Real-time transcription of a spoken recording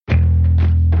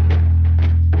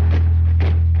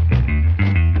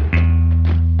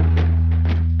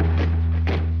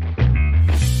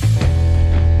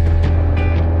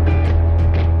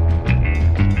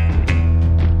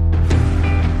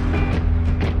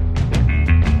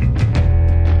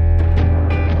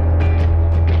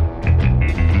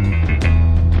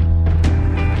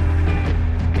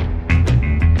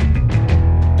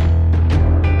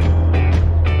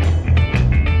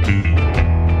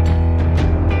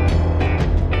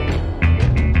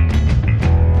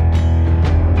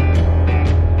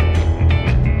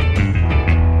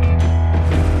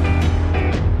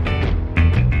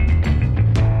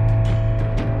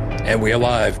We are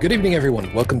live. Good evening,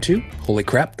 everyone. Welcome to Holy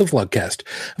Crap, the Vlogcast.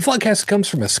 The Vlogcast comes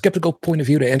from a skeptical point of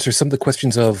view to answer some of the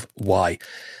questions of why.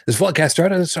 This Vlogcast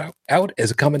started out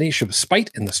as a combination of spite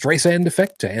and the Streisand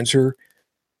effect to answer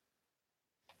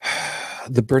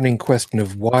the burning question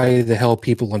of why the hell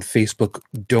people on Facebook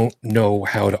don't know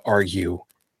how to argue.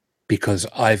 Because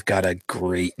I've got a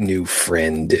great new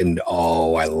friend, and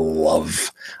I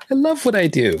love what I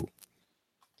do.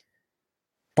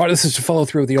 Part of this is to follow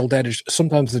through with the old adage,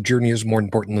 sometimes the journey is more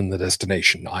important than the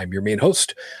destination. I'm your main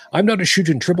host. I'm not a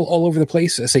Shujin Tribble all over the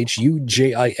place,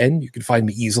 Shujin. You can find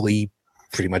me easily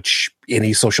pretty much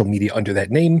any social media under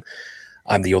that name.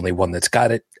 I'm the only one that's got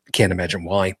it. Can't imagine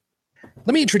why.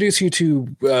 Let me introduce you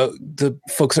to the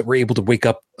folks that were able to wake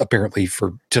up, apparently,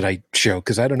 for tonight's show,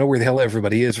 because I don't know where the hell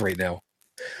everybody is right now.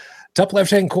 Top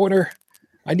left-hand corner,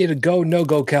 I need a go,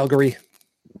 no-go, Calgary.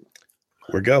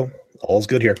 We're go. All's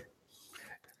good here.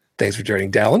 Thanks for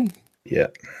joining, Dallin. Yeah.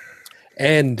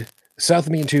 And south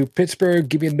of me into Pittsburgh,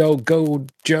 give me a no-go,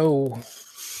 Joe.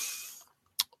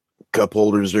 Cup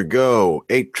holders are go.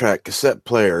 8-track cassette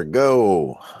player,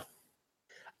 go.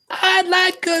 I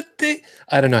like a thing.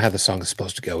 I don't know how the song is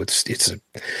supposed to go.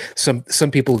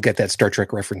 Some people get that Star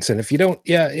Trek reference, and if you don't,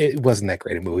 it wasn't that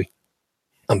great a movie.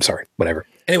 I'm sorry, whatever.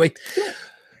 Anyway,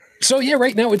 so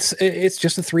right now it's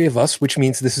just the three of us, which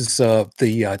means this is the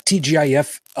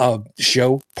TGIF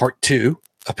show part 2.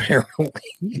 Apparently,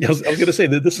 I was going to say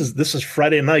that this is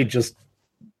Friday night, just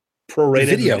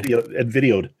prorated and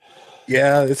videoed.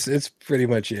 Yeah, it's pretty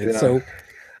much it. Yeah. So.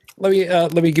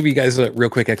 Let me give you guys a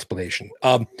real quick explanation.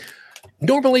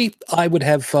 Normally, I would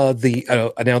have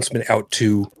the announcement out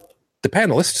to the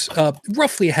panelists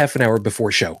roughly a half an hour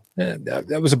before show.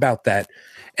 That was about that.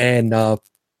 And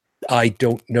I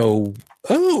don't know.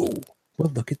 Oh,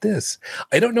 well, look at this.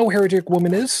 I don't know who Heretic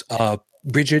Woman is.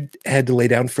 Bridget had to lay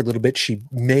down for a little bit. She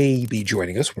may be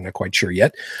joining us. We're not quite sure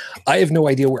yet. I have no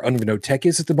idea where Unreal Tech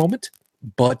is at the moment.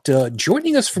 But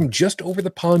joining us from just over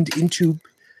the pond into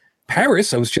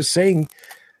Paris, I was just saying,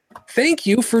 thank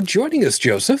you for joining us,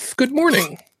 Joseph. Good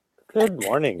morning. Good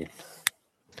morning.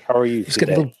 How are you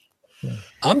today?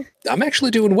 I'm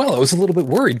actually doing well. I was a little bit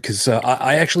worried because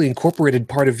I actually incorporated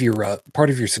part of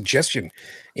your suggestion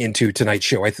into tonight's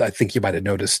show. I think you might have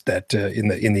noticed that in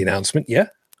the announcement. Yeah,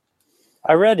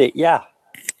 I read it. Yeah.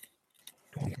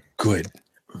 Good.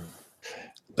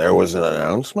 There was an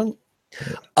announcement.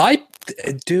 I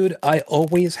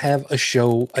always have a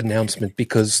show announcement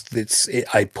because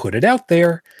I put it out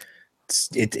there.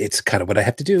 It's kind of what I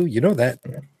have to do. You know that.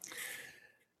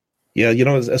 Yeah,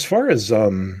 as far as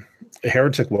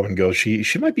Heretic Woman goes,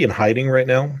 she might be in hiding right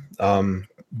now,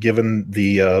 given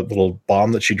the little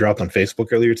bomb that she dropped on Facebook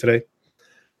earlier today.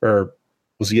 Or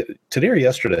was it today or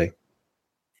yesterday?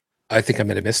 I think I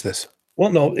might have missed this.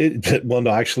 Well, no.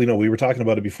 Actually, no. We were talking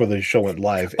about it before the show went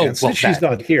live. And since she's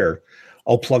not here,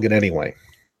 I'll plug it anyway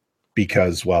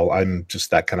because, I'm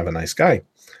just that kind of a nice guy.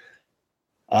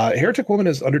 Heretic Woman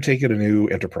has undertaken a new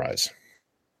enterprise,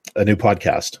 a new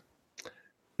podcast.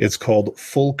 It's called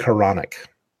Full Quranic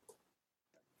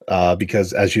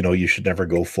because, as you know, you should never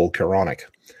go full Quranic.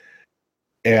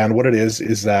 And what it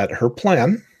is that her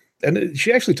plan, and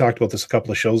she actually talked about this a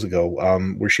couple of shows ago,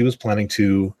 where she was planning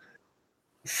to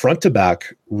front to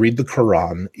back read the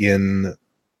Quran in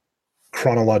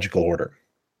chronological order.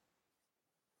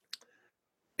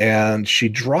 And she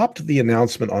dropped the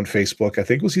announcement on Facebook. I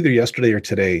think it was either yesterday or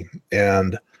today.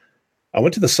 And I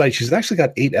went to the site. She's actually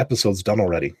got 8 episodes done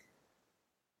already.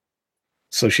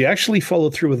 So she actually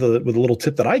followed through with a little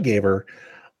tip that I gave her.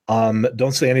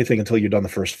 Don't say anything until you're done the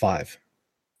first 5.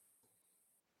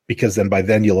 Because then by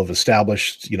then you'll have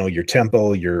established, your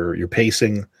tempo, your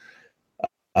pacing,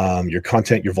 your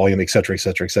content, your volume, et cetera,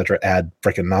 ad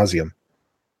frickin' nauseum.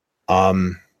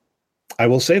 I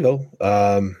will say though,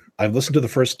 I've listened to the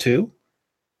first 2,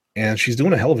 and she's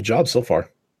doing a hell of a job so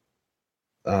far.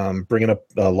 Bringing up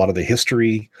a lot of the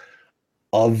history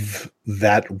of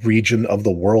that region of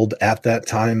the world at that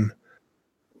time.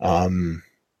 The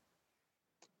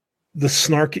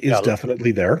snark is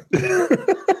definitely there.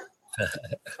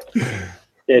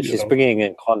 Yeah, she's bringing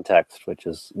in context, which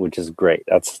is great.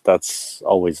 That's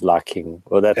always lacking.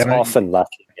 Well, that's often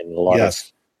lacking in a lot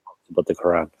of about the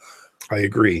Quran. I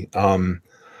agree.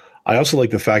 I also like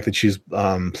the fact that she's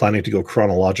planning to go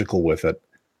chronological with it,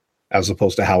 as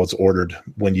opposed to how it's ordered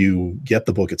when you get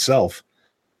the book itself.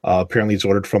 Apparently, it's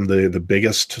ordered from the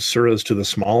biggest surahs to the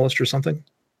smallest or something.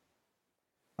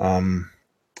 I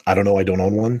don't know. I don't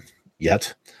own one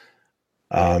yet.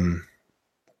 But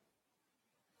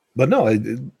no,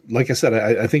 like I said,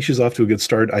 I think she's off to a good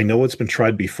start. I know it's been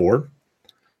tried before.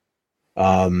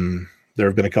 There There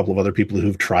have been a couple of other people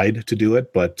who've tried to do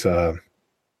it, but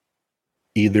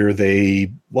either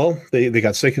they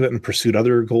got sick of it and pursued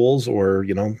other goals, or,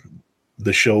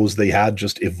 the shows they had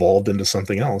just evolved into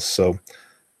something else. So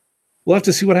we'll have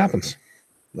to see what happens.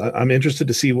 I'm interested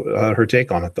to see her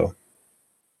take on it, though.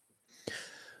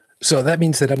 So that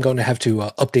means that I'm going to have to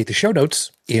update the show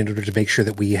notes in order to make sure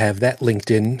that we have that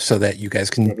linked in so that you guys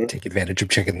can take advantage of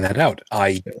checking that out.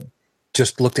 I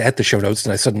just looked at the show notes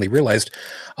and I suddenly realized,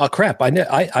 oh crap, I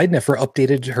never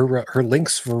updated her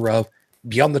links for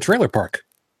Beyond the Trailer Park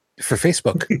for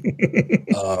Facebook.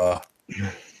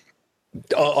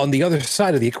 On the other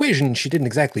side of the equation, she didn't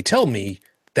exactly tell me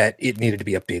that it needed to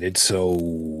be updated,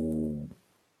 so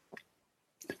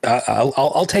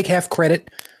I'll take half credit,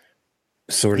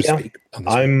 so to speak.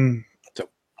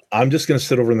 I'm just going to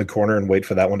sit over in the corner and wait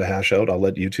for that one to hash out. I'll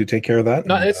let you two take care of that.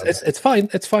 No, it's fine.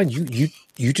 It's fine. You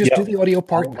just do the audio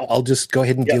part. I'll just go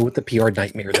ahead and deal with the PR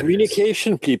nightmare.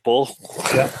 Communication, people.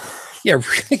 Yeah.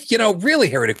 Really,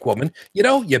 heretic woman. You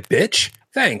bitch.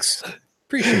 Thanks.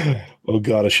 Appreciate it. Oh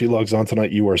God, if she logs on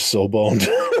tonight, you are so boned.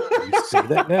 You see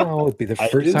that now? It'd be the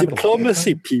first time.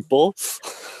 Diplomacy, people.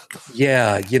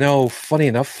 Yeah, funny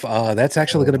enough, that's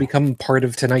actually going to become part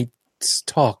of tonight's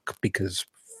talk because.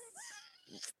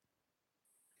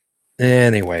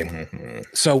 Anyway,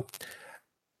 so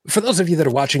for those of you that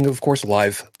are watching, of course,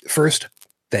 live, first,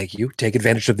 thank you. Take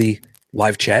advantage of the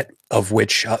live chat, of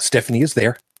which Stephanie is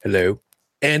there. Hello.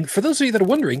 And for those of you that are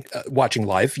wondering, watching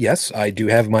live, yes, I do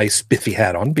have my spiffy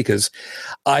hat on because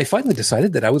I finally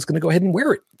decided that I was going to go ahead and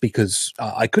wear it because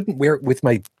I couldn't wear it with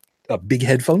my big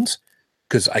headphones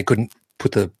because I couldn't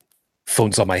put the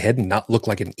phones on my head and not look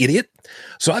like an idiot.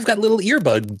 So I've got little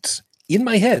earbuds in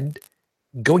my head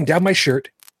going down my shirt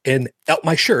and out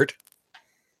my shirt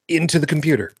into the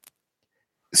computer.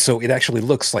 So it actually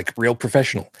looks like real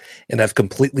professional. And I've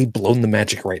completely blown the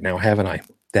magic right now, haven't I?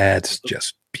 That's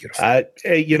just beautiful.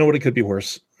 Hey, you know what? It could be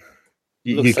worse.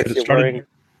 You could have started.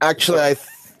 Actually,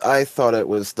 I thought it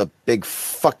was the big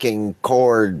fucking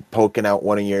cord poking out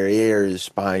one of your ears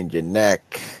behind your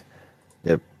neck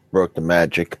that broke the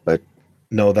magic. But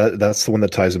no, that's the one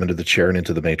that ties him into the chair and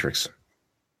into the Matrix.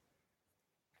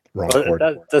 Wrong cord.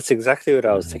 That's exactly what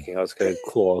I was thinking. I was going,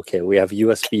 cool. Okay, we have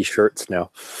USB shirts now.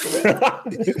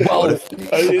 Well,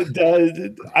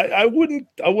 I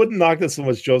wouldn't knock this so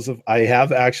much, Joseph. I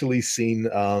have actually seen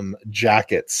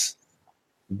jackets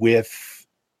with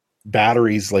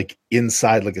batteries like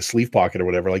inside, like a sleeve pocket or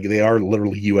whatever. Like they are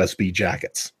literally USB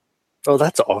jackets. Oh,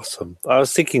 that's awesome. I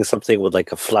was thinking something with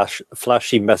like a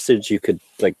flashy message you could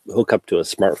like hook up to a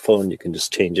smartphone. You can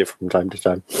just change it from time to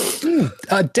time.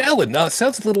 Dallin,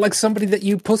 sounds a little like somebody that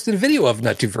you posted a video of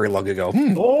not too very long ago.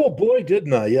 Oh boy,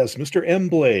 didn't I? Yes, Mr. M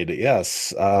Blade.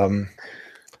 Yes.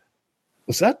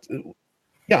 Was that?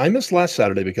 Yeah, I missed last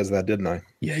Saturday because of that, didn't I?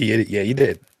 Yeah, you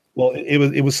did. Well,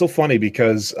 it was so funny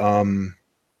because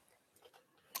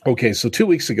okay, so 2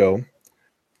 weeks ago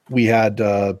we had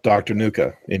Dr.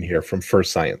 Nuka in here from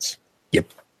First Science. Yep.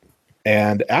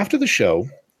 And after the show,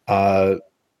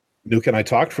 Nuka and I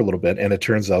talked for a little bit, and it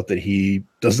turns out that he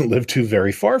doesn't live too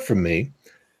very far from me.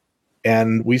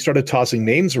 And we started tossing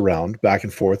names around back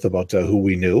and forth about who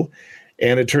we knew.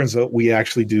 And it turns out we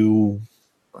actually do,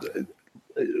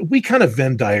 we kind of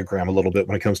Venn diagram a little bit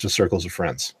when it comes to circles of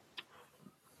friends.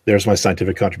 There's my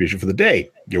scientific contribution for the day.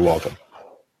 You're welcome.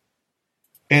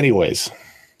 Anyways,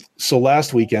 so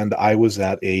last weekend I was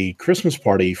at a Christmas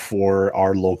party for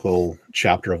our local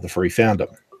chapter of the furry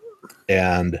fandom.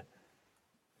 And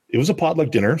it was a potluck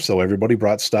dinner, so everybody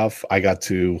brought stuff. I got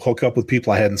to hook up with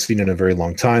people I hadn't seen in a very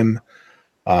long time,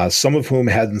 some of whom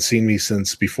hadn't seen me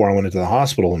since before I went into the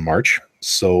hospital in March.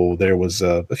 So there was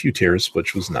a few tears,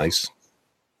 which was nice.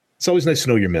 It's always nice to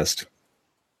know you're missed.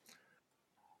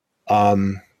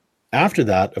 After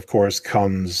that, of course,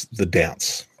 comes the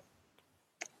dance.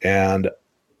 And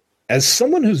as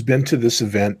someone who's been to this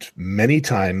event many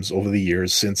times over the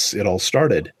years since it all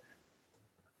started,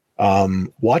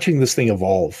 watching this thing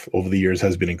evolve over the years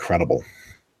has been incredible.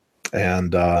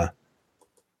 And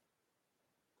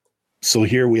so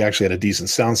here we actually had a decent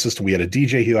sound system. We had a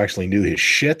DJ who actually knew his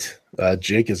shit.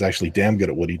 Jake is actually damn good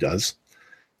at what he does.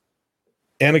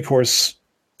 And of course,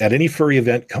 at any furry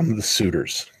event come the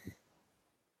suitors.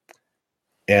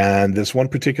 And this one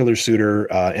particular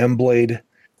suitor, M-Blade,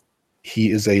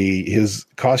 his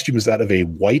costume is that of a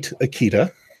white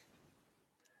Akita.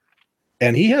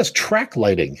 And he has track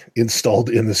lighting installed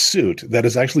in the suit that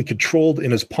is actually controlled in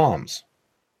his palms.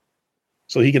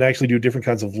 So he can actually do different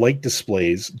kinds of light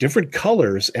displays, different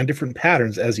colors and different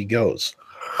patterns as he goes.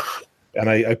 And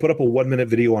I put up a 1-minute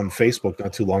video on Facebook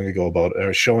not too long ago about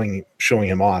showing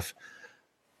him off.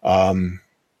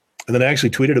 And then I actually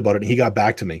tweeted about it, and he got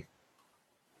back to me.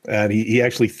 And he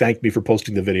actually thanked me for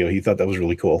posting the video. He thought that was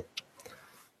really cool.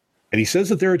 And he says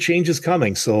that there are changes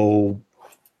coming, so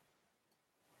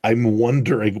I'm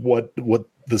wondering what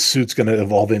the suit's going to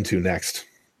evolve into next.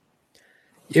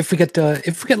 If we get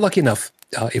lucky enough,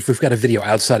 if we've got a video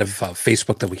outside of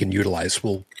Facebook that we can utilize,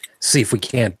 we'll see if we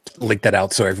can't link that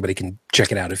out so everybody can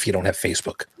check it out if you don't have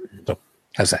Facebook. So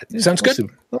how's that? Yeah, Sounds good?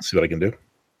 I'll see what I can do.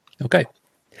 Okay.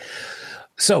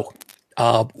 So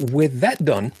with that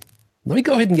done, let me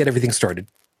go ahead and get everything started.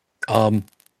 I'm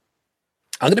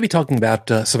going to be talking about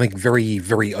something very,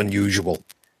 very unusual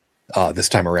this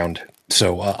time around.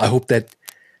 So I hope that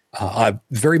I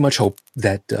very much hope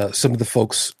that some of the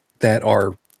folks that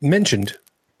are mentioned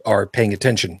are paying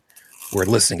attention or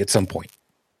listening at some point.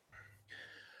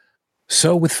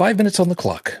 So with 5 minutes on the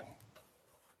clock,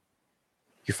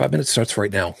 your 5 minutes starts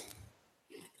right now.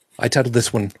 I titled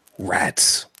this one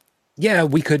Rats. Yeah,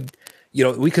 we could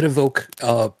evoke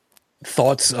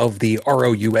thoughts of the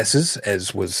ROUSs,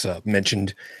 as was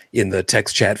mentioned in the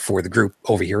text chat for the group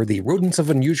over here, the rodents of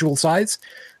unusual size.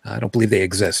 I don't believe they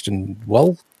exist. And,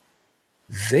 well,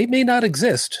 they may not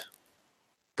exist,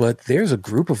 but there's a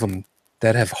group of them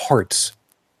that have hearts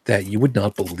that you would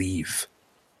not believe.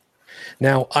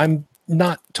 Now, I'm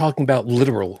not talking about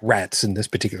literal rats in this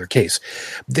particular case.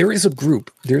 There's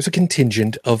a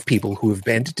contingent of people who have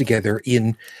banded together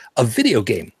in a video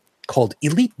game called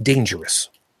Elite Dangerous.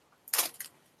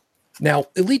 Now,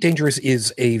 Elite Dangerous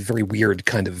is a very weird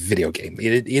kind of video game.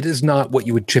 It is not what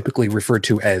you would typically refer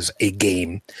to as a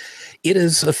game. It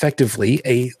is effectively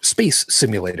a space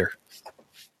simulator,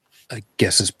 I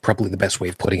guess is probably the best way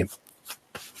of putting it.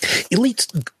 Elite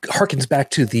harkens back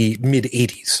to the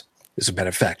mid-'80s, as a matter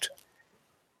of fact.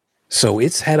 So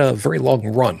it's had a very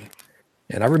long run.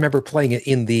 And I remember playing it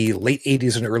in the late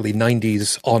 80s and early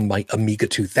 90s on my Amiga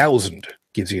 2000.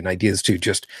 Gives you an idea as to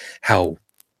just how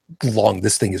long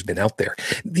this thing has been out there.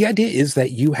 The idea is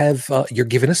that you're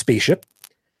given a spaceship,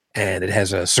 and it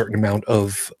has a certain amount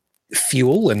of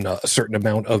fuel and a certain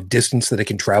amount of distance that it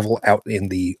can travel out in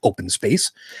the open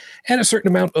space, and a certain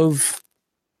amount of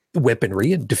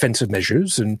weaponry and defensive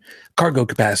measures and cargo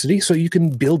capacity, so you can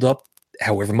build up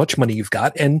however much money you've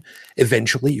got, and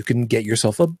eventually you can get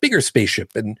yourself a bigger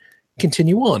spaceship and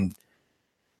continue on.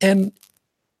 And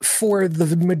for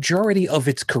the majority of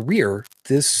its career,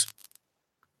 this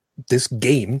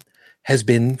game has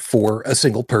been for a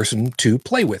single person to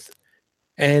play with.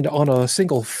 And on a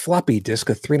single floppy disk,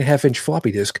 a 3.5-inch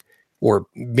floppy disk, or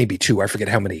maybe 2, I forget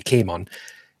how many it came on,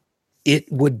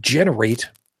 it would generate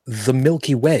the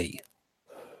Milky Way.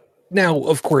 Now,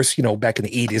 of course, back in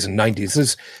the 80s and 90s,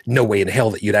 there's no way in hell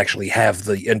that you'd actually have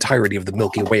the entirety of the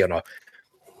Milky Way on a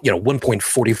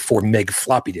 1.44 meg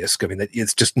floppy disk. I mean,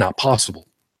 it's just not possible.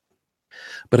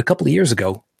 But a couple of years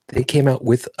ago, they came out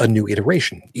with a new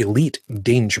iteration, Elite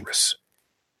Dangerous.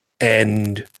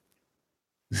 And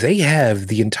they have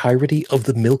the entirety of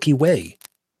the Milky Way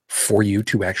for you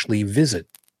to actually visit.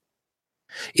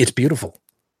 It's beautiful.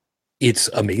 It's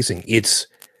amazing. It's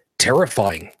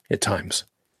terrifying at times.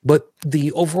 But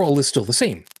the overall is still the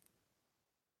same.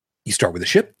 You start with a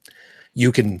ship.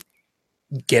 You can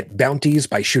get bounties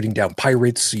by shooting down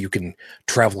pirates. You can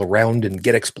travel around and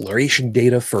get exploration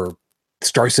data for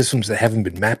star systems that haven't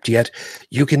been mapped yet.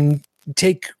 You can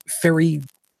take ferry,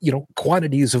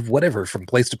 quantities of whatever from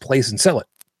place to place and sell it.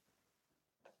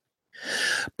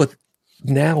 But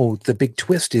now the big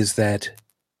twist is that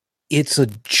it's a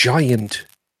giant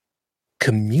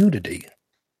community.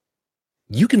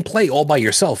 You can play all by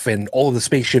yourself, and all of the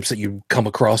spaceships that you come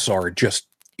across are just,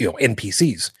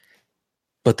 NPCs.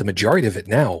 But the majority of it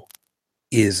now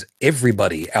is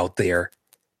everybody out there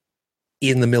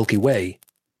in the Milky Way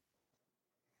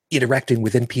interacting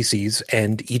with NPCs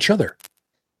and each other.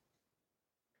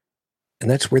 And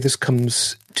that's where this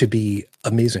comes to be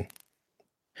amazing.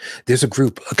 There's a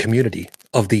community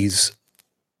of these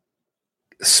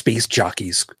space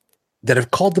jockeys that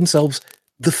have called themselves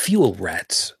the Fuel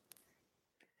Rats.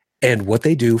 And what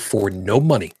they do for no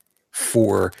money,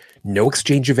 for no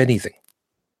exchange of anything,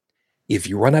 if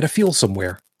you run out of fuel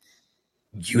somewhere,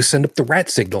 you send up the rat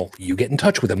signal, you get in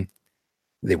touch with them,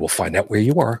 they will find out where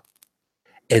you are,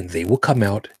 and they will come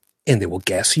out and they will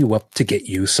gas you up to get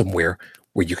you somewhere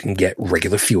where you can get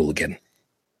regular fuel again.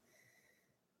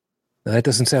 Now, that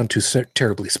doesn't sound too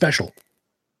terribly special.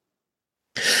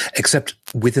 Except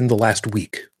within the last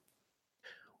week,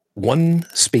 one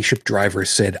spaceship driver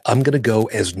said, I'm going to go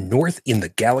as north in the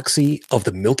galaxy of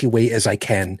the Milky Way as I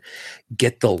can,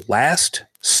 get the last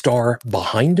star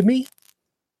behind me,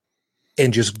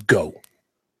 and just go.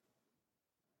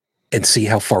 and see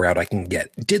how far out I can get.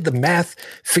 Did the math,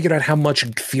 figured out how much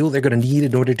fuel they're going to need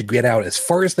in order to get out as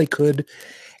far as they could,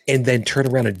 and then turn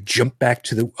around and jump back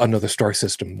to another star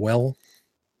system. Well,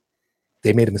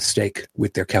 they made a mistake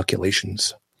with their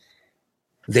calculations.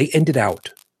 They ended out,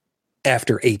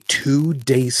 after a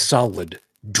 2-day solid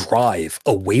drive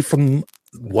away from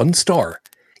one star,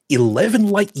 11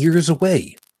 light years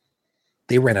away,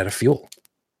 they ran out of fuel.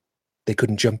 They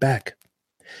couldn't jump back.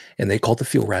 And they called the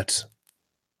fuel rats.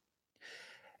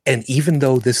 And even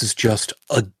though this is just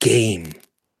a game,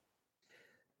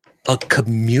 a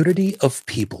community of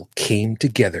people came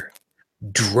together,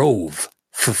 drove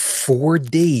for 4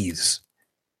 days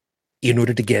in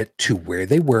order to get to where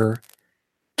they were,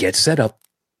 get set up,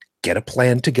 get a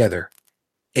plan together,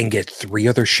 and get 3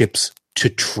 other ships to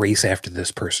trace after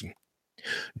this person.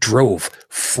 Drove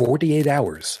 48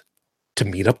 hours to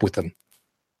meet up with them,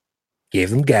 gave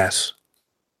them gas,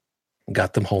 and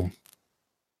got them home.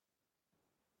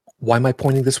 Why am I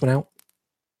pointing this one out?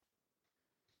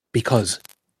 Because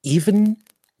even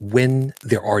when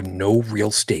there are no real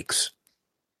stakes,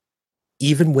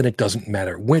 even when it doesn't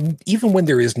matter, even when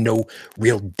there is no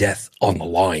real death on the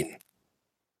line,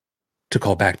 to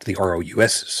call back to the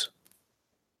ROUSs,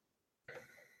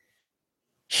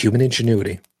 human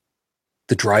ingenuity,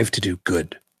 the drive to do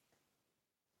good,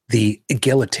 the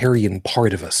egalitarian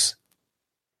part of us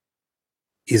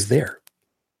is there.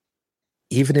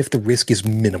 Even if the risk is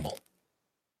minimal,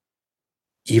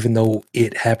 even though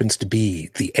it happens to be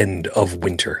the end of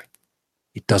winter,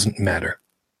 it doesn't matter.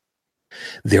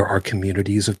 There are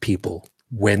communities of people,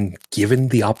 when given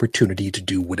the opportunity to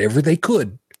do whatever they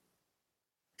could,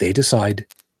 they decide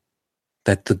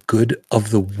that the good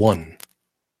of the one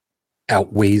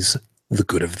outweighs the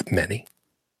good of the many.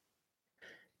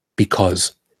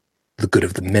 Because the good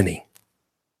of the many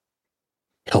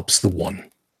helps the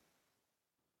one.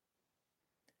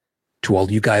 To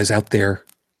all you guys out there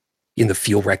in the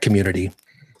Fuel Rat community,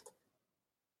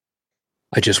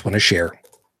 I just want to share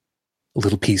a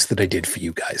little piece that I did for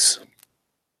you guys.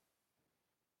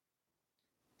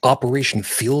 Operation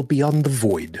Fuel Beyond the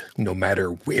Void, no matter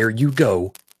where you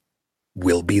go,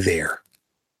 will be there.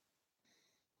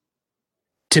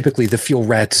 Typically, the Fuel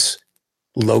Rat's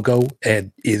logo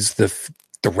is the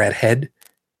rat head,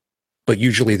 but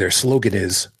usually their slogan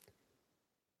is,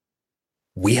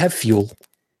 "We have fuel,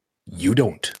 you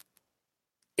don't.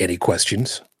 Any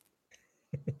questions?"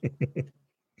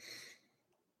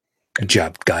 Good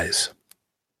job, guys.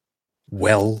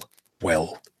 Well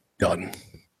done.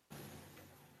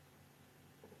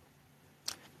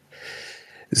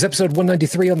 This is episode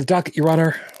 193 on the docket, Your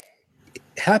Honor.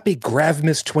 Happy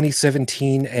Grav-Mass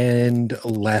 2017 and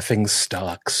laughing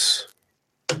stocks,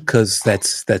 because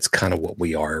that's kind of what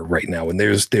we are right now. And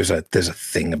there's a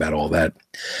thing about all that.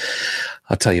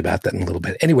 I'll tell you about that in a little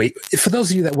bit. Anyway, for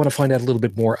those of you that want to find out a little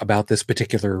bit more about this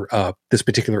particular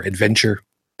adventure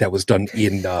that was done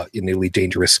in Elite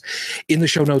Dangerous, in the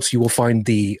show notes you will find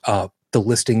the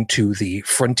listing to the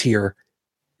Frontier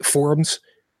forums,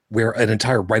 where an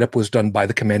entire write-up was done by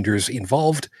the commanders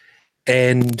involved,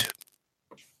 and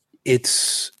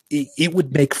it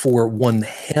would make for one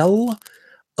hell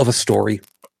of a story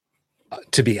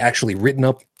to be actually written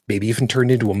up, maybe even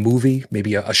turned into a movie,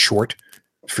 maybe a short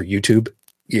for YouTube,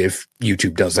 if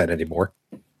YouTube does that anymore.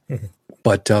 Mm-hmm.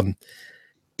 But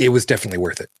it was definitely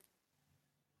worth it.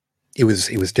 It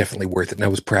was definitely worth it, and I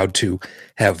was proud to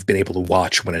have been able to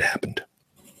watch when it happened.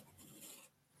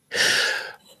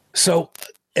 So,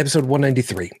 episode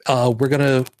 193. We're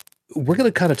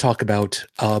gonna kind of talk about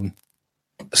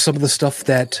some of the stuff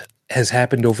that has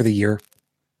happened over the year,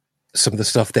 some of the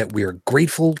stuff that we're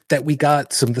grateful that we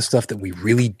got, some of the stuff that we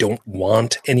really don't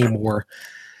want anymore.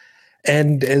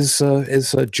 And as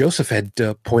Joseph had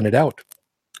pointed out,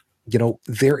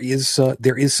 there is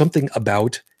something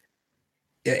about,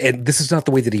 and this is not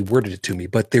the way that he worded it to me,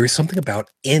 but there is something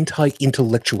about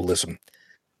anti-intellectualism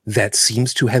that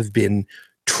seems to have been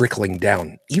trickling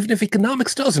down, even if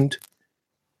economics doesn't,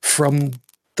 from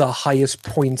the highest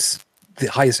points, the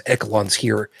highest echelons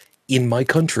here in my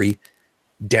country,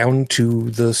 down to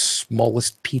the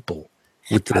smallest people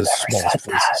with the smallest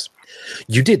voices.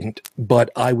 You didn't,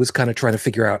 but I was kind of trying to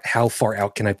figure out how far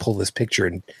out can I pull this picture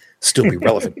and still be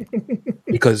relevant.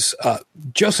 Because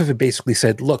Joseph had basically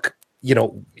said, look,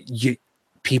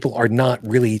 people are not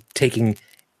really taking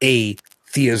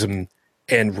atheism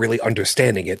and really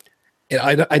understanding it.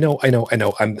 And I know.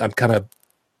 I'm kind of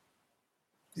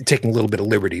taking a little bit of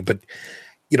liberty, but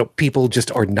people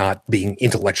just are not being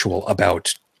intellectual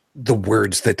about the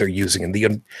words that they're using and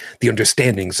the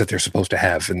understandings that they're supposed to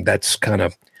have, and that's kind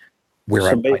of where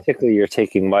So basically, you're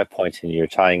taking my point and you're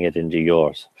tying it into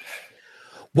yours.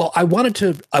 Well, I wanted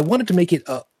to make it.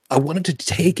 I wanted to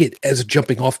take it as a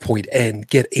jumping off point and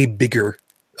get a bigger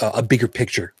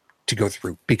picture to go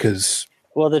through because.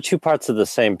 Well, the two parts of the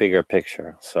same bigger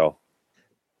picture. So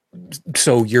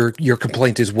your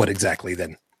complaint is what exactly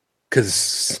then?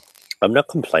 Because I'm not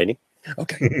complaining.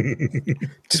 Okay,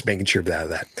 just making sure of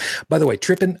that. By the way,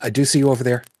 Trippin, I do see you over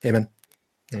there. Hey, man.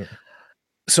 Mm.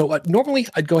 So normally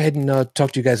I'd go ahead and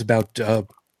talk to you guys about,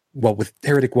 with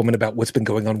Heretic Woman about what's been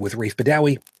going on with Rafe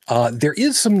Badawi. There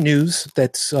is some news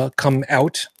that's come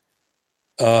out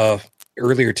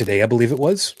earlier today, I believe it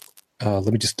was.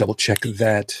 Let me just double check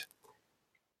that.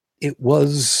 It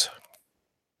was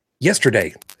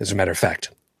yesterday, as a matter of fact.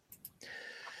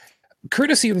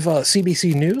 Courtesy of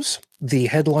CBC News, the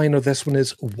headline of this one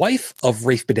is, Wife of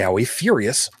Rafe Badawi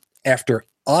furious after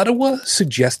Ottawa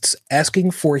suggests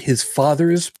asking for his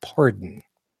father's pardon.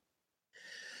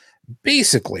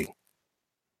 Basically,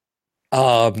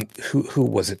 who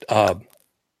was it?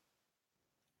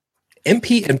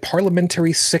 MP and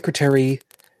Parliamentary Secretary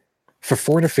for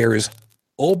Foreign Affairs,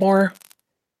 Omar,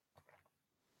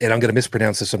 and I'm going to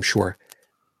mispronounce this, I'm sure,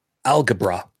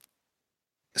 Algebra,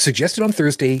 suggested on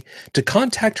Thursday to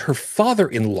contact her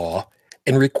father-in-law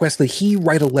and request that he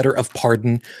write a letter of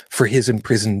pardon for his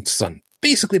imprisoned son.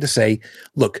 Basically to say,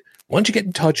 look, why don't you get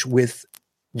in touch with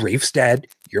Rafe's dad,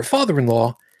 your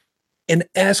father-in-law, and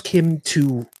ask him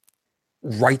to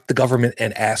write the government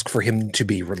and ask for him to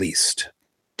be released,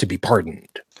 to be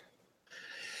pardoned.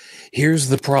 Here's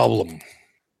the problem.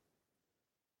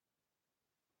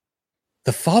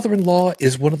 The father-in-law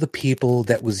is one of the people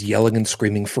that was yelling and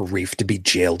screaming for Rafe to be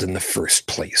jailed in the first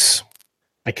place.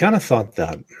 I kind of thought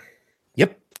that.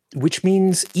 Yep. Which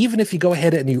means even if you go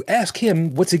ahead and you ask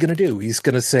him, what's he going to do? He's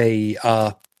going to say,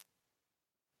 I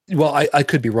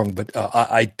could be wrong, but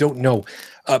I don't know.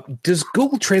 Does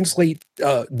Google Translate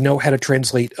know how to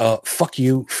translate fuck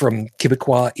you from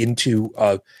Quebecois into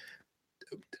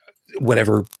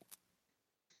whatever?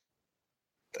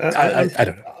 I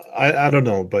don't know. I don't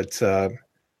know, but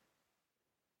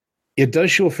it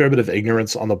does show a fair bit of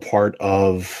ignorance on the part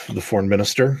of the foreign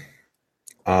minister.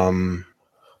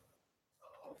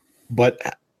 But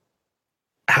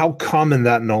how common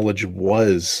that knowledge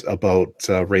was about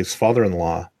Rafe's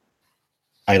father-in-law,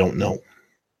 I don't know.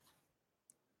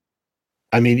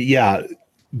 I mean, yeah,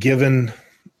 given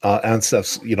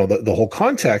Ansef's, the whole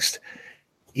context,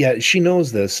 yeah, she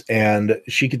knows this, and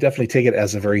she could definitely take it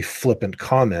as a very flippant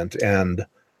comment. And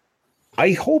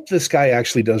I hope this guy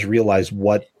actually does realize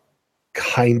what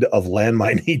kind of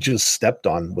landmine he just stepped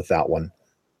on with that one.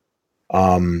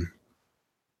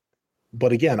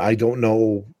 But again, I don't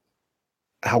know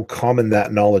how common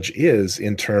that knowledge is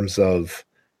in terms of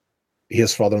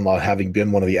his father-in-law having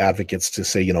been one of the advocates to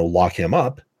say, lock him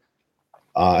up.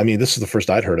 I mean, this is the first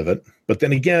I'd heard of it. But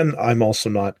then again, I'm also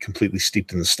not completely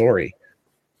steeped in the story.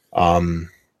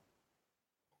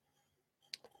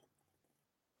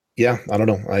 Yeah, I don't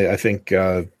know. I think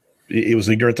it was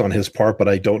ignorant on his part, but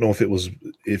I don't know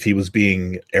if he was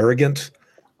being arrogant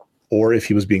or if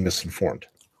he was being misinformed.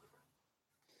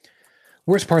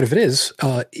 Worst part of it is,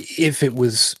 if it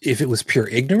was pure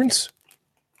ignorance,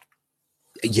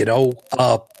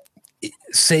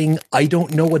 saying I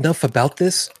don't know enough about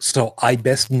this, so I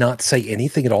best not say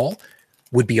anything at all,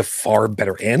 would be a far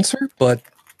better answer. But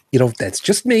that's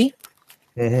just me.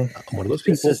 Mm-hmm. I'm one of those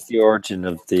people. This is the origin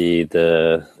of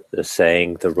the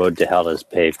saying, "The road to hell is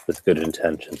paved with good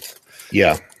intentions."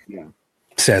 Yeah.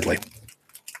 Sadly.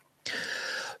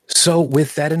 So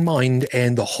with that in mind,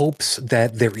 and the hopes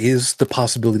that there is the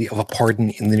possibility of a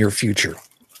pardon in the near future,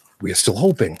 we are still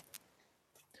hoping.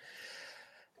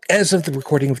 As of the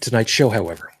recording of tonight's show,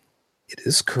 however, it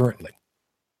is currently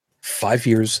 5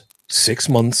 years, 6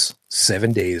 months,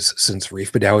 7 days since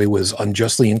Rafe Badawi was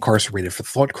unjustly incarcerated for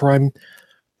thought crime.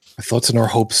 Our thoughts and our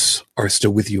hopes are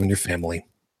still with you and your family.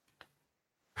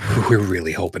 We're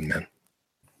really hoping, man.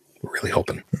 We're really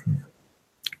hoping.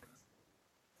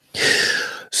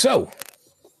 So,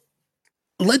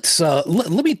 let's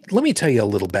let me tell you a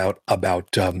little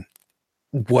about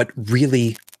what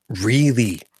really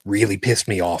pissed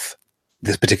me off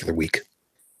this particular week.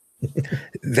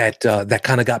 that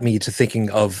kind of got me to thinking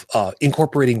of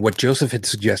incorporating what Joseph had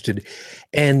suggested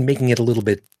and making it a little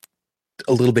bit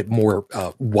more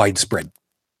widespread.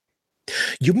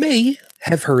 You may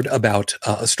have heard about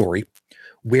a story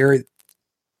where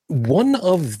one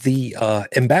of the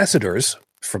ambassadors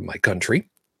from my country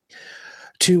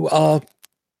to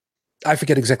I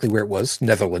forget exactly where it was,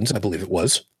 Netherlands, I believe it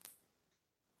was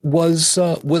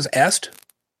asked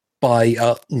by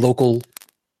local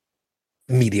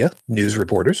media, news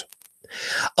reporters,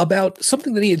 about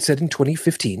something that he had said in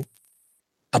 2015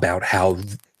 about how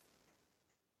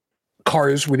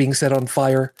cars were being set on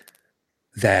fire,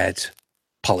 that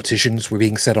politicians were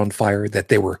being set on fire, that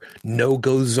there were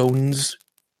no-go zones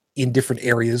in different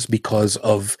areas because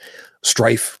of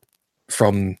strife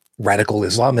from radical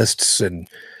Islamists and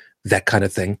that kind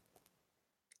of thing.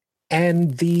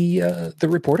 And the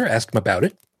reporter asked him about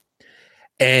it,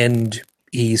 and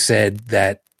he said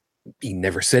that he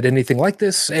never said anything like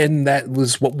this, and that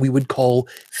was what we would call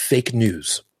fake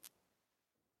news.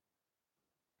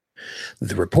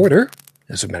 The reporter,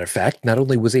 as a matter of fact, not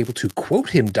only was able to quote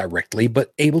him directly,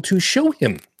 but able to show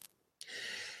him.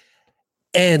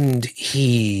 And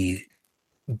he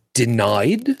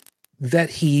denied that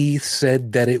he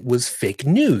said that it was fake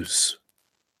news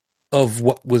of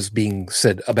what was being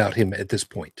said about him at this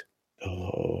point.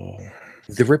 Oh.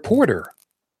 The reporter,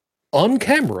 on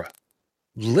camera,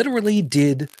 literally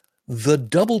did the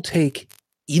double take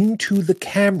into the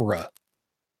camera,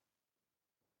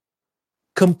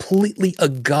 completely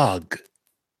agog.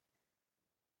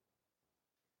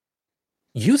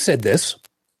 You said this.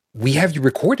 We have you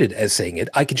recorded as saying it.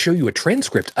 I can show you a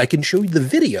transcript. I can show you the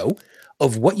video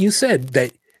of what you said,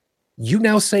 that you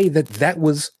now say that that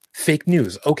was fake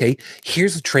news. Okay,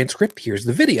 here's the transcript. Here's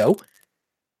the video.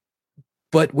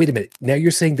 But wait a minute. Now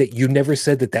you're saying that you never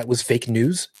said that that was fake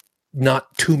news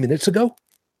not 2 minutes ago?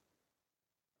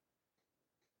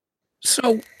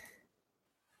 So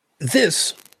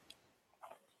this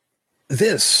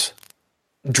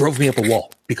drove me up a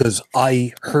wall, because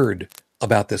I heard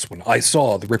about this one. I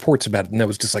saw the reports about it, and I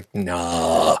was just like,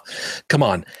 nah, come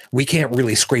on. We can't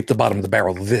really scrape the bottom of the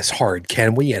barrel this hard,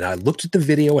 can we? And I looked at the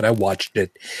video and I watched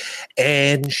it,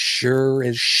 and sure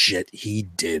as shit, he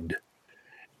did.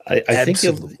 I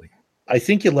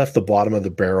think you left the bottom of the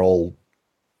barrel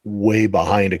way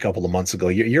behind a couple of months ago.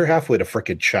 You're halfway to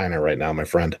frickin' China right now, my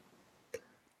friend.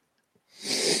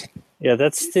 Yeah,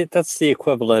 that's the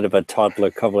equivalent of a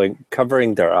toddler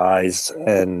covering their eyes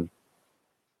and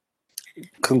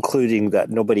concluding that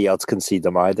nobody else can see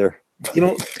them either. You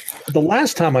know, the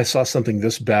last time I saw something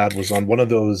this bad was on one of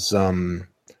those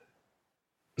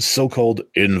so-called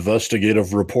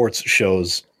investigative reports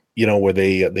shows, you know, where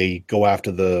they go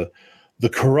after the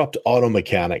corrupt auto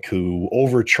mechanic who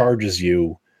overcharges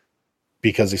you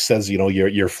because he says, you know,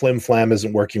 your flim flam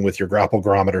isn't working with your grapple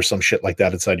grommet or some shit like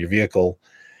that inside your vehicle.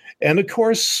 And of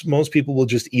course, most people will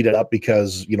just eat it up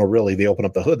because, you know, really, they open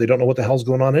up the hood. They don't know what the hell's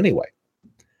going on anyway.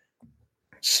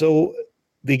 So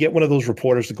they get one of those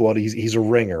reporters to go out. He's a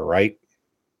ringer, right?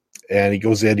 And he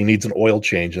goes in, he needs an oil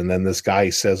change. And then this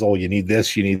guy says, oh, you need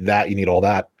this, you need that, you need all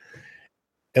that.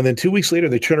 And then 2 weeks later,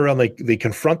 they turn around, they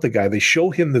confront the guy. They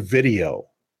show him the video.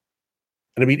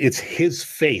 And I mean, it's his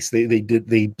face.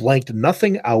 They blanked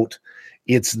nothing out.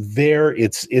 It's there.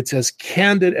 It's as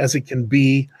candid as it can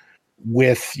be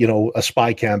with, you know, a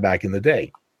spy cam back in the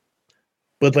day.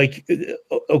 But like,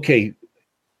 okay,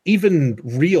 even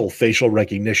real facial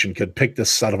recognition could pick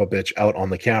this son of a bitch out on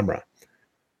the camera.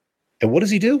 And what does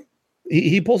he do?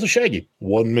 He pulls a Shaggy.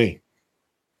 Wasn't me.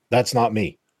 That's not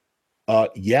me.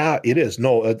 Yeah, it is.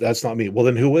 No, that's not me. Well,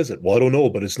 then who is it? Well, I don't know,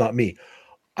 but it's not me.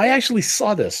 I actually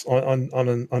saw this on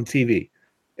TV.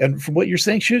 And from what you're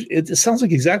saying, it sounds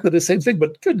like exactly the same thing,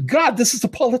 but good God, this is a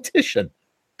politician.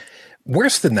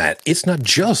 Worse than that, it's not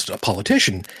just a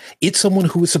politician. It's someone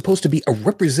who is supposed to be a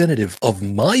representative of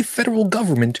my federal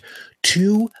government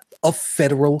to a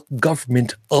federal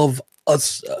government of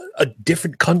a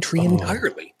different country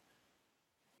entirely.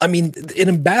 I mean, an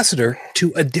ambassador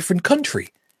to a different country.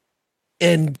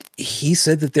 And he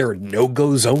said that there are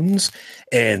no-go zones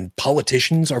and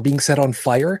politicians are being set on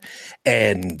fire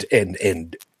and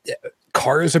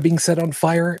cars are being set on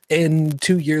fire. And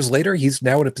 2 years later, he's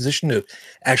now in a position to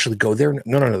actually go there.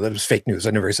 No, that was fake news. I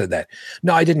never said that.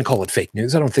 No, I didn't call it fake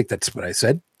news. I don't think that's what I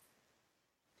said.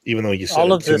 Even though you said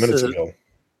it 2 minutes ago.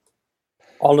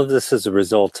 All of this is a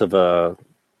result of a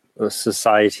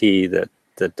society that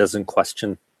doesn't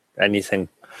question anything.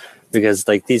 Because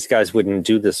like these guys wouldn't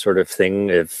do this sort of thing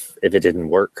if it didn't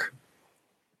work.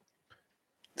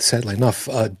 Sadly enough.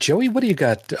 Joey, what do you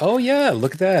got? Oh, yeah,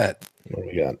 look at that. What do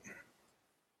we got?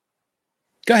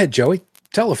 Go ahead, Joey.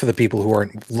 Tell it for the people who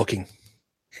aren't looking.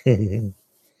 You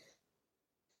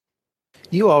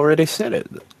already said it.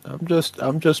 I'm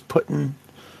just putting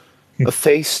a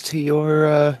face to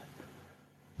your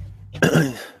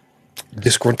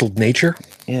disgruntled nature.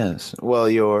 Yes. Well,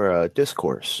 your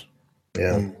discourse.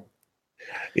 Yeah.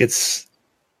 It's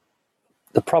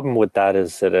the problem with that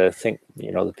is that I think,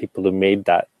 you know, the people who made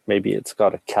that, maybe it's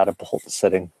got a catapult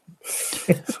setting.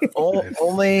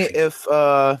 Only if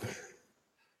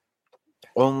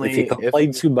Only If you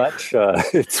complain too much,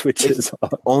 it switches on.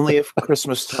 only if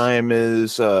Christmas time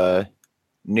is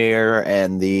near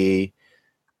and the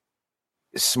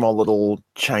small little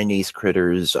Chinese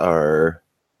critters are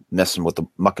mucking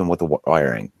with the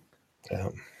wiring.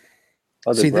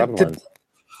 Oh, the gremlins.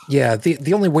 Yeah,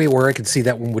 the only way where I could see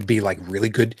that one would be like really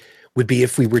good would be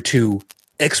if we were to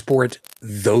export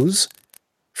those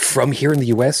from here in the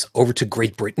US over to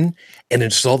Great Britain and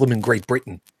install them in Great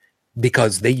Britain,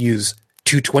 because they use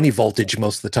 220 voltage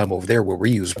most of the time over there, where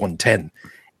we use 110.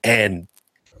 And,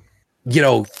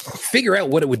 figure out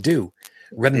what it would do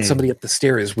running somebody up the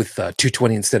stairs with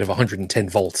 220 instead of 110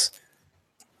 volts.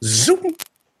 Zoom!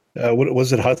 What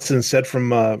was it Hudson said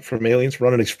from Aliens?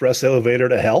 Run an express elevator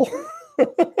to hell?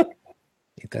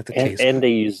 Ain't that the case? And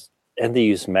they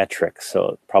use metric, so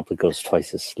it probably goes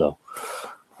twice as slow.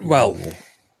 Well,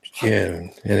 yeah.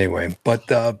 Anyway, but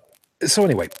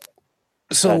anyway,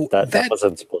 so that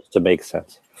wasn't supposed to make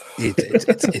sense.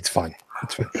 It's fine.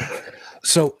 It's fine.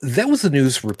 So that was the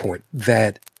news report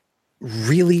that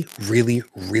really, really,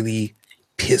 really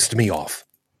pissed me off,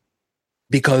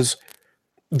 because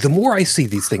the more I see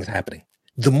these things happening,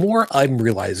 the more I'm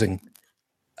realizing.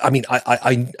 I mean,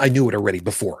 I knew it already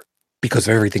before because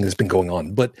of everything that's been going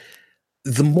on, but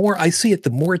the more I see it, the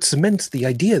more it cements the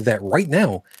idea that right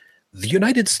now, the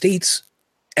United States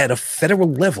at a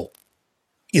federal level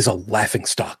is a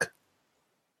laughingstock.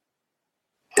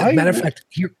 Matter of fact,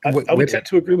 I would tend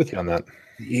to agree with you on that.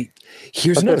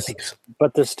 Here's another piece.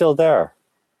 But they're still there.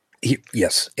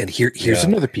 Yes, and here's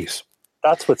another piece.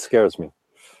 That's what scares me.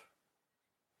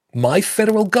 My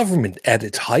federal government at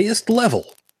its highest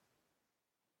level,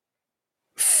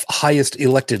 highest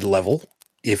elected level,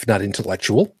 if not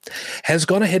intellectual, has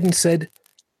gone ahead and said,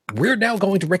 we're now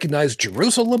going to recognize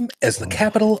Jerusalem as the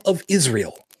capital of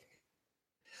Israel.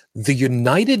 The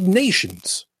United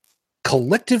Nations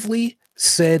collectively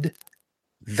said,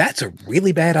 that's a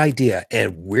really bad idea,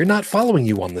 and we're not following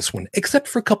you on this one, except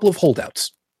for a couple of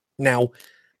holdouts. Now,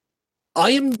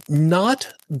 I am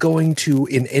not going to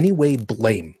in any way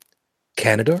blame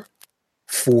Canada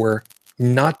for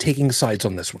not taking sides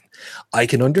on this one. I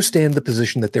can understand the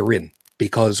position that they're in,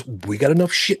 because we got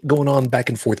enough shit going on back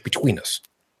and forth between us.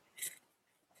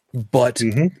 But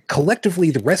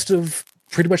collectively,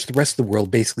 pretty much the rest of the world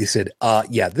basically said,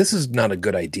 yeah, this is not a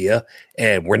good idea,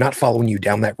 and we're not following you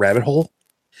down that rabbit hole.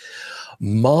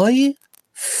 My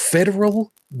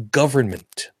federal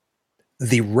government,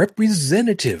 the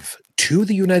representative to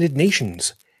the United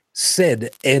Nations, said,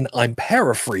 and I'm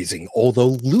paraphrasing, although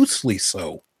loosely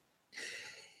so,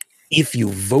 if you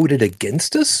voted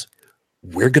against us,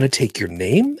 we're going to take your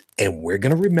name and we're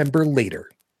going to remember later.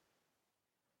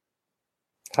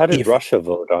 How did Russia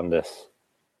vote on this?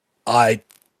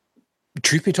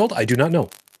 Truth be told, I do not know.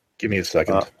 Give me a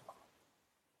second.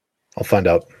 I'll find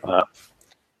out.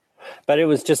 But it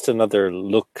was just another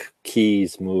look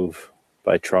keys move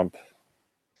by Trump.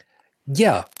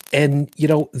 Yeah, and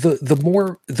the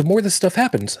more this stuff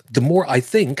happens, the more I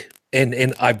think,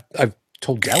 and I've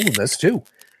told Gallon this too,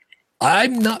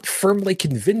 I'm not firmly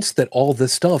convinced that all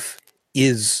this stuff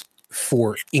is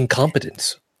for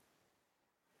incompetence.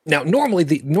 Now, normally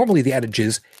the adage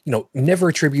is, never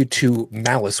attribute to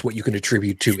malice what you can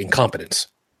attribute to incompetence.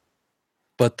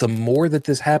 But the more that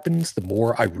this happens, the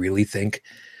more I really think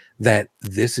that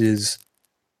this is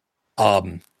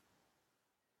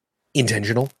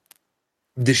intentional.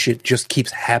 This shit just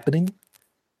keeps happening.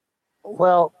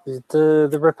 Well,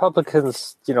 the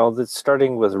Republicans,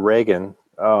 starting with Reagan,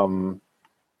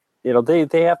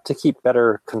 they have to keep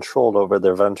better control over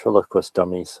their ventriloquist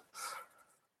dummies.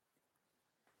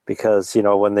 Because,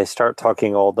 when they start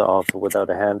talking all without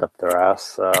a hand up their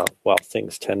ass,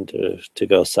 things tend to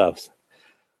go south.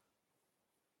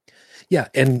 Yeah,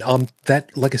 and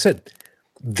that, like I said,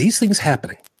 these things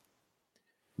happening,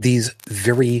 these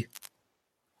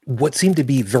what seem to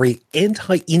be very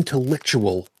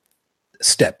anti-intellectual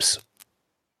steps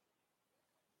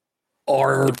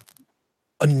are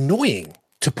annoying,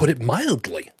 to put it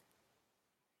mildly.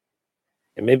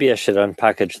 And maybe I should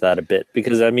unpackage that a bit,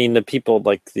 because the people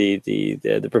like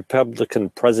the Republican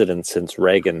president since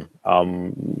Reagan,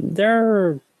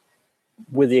 they're,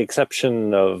 with the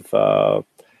exception of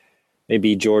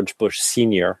maybe George Bush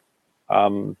Sr.,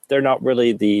 they're not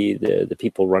really the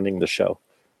people running the show.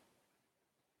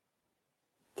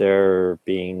 They're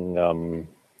being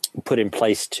put in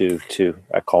place to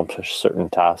accomplish certain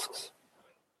tasks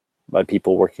by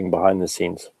people working behind the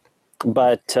scenes.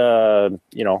 But,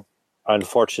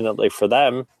 unfortunately for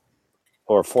them,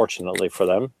 or fortunately for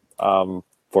them,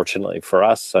 fortunately for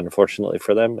us, unfortunately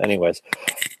for them, anyways,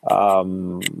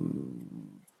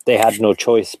 they had no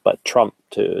choice but Trump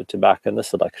to back in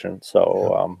this election.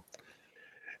 So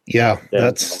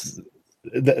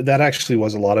that actually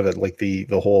was a lot of it, like the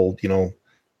whole,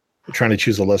 trying to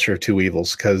choose the lesser of two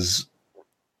evils, because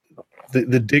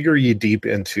the digger you deep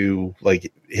into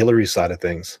like Hillary's side of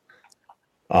things,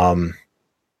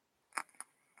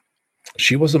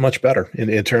 she wasn't much better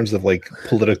in terms of like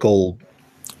political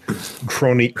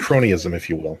cronyism, if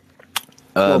you will.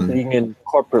 Being in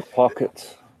corporate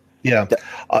pockets. Yeah,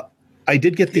 I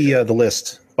did get the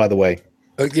list, by the way.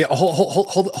 Yeah,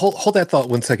 hold that thought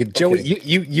 1 second, Joey. Okay.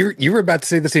 You were about to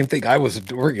say the same thing I was,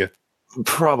 weren't you?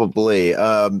 Probably.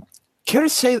 Care to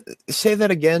say that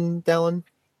again, Dallin?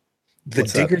 The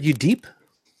What's digger that? you deep.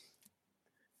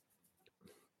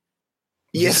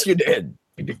 Yes, you did.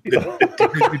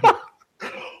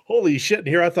 Holy shit!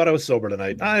 Here, I thought I was sober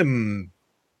tonight. I'm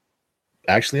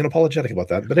actually unapologetic about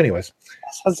that. But anyways,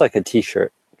 Sounds like a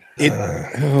T-shirt.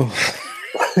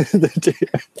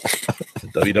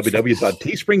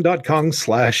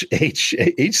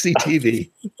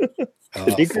 www.teespring.com/HCTV.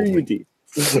 Digger you deep.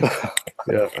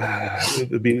 Yeah,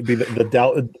 it'd be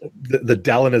the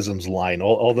Dallinisms line.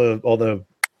 All the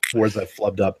words I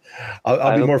flubbed up.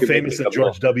 I'll be more famous than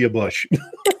George W. Bush.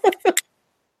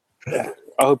 I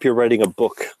hope you're writing a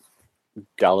book,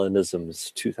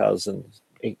 Dallinisms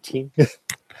 2018.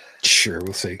 Sure,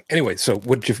 we'll see. Anyway, so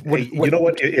You know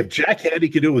what? If Jack Handy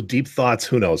could do it with deep thoughts,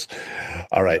 who knows?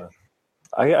 All right.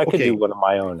 I could do one of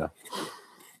my own.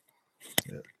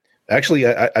 Actually,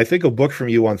 I think a book from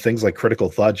you on things like critical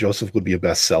thought, Joseph, would be a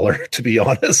bestseller, to be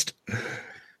honest.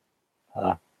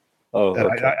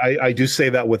 Okay. I do say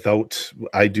that without,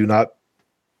 I do not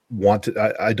want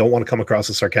to, I don't want to come across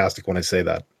as sarcastic when I say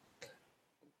that.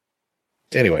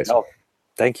 Anyways. Oh,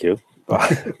 thank you.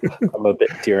 I'm a bit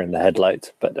deer in the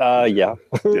headlights, but yeah.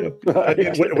 I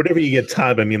mean, whenever you get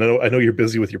time, I mean, I know you're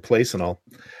busy with your place and all.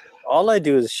 All I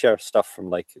do is share stuff from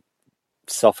like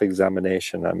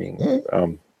self-examination. I mean,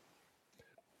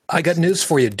 I got news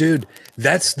for you, dude.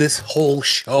 That's this whole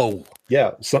show.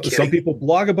 Yeah, some people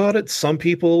blog about it. Some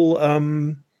people are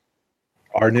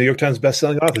New York Times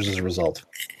bestselling authors as a result.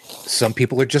 Some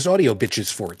people are just audio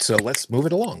bitches for it. So let's move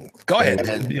it along. Go ahead.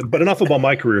 But enough about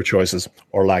my career choices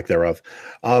or lack thereof.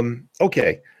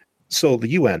 Okay, so the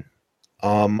UN,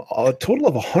 a total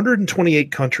of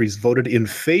 128 countries voted in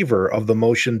favor of the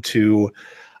motion to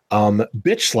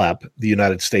bitch slap the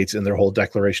United States in their whole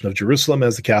declaration of Jerusalem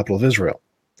as the capital of Israel.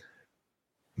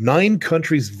 9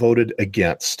 countries voted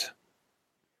against.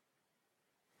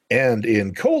 And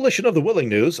in Coalition of the Willing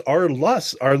News, our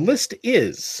list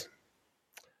is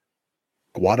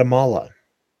Guatemala,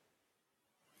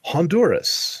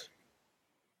 Honduras,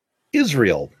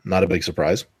 Israel, not a big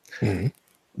surprise,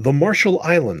 the Marshall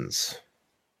Islands,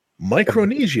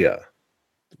 Micronesia.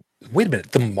 Wait a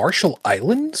minute. The Marshall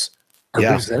Islands are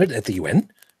represented at the UN?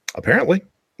 Apparently.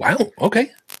 Wow. Okay.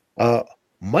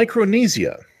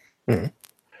 Micronesia,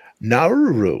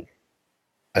 Nauru,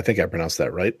 I think I pronounced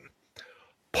that right,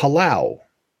 Palau,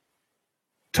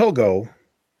 Togo,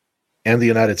 and the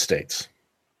United States.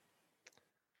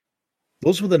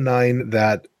 Those were the 9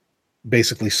 that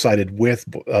basically sided with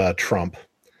Trump.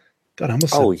 God, I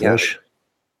almost said Bush.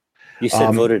 You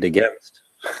said voted against.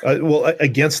 Well,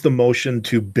 against the motion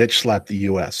to bitch slap the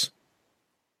U.S.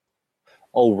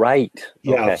 Oh, right.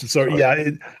 Yeah. Okay. So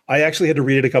yeah, I actually had to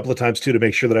read it a couple of times too to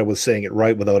make sure that I was saying it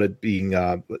right without it being.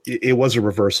 It was a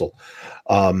reversal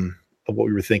of what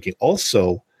we were thinking.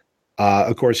 Also,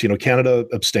 of course, Canada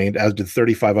abstained, as did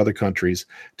 35 other countries.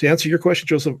 To answer your question,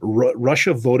 Joseph,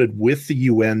 Russia voted with the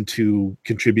UN to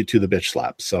contribute to the bitch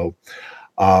slap. So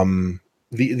the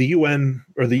UN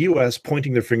or the US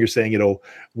pointing their finger saying,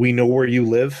 we know where you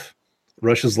live.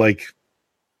 Russia's like,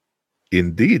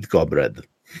 indeed, comrade.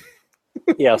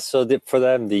 Yeah, so for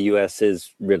them, the U.S.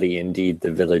 is really indeed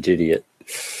the village idiot.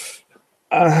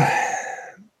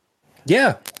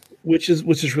 Yeah, which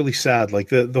is really sad. Like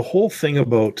the whole thing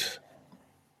about,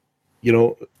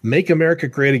 make America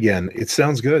great again. It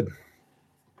sounds good.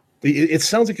 It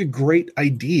sounds like a great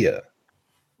idea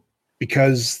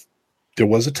because there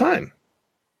was a time,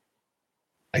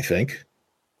 I think,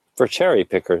 for cherry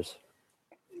pickers.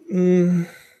 See,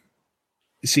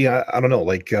 I don't know.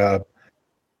 Like,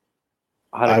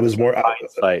 I was more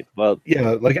hindsight. Well,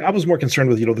 yeah, like I was more concerned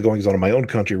with the goings on in my own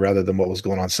country rather than what was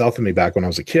going on south of me back when I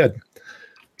was a kid.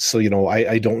 So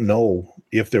I don't know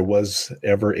if there was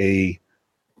ever a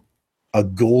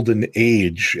golden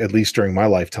age, at least during my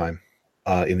lifetime,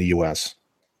 in the U.S.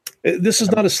 This is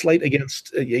not a slight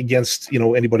against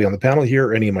anybody on the panel here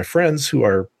or any of my friends who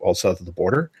are all south of the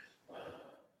border.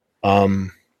 I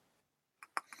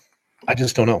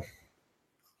just don't know.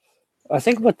 I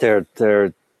think what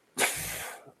they're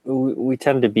we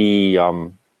tend to be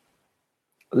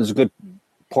there's a good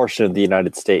portion of the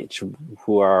United States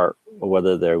who are,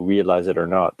 whether they realize it or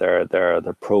not, they're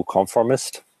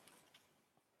pro-conformist.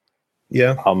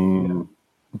 Yeah.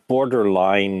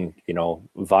 Borderline,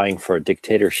 vying for a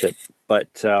dictatorship. But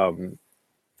how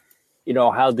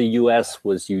the U.S.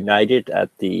 was united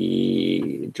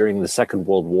during the Second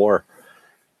World War.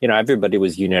 Everybody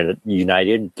was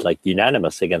united, like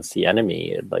unanimous against the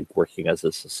enemy, and like working as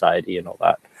a society and all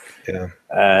that. Yeah.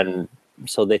 And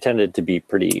so they tended to be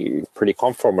pretty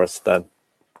conformist then.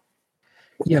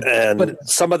 Yeah, but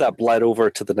some of that bled over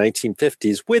to the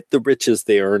 1950s with the riches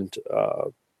they earned,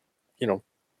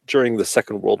 during the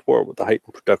Second World War with the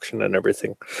heightened production and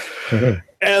everything. Mm-hmm.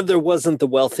 And there wasn't the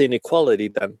wealth inequality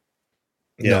then.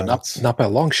 Yeah, no, not by a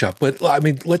long shot. But I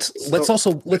mean, let's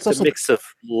also a mix of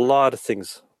a lot of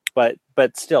things. But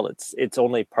still, it's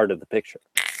only part of the picture.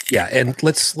 Yeah, and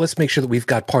let's make sure that we've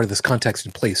got part of this context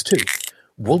in place too.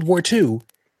 World War II,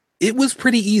 it was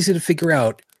pretty easy to figure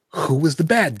out who was the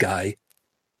bad guy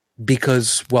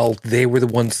because, well, they were the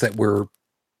ones that were.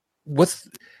 What's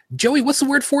the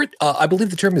word for it? I believe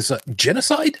the term is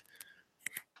genocide.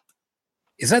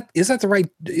 Is that the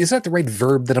right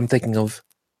verb that I'm thinking of?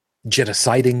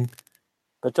 Genociding.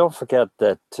 But don't forget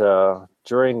that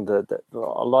during a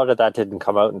lot of that didn't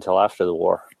come out until after the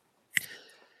war.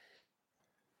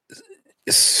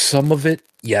 Some of it,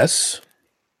 yes.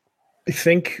 I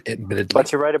think, admittedly.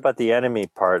 But you're right about the enemy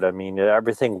part. I mean,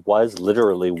 everything was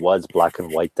black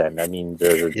and white then. I mean,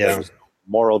 there was a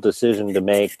moral decision to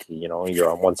make. You're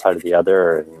on one side or the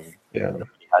other, and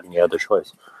nobody had any other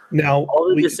choice. Now,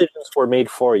 all the decisions were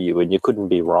made for you, and you couldn't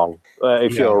be wrong.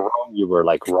 If you were wrong, you were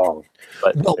like wrong.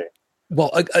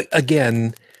 But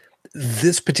again,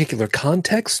 this particular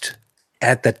context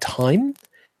at that time,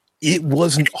 it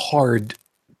wasn't hard.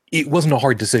 It wasn't a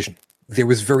hard decision. There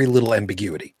was very little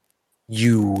ambiguity.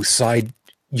 You're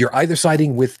either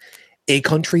siding with a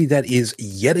country that is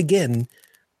yet again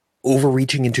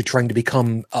overreaching into trying to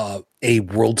become a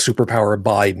world superpower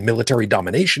by military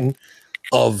domination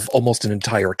of almost an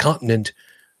entire continent,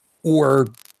 or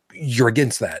you're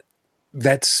against that.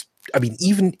 That's, I mean,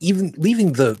 even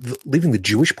leaving the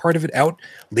Jewish part of it out,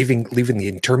 leaving the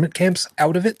internment camps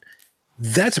out of it,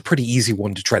 that's a pretty easy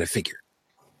one to try to figure.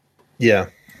 Yeah.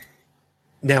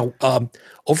 Now,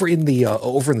 over in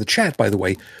the chat, by the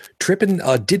way, Trippin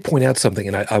did point out something,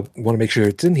 and I want to make sure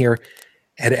it's in here.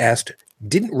 Had asked,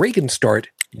 didn't Reagan start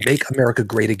 "Make America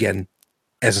Great Again"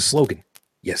 as a slogan?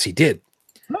 Yes, he did.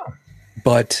 No.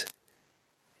 But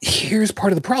here's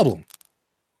part of the problem.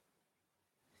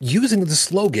 Using the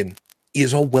slogan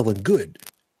is all well and good.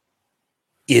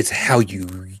 It's how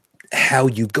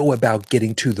you go about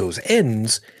getting to those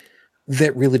ends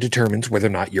that really determines whether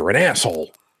or not you're an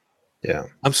asshole. Yeah.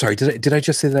 I'm sorry. Did I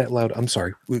just say that out loud? I'm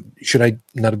sorry. Should I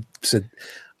not have said?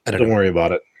 I don't know. Worry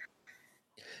about it.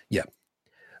 Yeah.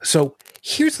 So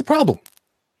here's the problem.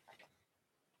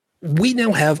 We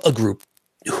now have a group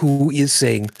who is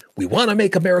saying, we want to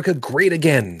make America great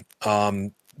again.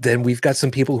 Then we've got some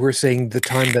people who are saying the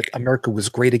time that America was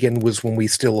great again was when we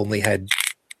still only had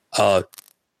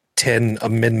 10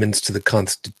 amendments to the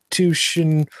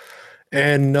Constitution,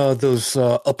 and those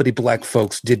uppity black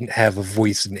folks didn't have a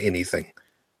voice in anything.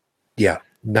 Yeah,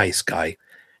 nice guy.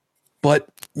 But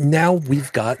now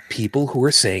we've got people who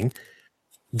are saying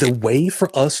the way for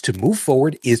us to move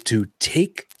forward is to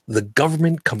take the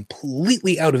government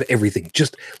completely out of everything.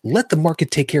 Just let the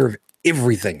market take care of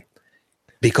everything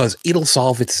because it'll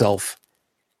solve itself.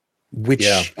 Which,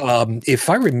 if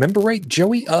I remember right,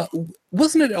 Joey,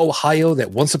 wasn't it Ohio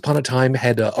that once upon a time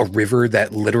had a river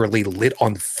that literally lit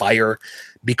on fire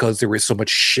because there was so much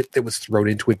shit that was thrown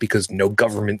into it because no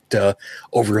government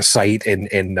oversight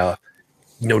and no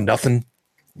nothing?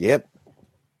 Yep.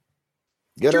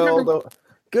 Good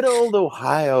old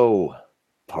Ohio.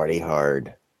 Party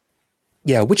hard.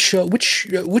 Yeah, which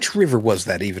river was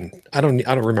that even? I don't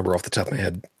remember off the top of my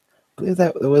head. I believe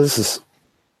that was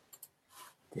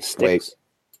Wait.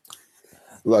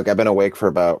 Look, I've been awake for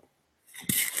about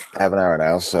half an hour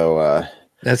now, so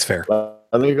that's fair.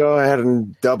 Let me go ahead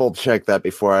and double check that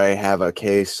before I have a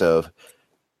case of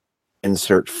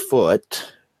insert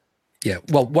foot. Yeah,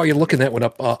 well, while you're looking that one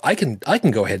up, I can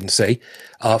go ahead and say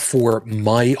for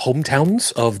my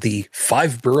hometowns of the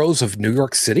 5 boroughs of New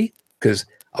York City, because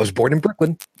I was born in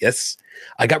Brooklyn. Yes,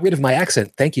 I got rid of my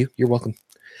accent. Thank you. You're welcome.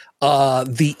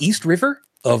 The East River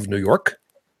of New York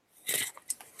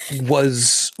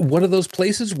was one of those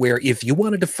places where if you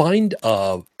wanted to find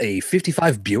a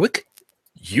 55 Buick,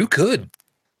 you could.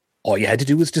 All you had to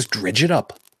do was just dredge it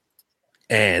up.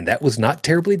 And that was not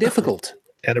terribly difficult.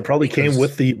 And it probably came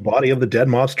with the body of the dead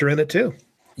monster in it, too.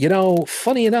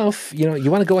 Funny enough, you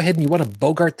want to go ahead and you want to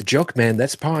bogart the joke, man.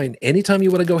 That's fine. Anytime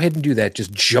you want to go ahead and do that,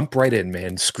 just jump right in,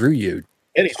 man. Screw you.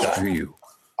 Anytime. Screw you.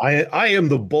 I am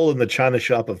the bull in the china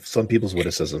shop of some people's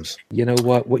witticisms. You know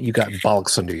what? What you got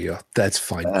bollocks under you. That's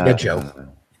fine. Yeah, Joe.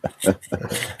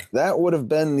 That would have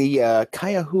been the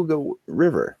Cuyahoga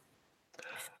River.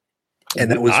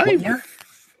 And that was what year?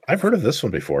 I've heard of this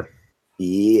one before.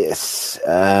 Yes.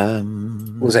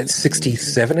 Was that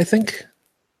 67, I think?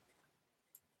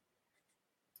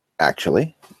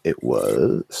 Actually, it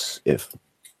was,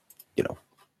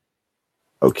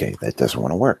 okay, that doesn't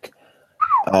want to work.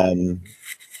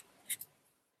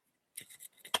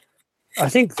 I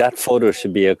think that photo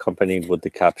should be accompanied with the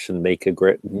caption, Make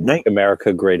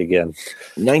America Great Again.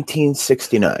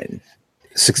 1969.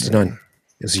 69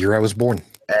 is the year I was born.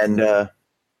 And,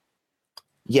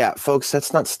 yeah, folks,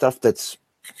 that's not stuff that's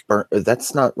burnt.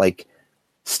 That's not like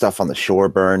stuff on the shore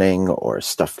burning or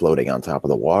stuff floating on top of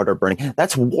the water burning.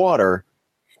 That's water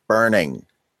burning.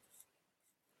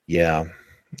 Yeah.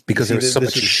 Because there was so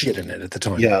much shit in it at the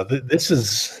time. Yeah, this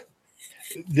is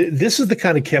the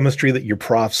kind of chemistry that your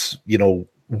profs,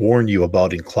 warn you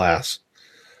about in class.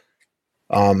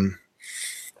 But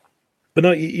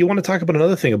no, you want to talk about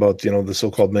another thing about, the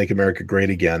so-called Make America Great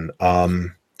Again.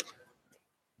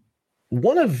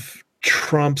 One of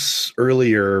Trump's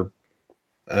earlier,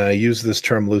 use this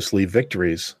term loosely,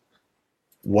 victories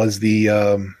was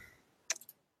the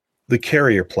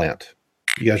carrier plant.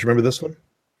 You guys remember this one?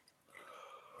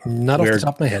 Not off the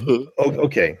top of my head. Oh,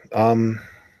 okay.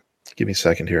 Give me a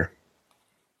second here.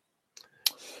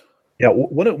 Yeah,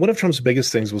 one of Trump's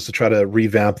biggest things was to try to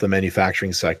revamp the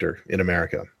manufacturing sector in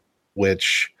America,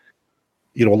 which,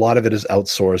 a lot of it is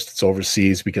outsourced. It's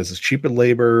overseas because it's cheaper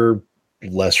labor,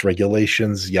 less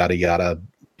regulations, yada, yada,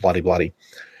 bloody, bloody.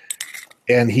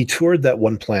 And he toured that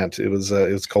one plant. It was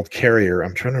called Carrier.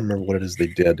 I'm trying to remember what it is they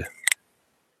did.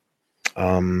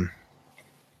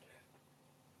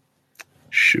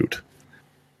 Shoot.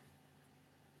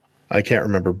 I can't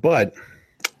remember. But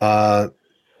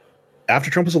after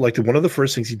Trump was elected, one of the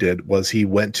first things he did was he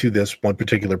went to this one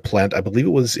particular plant. I believe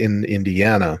it was in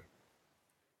Indiana.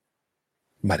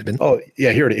 Might have been. Oh,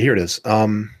 yeah, here it is.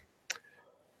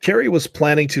 Carrier was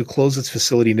planning to close its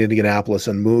facility in Indianapolis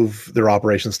and move their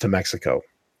operations to Mexico.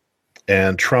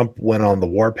 And Trump went on the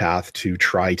warpath to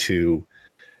try to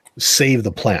save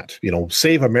the plant,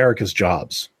 save America's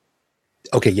jobs.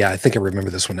 Okay, yeah, I think I remember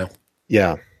this one now.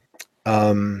 Yeah.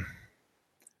 Then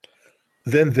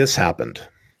this happened.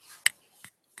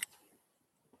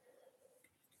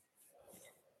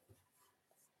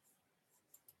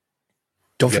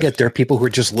 Don't forget, there are people who are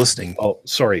just listening. Oh,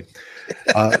 sorry.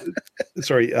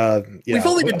 Sorry. Yeah. We've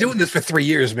only been doing this for 3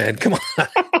 years, man. Come on.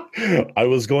 I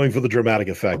was going for the dramatic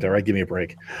effect. All right, give me a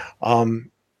break.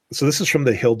 So this is from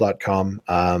thehill.com.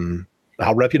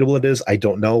 How reputable it is, I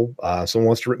don't know. Someone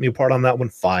wants to rip me apart on that one,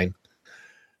 fine.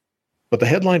 But the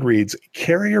headline reads,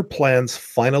 Carrier plans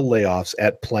final layoffs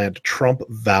at plant Trump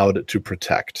vowed to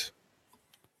protect.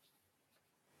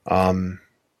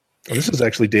 This is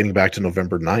actually dating back to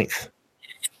November 9th.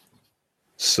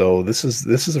 So this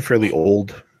is a fairly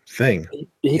old thing.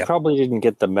 He probably didn't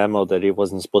get the memo that he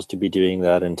wasn't supposed to be doing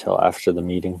that until after the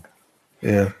meeting.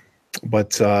 Yeah.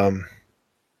 But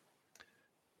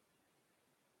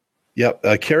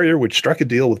Carrier, which struck a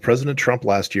deal with President Trump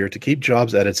last year to keep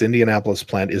jobs at its Indianapolis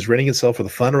plant, is readying itself for the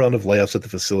final round of layoffs at the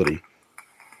facility.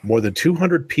 More than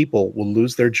 200 people will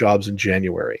lose their jobs in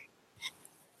January.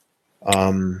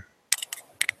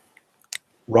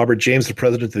 Robert James, the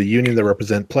president of the union that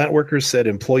represent plant workers, said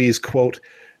employees, quote,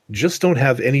 just don't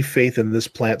have any faith in this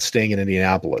plant staying in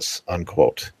Indianapolis,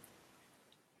 unquote.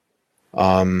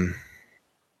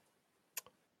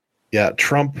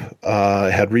 Trump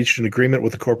had reached an agreement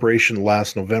with the corporation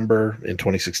last November in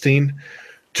 2016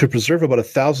 to preserve about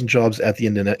 1,000 jobs at the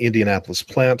Indianapolis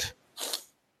plant.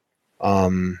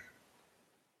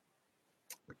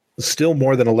 Still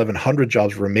more than 1,100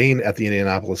 jobs remain at the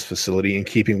Indianapolis facility in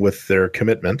keeping with their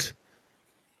commitment.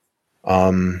 It's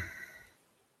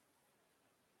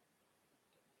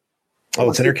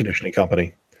an air conditioning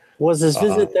company. Was his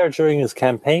visit there during his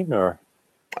campaign, or?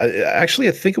 I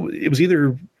think it was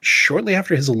either shortly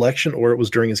after his election or it was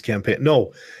during his campaign.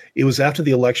 No, it was after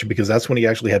the election because that's when he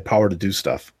actually had power to do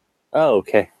stuff. Oh,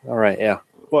 okay. All right. Yeah.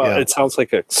 Well, it sounds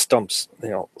like it stumps,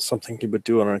 something he would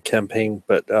do on a campaign,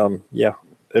 but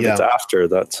if it's after,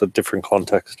 that's a different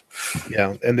context.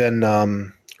 Yeah. And then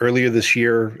earlier this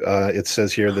year, it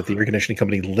says here that the air conditioning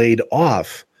company laid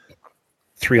off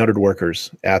 300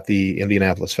 workers at the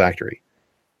Indianapolis factory.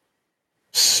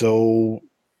 So,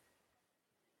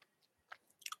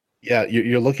 yeah,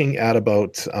 you're looking at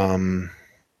about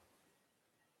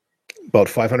about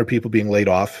 500 people being laid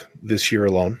off this year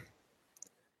alone.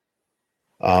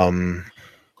 And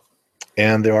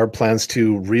there are plans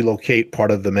to relocate part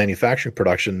of the manufacturing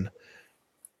production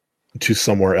to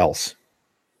somewhere else.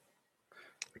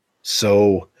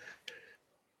 So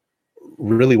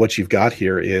really what you've got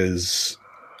here is,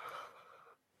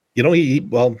 you know,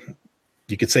 well,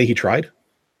 you could say he tried,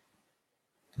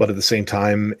 but at the same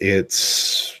time,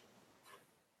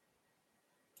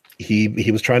 he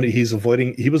was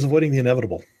avoiding the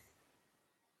inevitable.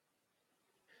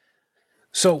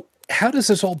 So how does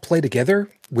this all play together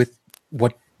with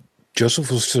what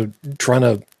Joseph was trying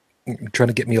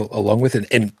to get me along with?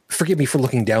 And forgive me for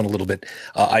looking down a little bit.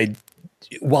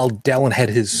 While Dallin had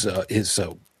his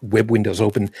web windows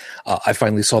open, I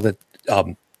finally saw that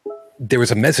there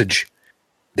was a message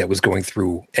that was going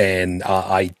through, and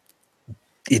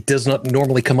it does not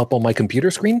normally come up on my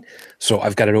computer screen, so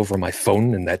I've got it over on my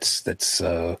phone, and that's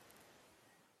kind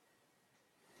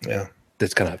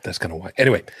of why.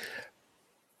 Anyway,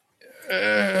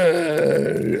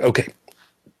 okay,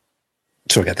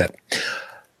 so I got that.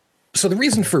 So the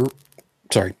reason for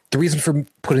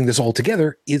putting this all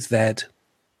together is that,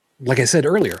 like I said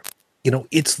earlier, you know,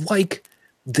 it's like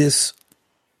this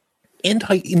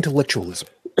anti-intellectualism,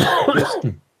 this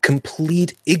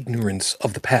complete ignorance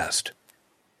of the past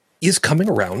is coming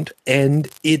around, and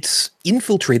it's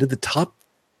infiltrated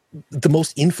the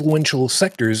most influential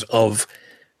sectors of,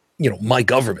 you know, my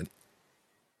government.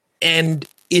 And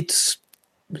it's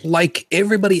like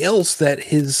everybody else that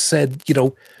has said, you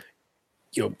know,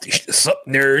 sup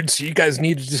nerds, you guys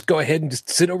need to just go ahead and just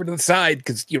sit over to the side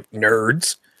because you're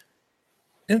nerds.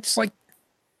 And it's like,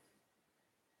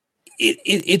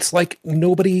 it's like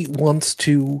nobody wants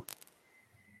to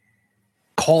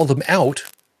call them out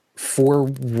for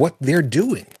what they're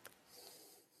doing.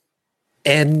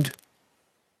 And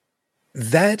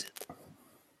that's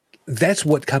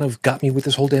what kind of got me with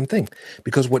this whole damn thing.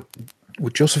 Because what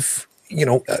Joseph, you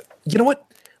know what?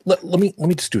 Let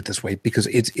me just do it this way, because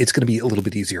it's going to be a little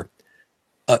bit easier.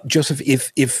 Joseph,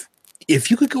 if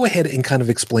you could go ahead and kind of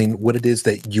explain what it is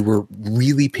that you were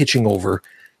really pitching over,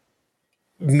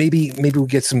 maybe we'll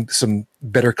get some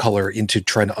better color into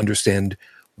trying to understand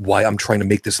why I'm trying to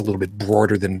make this a little bit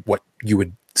broader than what you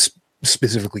had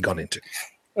specifically gone into.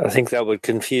 I think that would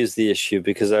confuse the issue,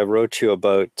 because I wrote you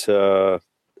about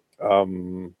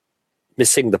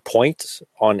missing the point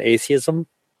on atheism,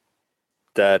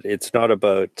 that it's not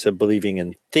about believing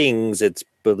in things, it's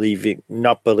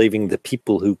not believing the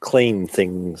people who claim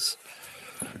things.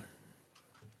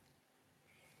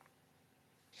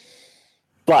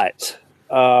 But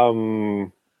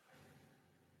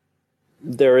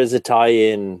there is a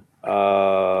tie-in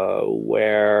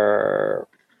where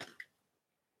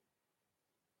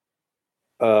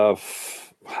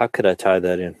how could I tie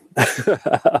that in?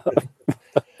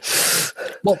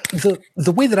 Well,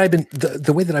 the way that I've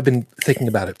been thinking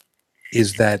about it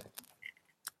is that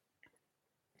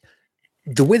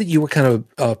the way that you were kind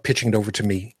of pitching it over to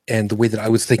me, and the way that I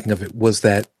was thinking of it, was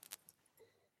that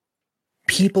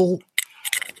people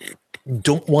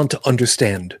don't want to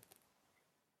understand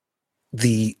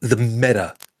the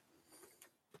meta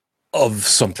of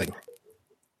something.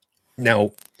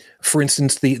 Now, for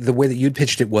instance, the way that you'd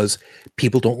pitched it was,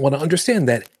 people don't want to understand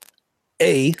that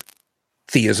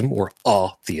theism or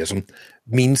theism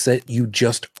means that you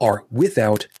just are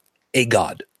without a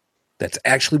god. That's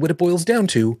actually what it boils down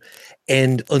to.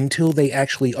 And until they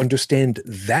actually understand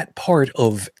that part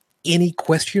of any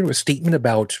question or statement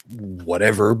about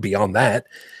whatever beyond that,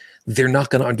 they're not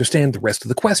going to understand the rest of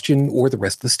the question or the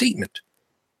rest of the statement.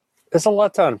 There's a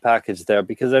lot to unpackage there,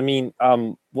 because I mean,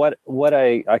 what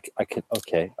I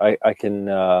can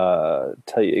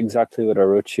tell you exactly what I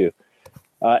wrote you.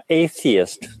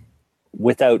 Atheist,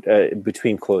 without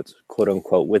between quotes, quote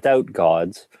unquote, without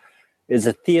gods, is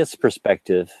a theist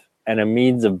perspective and a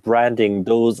means of branding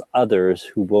those others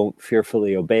who won't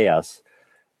fearfully obey us.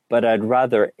 But I'd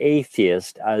rather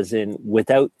atheist, as in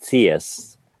without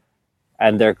theists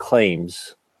and their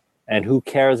claims, and who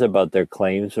cares about their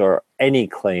claims or any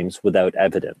claims without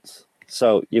evidence.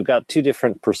 So you've got two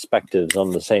different perspectives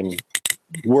on the same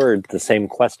word, the same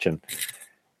question.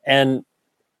 And,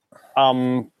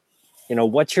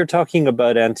 what you're talking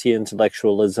about,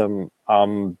 anti-intellectualism,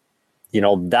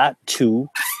 that too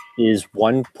is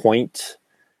one point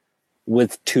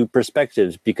with two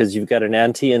perspectives, because you've got an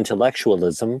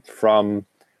anti-intellectualism from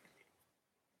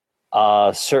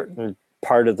a certain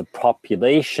part of the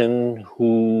population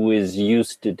who is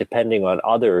used to depending on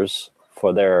others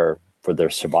for their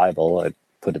survival. I'd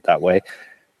put it that way.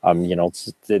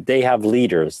 They have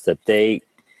leaders that they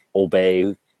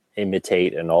obey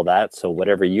imitate and all that. So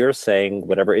whatever you're saying,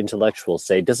 whatever intellectuals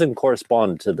say, doesn't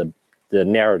correspond to the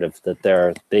narrative that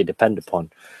they depend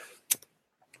upon.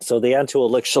 So the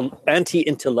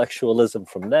anti-intellectualism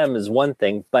from them is one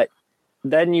thing, but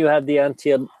then you have the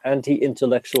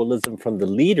anti-intellectualism from the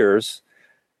leaders,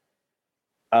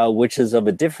 which is of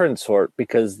a different sort,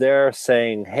 because they're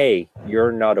saying, "Hey,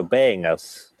 you're not obeying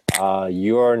us.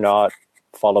 You're not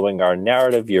following our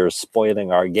narrative. You're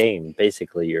spoiling our game.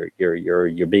 Basically,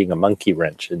 you're being a monkey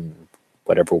wrench in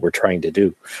whatever we're trying to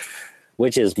do,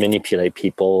 which is manipulate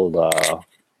people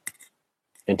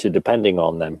into depending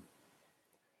on them."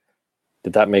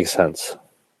 Did that make sense?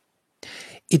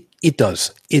 It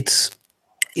does. It's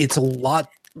a lot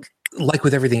like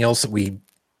with everything else that we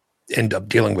end up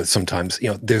dealing with sometimes.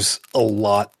 There's a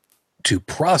lot to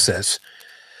process.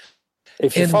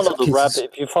 If you follow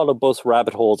if you follow both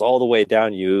rabbit holes all the way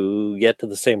down, you get to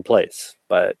the same place.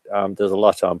 But there's a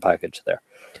lot to unpackage there.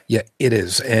 Yeah, it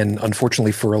is. And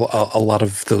unfortunately for a lot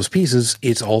of those pieces,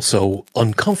 it's also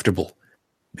uncomfortable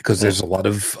because there's a lot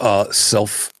of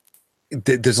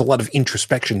there's a lot of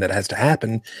introspection that has to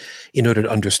happen in order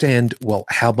to understand, well,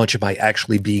 how much am I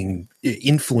actually being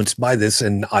influenced by this?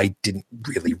 And I didn't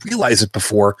really realize it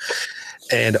before.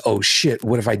 And, oh shit,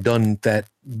 what have I done that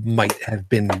might have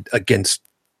been against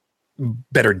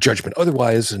better judgment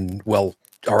otherwise? And, well,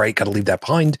 all right, got to leave that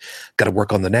behind. Got to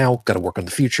work on the now, got to work on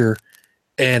the future.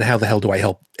 And how the hell do I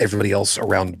help everybody else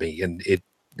around me? And it,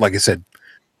 like I said,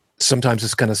 sometimes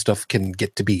this kind of stuff can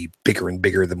get to be bigger and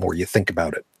bigger the more you think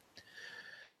about it.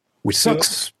 Which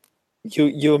sucks.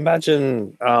 You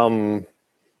imagine,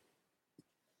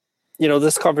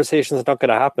 this conversation is not going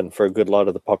to happen for a good lot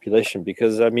of the population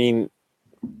because, I mean,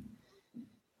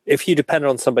 if you depend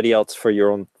on somebody else for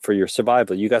your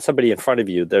survival, you got somebody in front of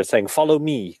you, they're saying, "Follow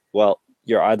me." Well,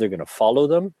 you're either going to follow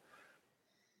them,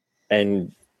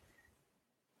 and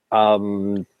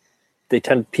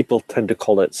people tend to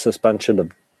call it suspension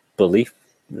of belief,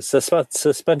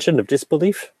 suspension of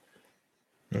disbelief.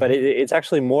 But it's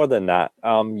actually more than that.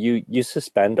 You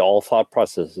suspend all thought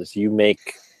processes. You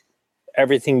make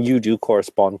everything you do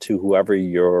correspond to whoever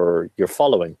you're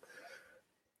following.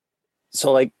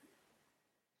 So, like,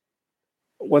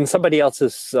 when somebody else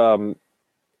is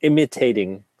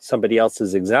imitating somebody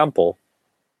else's example,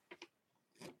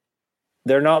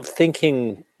 they're not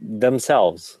thinking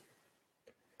themselves.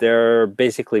 They're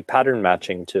basically pattern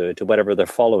matching to whatever they're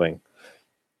following.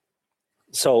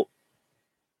 So,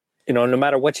 no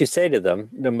matter what you say to them,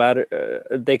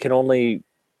 they can only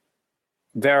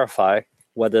verify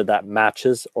whether that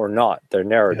matches or not their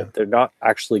narrative. Yeah. They're not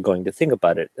actually going to think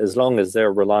about it as long as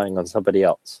they're relying on somebody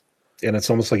else. And it's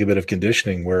almost like a bit of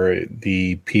conditioning where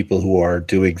the people who are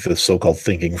doing the so-called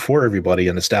thinking for everybody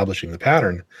and establishing the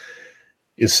pattern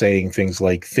is saying things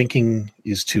like, thinking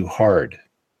is too hard.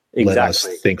 Exactly. Let us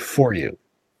think for you.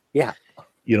 Yeah.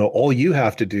 All you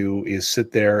have to do is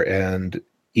sit there and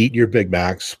eat your Big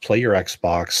Macs, play your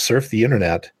Xbox, surf the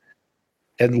internet,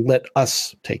 and let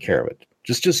us take care of it.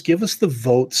 Just give us the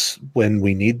votes when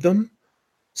we need them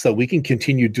so that we can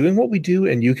continue doing what we do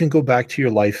and you can go back to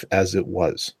your life as it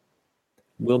was.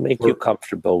 We'll make you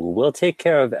comfortable. We'll take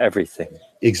care of everything.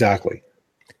 Exactly.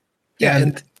 Yeah,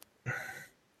 and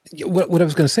what I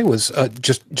was going to say was,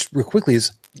 just real quickly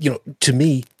is, to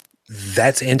me,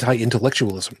 that's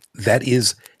anti-intellectualism. That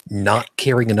is not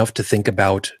caring enough to think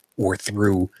about or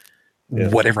through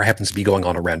whatever happens to be going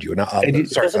on around you. And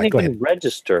it doesn't even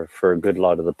register for a good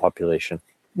lot of the population.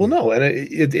 Well, no, and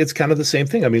it's kind of the same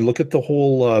thing. I mean, look at the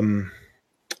whole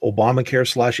Obamacare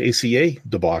 / ACA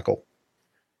debacle,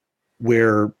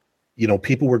 where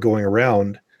people were going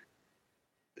around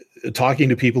talking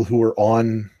to people who were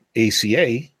on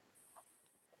ACA,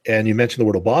 and you mentioned the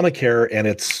word Obamacare, and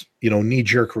it's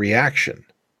knee-jerk reaction.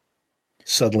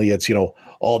 Suddenly, it's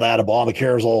all that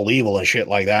Obamacare is all evil and shit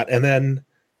like that. And then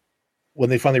when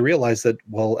they finally realized that,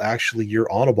 well, actually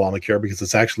you're on Obamacare because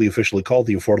it's actually officially called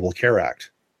the Affordable Care Act.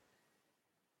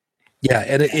 Yeah.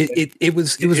 And it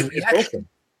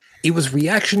was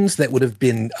reactions that would have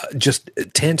been just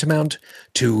tantamount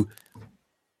to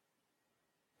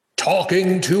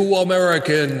talking to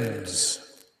Americans.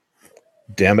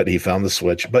 Damn it. He found the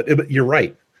switch, but you're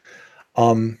right.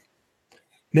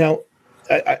 Now,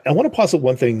 I want to posit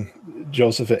one thing,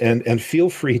 Joseph, and feel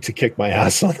free to kick my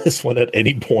ass on this one at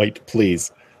any point,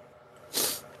 please.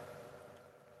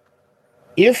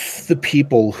 If the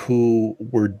people who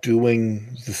were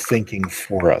doing the thinking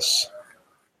for us,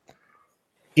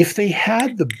 if they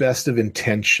had the best of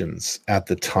intentions at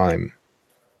the time,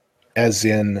 as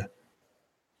in,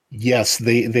 yes,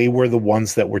 they were the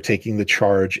ones that were taking the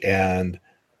charge and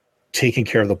taking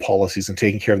care of the policies and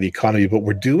taking care of the economy, but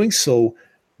were doing so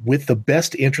with the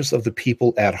best interest of the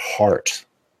people at heart.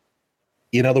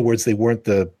 In other words, they weren't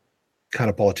the kind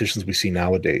of politicians we see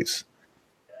nowadays.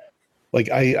 Like,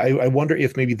 I wonder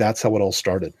if maybe that's how it all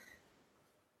started.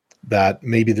 That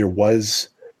maybe there was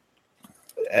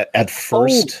at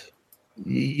first,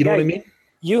 you know what I mean?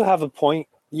 You have a point.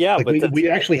 Yeah, like but we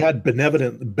actually had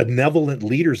benevolent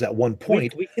leaders at one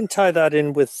point. We can tie that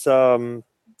in with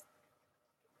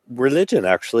religion,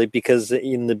 actually, because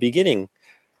in the beginning,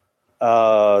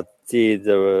 the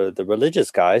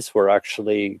religious guys were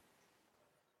actually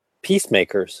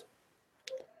peacemakers.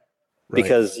 Right.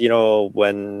 Because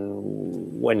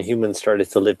when humans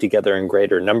started to live together in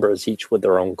greater numbers, each with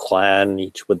their own clan,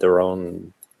 each with their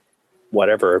own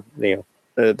whatever,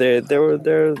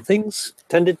 their things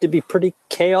tended to be pretty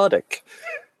chaotic.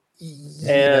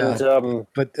 Yeah, And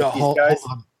but these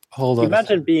hold on.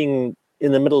 Imagine being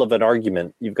in the middle of an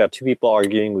argument. You've got two people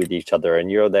arguing with each other,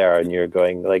 and you're there, and you're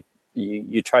going like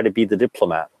you try to be the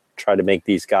diplomat, try to make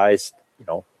these guys,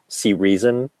 see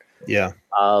reason. Yeah.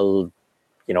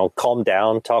 Calm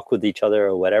down, talk with each other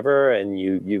or whatever, and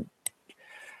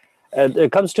and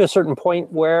it comes to a certain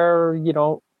point where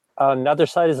another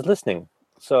side is listening.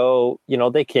 So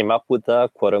they came up with a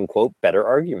quote unquote better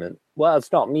argument. Well,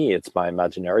 it's not me, it's my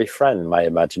imaginary friend. My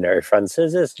imaginary friend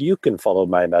says this, you can follow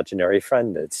my imaginary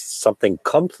friend. It's something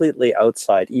completely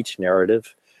outside each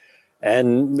narrative,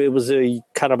 and it was a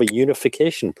kind of a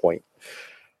unification point.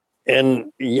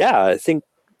 And yeah, I think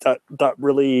that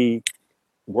really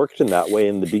worked in that way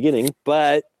in the beginning,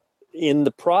 but in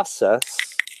the process,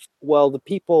 well,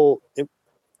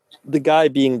 the guy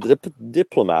being the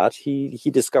diplomat, he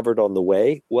discovered on the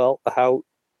way, well, how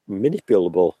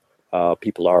manipulable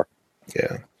people are.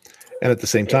 Yeah. And at the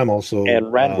same time also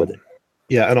and ran with it.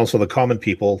 Yeah, and also the common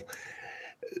people,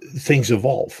 things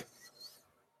evolve.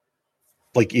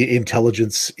 Like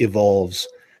intelligence evolves,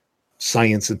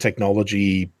 science and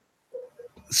technology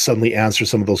suddenly answer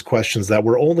some of those questions that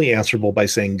were only answerable by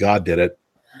saying God did it.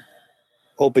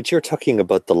 Oh, but you're talking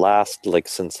about the last,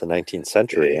 since the 19th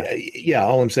century. Yeah,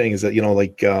 all I'm saying is that, I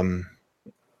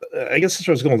guess that's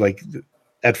where I was going.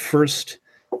 At first,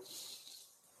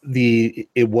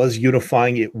 it was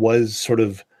unifying. It was sort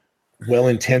of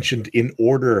well-intentioned in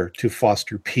order to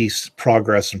foster peace,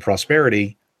 progress, and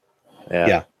prosperity.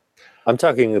 Yeah. I'm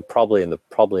talking probably in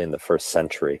the first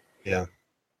century. Yeah.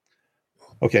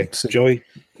 Okay, so Joey,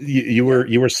 you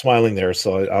were smiling there,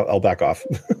 so I'll back off.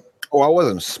 Oh, I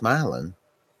wasn't smiling.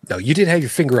 No, you did have your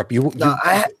finger up. It was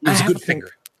a good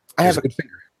finger. I have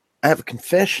a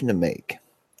confession to make.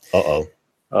 Uh-oh.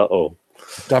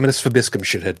 Dominus Vobiscum,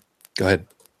 shithead. Go ahead.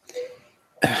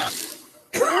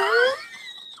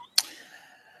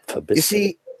 You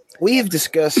see, we have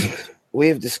discussed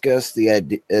the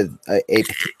idea a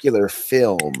particular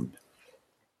film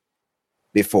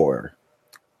before,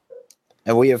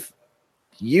 and we have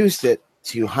used it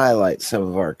to highlight some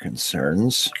of our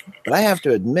concerns. But I have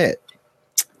to admit,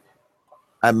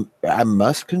 I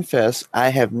must confess, I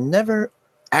have never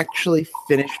actually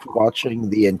finished watching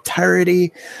the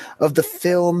entirety of the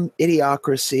film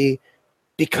Idiocracy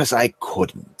because I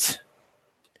couldn't.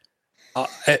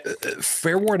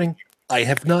 Fair warning, I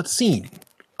have not seen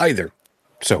either.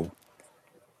 So,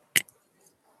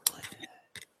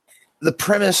 the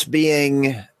premise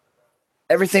being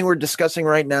everything we're discussing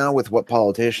right now with what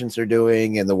politicians are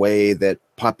doing and the way that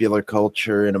popular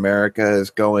culture in America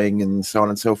is going and so on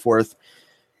and so forth.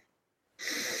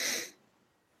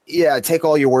 Yeah, take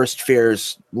all your worst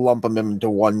fears, lump them into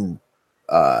one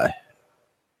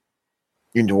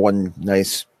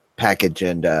nice package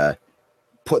and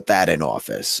put that in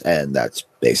office. And that's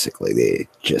basically the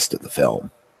gist of the film.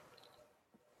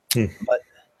 But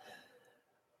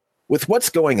with what's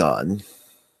going on,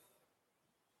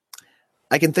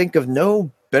 I can think of no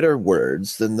better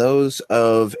words than those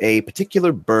of a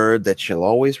particular bird that shall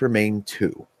always remain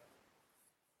two.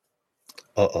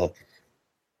 Uh-oh.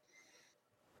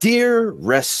 Dear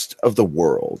rest of the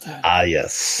world. Ah,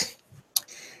 yes.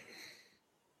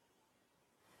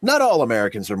 Not all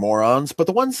Americans are morons, but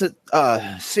the ones that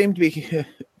seem to be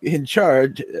in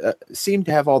charge seem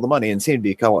to have all the money and seem to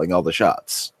be calling all the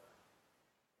shots.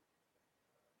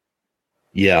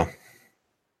 Yeah.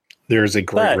 There's a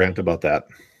great rant about that.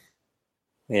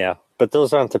 Yeah, but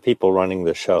those aren't the people running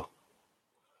the show.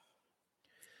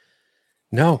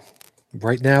 No.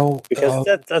 Right now, because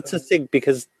that's the thing.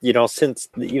 Because since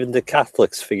even the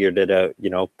Catholics figured it out,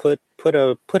 put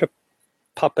a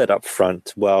puppet up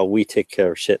front while we take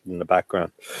care of shit in the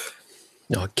background.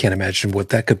 No, I can't imagine what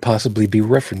that could possibly be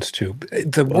referenced to.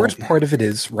 The worst part of it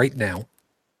is right now,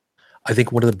 I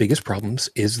think one of the biggest problems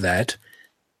is that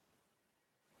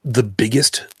the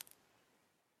biggest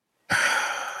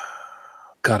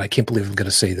God, I can't believe I'm going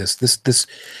to say this.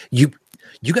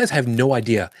 You guys have no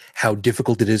idea how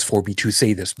difficult it is for me to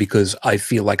say this because I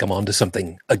feel like I'm onto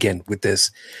something again with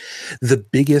this. The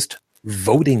biggest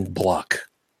voting block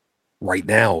right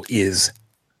now is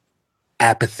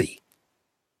apathy.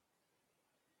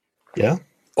 Yeah.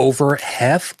 Over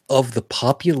half of the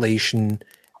population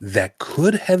that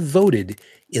could have voted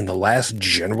in the last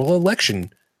general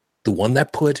election, the one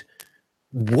that put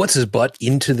what's his butt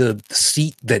into the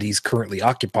seat that he's currently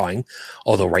occupying,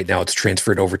 although right now it's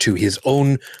transferred over to his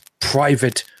own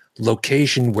private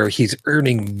location where he's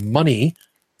earning money.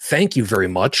 Thank you very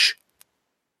much.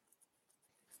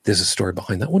 There's a story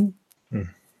behind that one.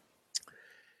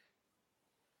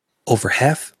 Over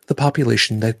half the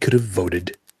population that could have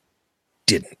voted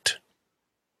didn't.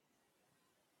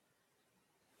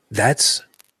 That's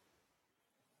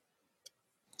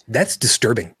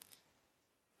disturbing.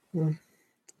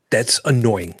 That's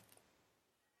annoying.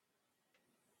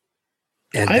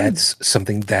 And that's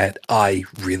something that I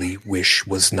really wish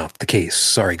was not the case.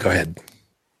 Sorry, go ahead.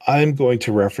 I'm going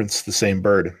to reference the same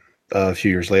bird a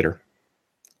few years later,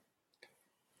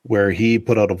 where he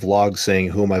put out a vlog saying,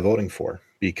 who am I voting for?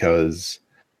 Because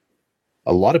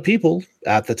a lot of people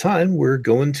at the time were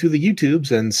going to the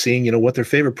YouTubes and seeing, what their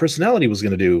favorite personality was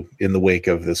going to do in the wake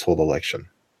of this whole election.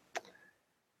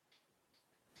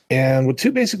 And what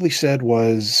Two basically said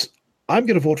was, I'm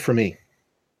going to vote for me.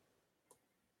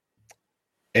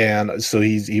 And so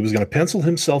he was going to pencil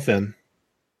himself in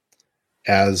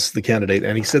as the candidate.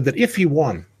 And he said that if he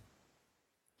won,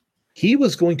 he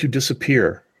was going to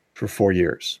disappear for 4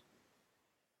 years.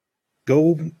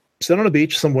 Go sit on a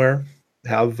beach somewhere,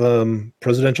 have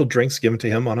presidential drinks given to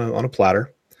him on a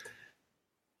platter.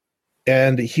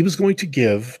 And he was going to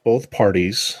give both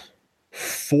parties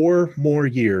 4 more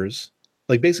years.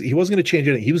 Like basically, he wasn't going to change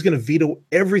anything. He was going to veto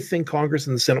everything Congress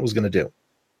and the Senate was going to do.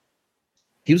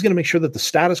 He was going to make sure that the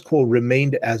status quo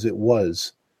remained as it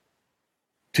was,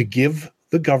 to give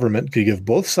the government, to give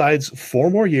both sides 4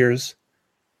 more years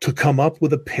to come up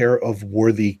with a pair of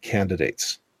worthy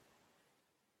candidates.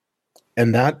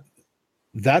 And that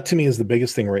to me is the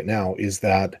biggest thing right now, is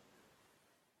that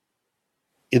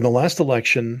in the last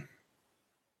election,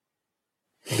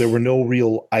 there were no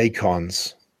real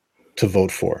icons to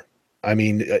vote for. I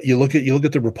mean, you look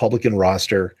at the Republican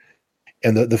roster,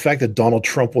 and the fact that Donald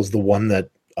Trump was the one that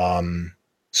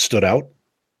stood out,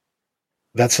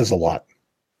 that says a lot.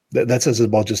 That says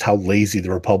about just how lazy the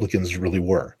Republicans really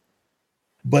were.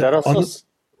 But that also,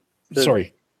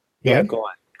 sorry. Yeah, go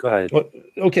on. Go ahead. Well,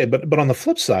 okay, but on the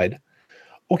flip side,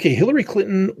 okay, Hillary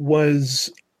Clinton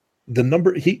was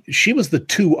she was the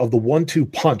 2 of the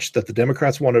 1-2 punch that the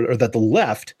Democrats wanted, or that the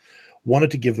left wanted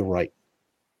to give the right.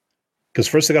 Because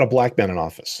first they got a black man in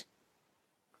office.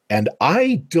 And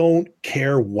I don't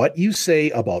care what you say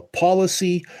about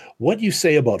policy, what you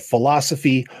say about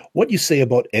philosophy, what you say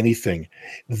about anything.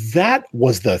 That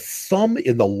was the thumb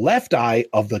in the left eye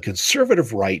of the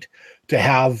conservative right to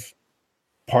have,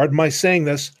 pardon my saying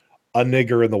this, a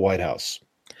nigger in the White House.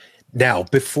 Now,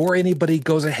 before anybody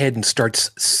goes ahead and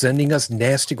starts sending us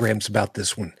nastygrams about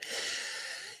this one,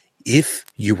 if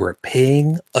you were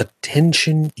paying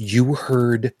attention, you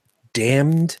heard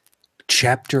damned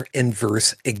chapter and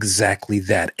verse exactly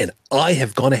that. And I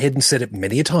have gone ahead and said it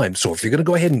many a time. So if you're going to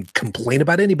go ahead and complain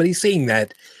about anybody saying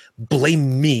that,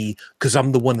 blame me, because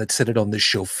I'm the one that said it on this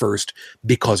show first,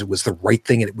 because it was the right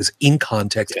thing and it was in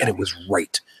context and it was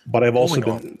right. But I've also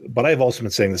been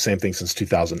saying the same thing since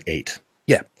 2008.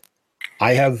 Yeah.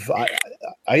 I have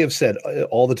said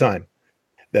all the time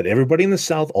that everybody in the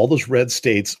South, all those red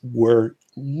states,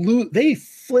 they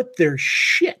flipped their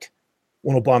shit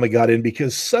when Obama got in,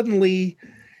 because suddenly,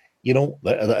 them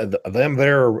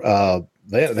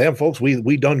folks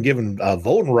we done giving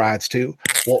voting rights to.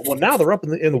 Well, now they're up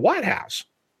in the White House.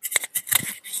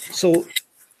 So,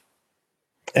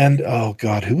 and oh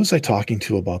God, who was I talking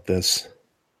to about this?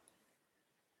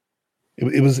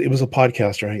 It was a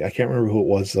podcaster. I can't remember who it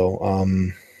was though.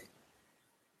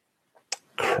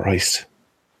 Christ.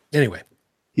 Anyway.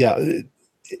 Yeah.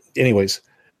 Anyways.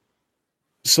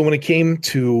 So when it came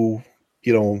to,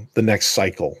 the next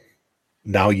cycle,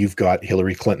 now you've got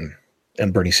Hillary Clinton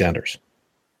and Bernie Sanders.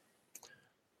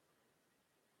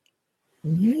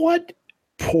 What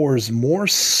pours more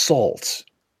salt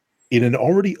in an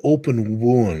already open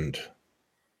wound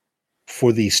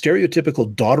for the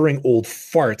stereotypical doddering old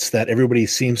farts that everybody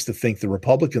seems to think the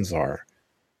Republicans are?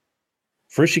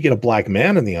 First, you get a black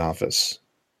man in the office.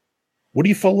 What do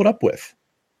you follow it up with?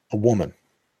 A woman.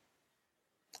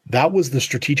 That was the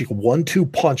strategic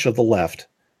 1-2 punch of the left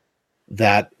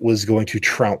that was going to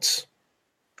trounce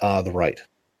the right.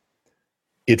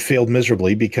 it failed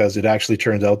miserably because it actually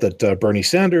turns out that Bernie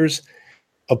Sanders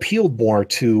appealed more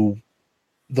to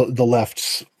the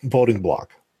left's voting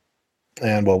bloc.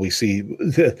 And while we see,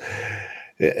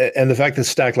 and the fact that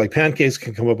Stacked Like Pancakes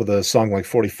can come up with a song like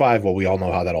 45, well, we all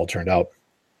know how that all turned out.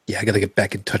 Yeah, I got to get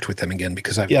back in touch with them again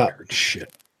because I've heard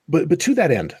shit. But to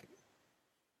that end,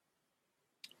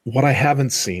 what I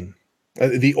haven't seen,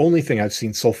 the only thing I've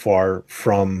seen so far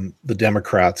from the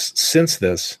Democrats since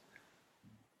this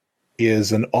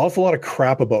is an awful lot of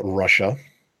crap about Russia,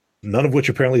 none of which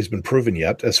apparently has been proven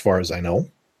yet, as far as I know.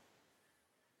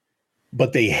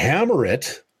 But they hammer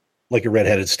it like a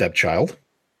redheaded stepchild,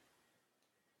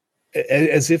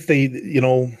 as if they,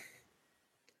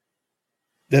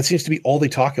 that seems to be all they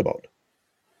talk about.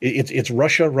 It's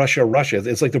Russia, Russia, Russia.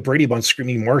 It's like the Brady Bunch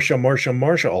screaming Marsha, Marsha,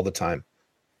 Marsha all the time.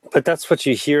 But that's what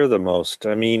you hear the most.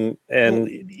 I mean, and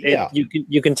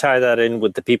you can tie that in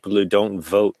with the people who don't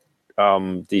vote.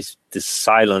 This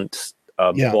silent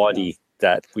body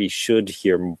that we should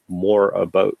hear more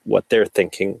about what they're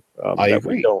thinking. I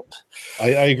agree. We don't. I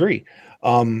agree.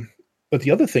 But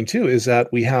the other thing too is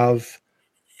that we have,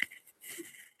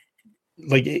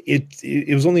 like,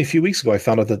 it was only a few weeks ago I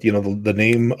found out that the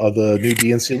name of the new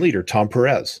DNC leader, Tom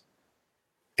Perez,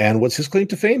 and what's his claim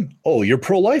to fame? Oh, you're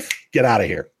pro-life? Get out of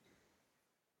here.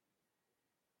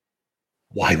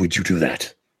 Why would you do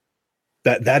that?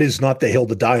 That is not the hill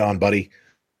to die on, buddy.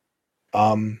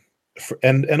 And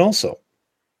also,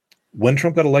 when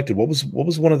Trump got elected, what was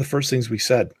one of the first things we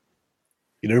said?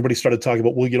 Everybody started talking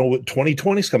about,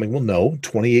 2020 is coming. Well, no,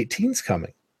 2018 is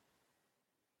coming.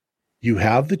 You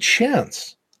have the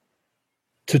chance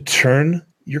to turn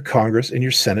your Congress and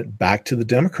your Senate back to the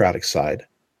Democratic side.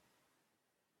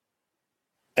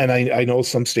 And I know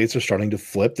some states are starting to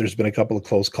flip. There's been a couple of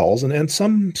close calls, and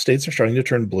some states are starting to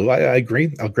turn blue. I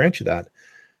agree. I'll grant you that.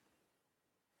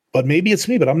 But maybe it's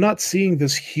me, but I'm not seeing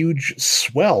this huge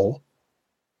swell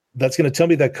that's going to tell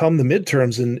me that come the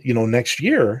midterms in next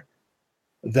year,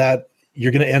 that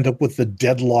you're going to end up with the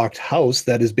deadlocked House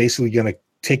that is basically going to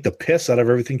take the piss out of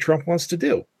everything Trump wants to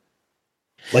do.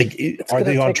 Like, are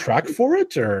they on track for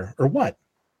it or what?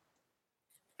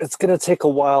 It's going to take a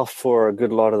while for a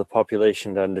good lot of the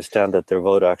population to understand that their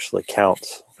vote actually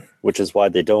counts, which is why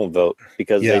they don't vote,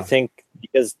 because they think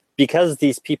because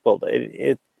these people,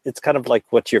 it's kind of like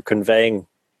what you're conveying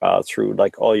through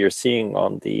like all you're seeing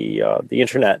on the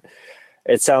internet.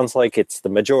 It sounds like it's the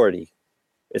majority.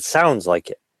 It sounds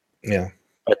like it. Yeah.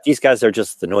 But these guys are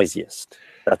just the noisiest.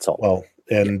 That's all. Well,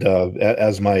 and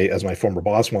as my former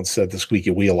boss once said, the squeaky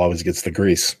wheel always gets the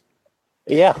grease.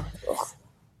 Yeah.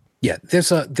 Yeah, there's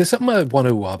something I want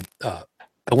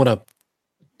to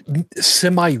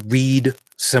semi-read,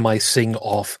 semi-sing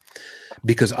off,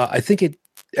 because I think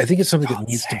it's something that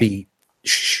needs to be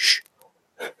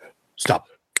stop.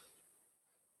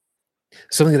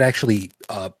 Something that actually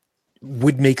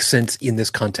would make sense in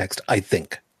this context, I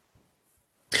think.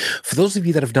 For those of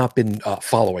you that have not been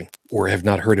following or have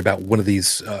not heard about one of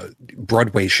these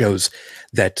Broadway shows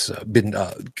that's been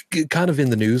kind of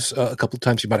in the news a couple of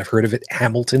times, you might have heard of it,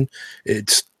 Hamilton.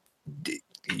 It's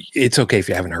okay if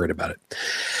you haven't heard about it.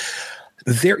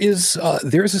 There is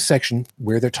a section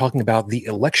where they're talking about the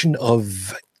election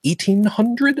of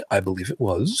 1800, I believe it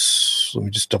was. Let me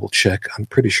just double check. I'm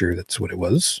pretty sure that's what it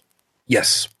was.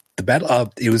 Yes, the battle.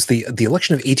 It was the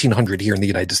election of 1800 here in the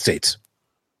United States.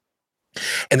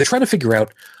 And they're trying to figure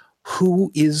out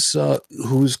who's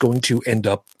going to end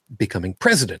up becoming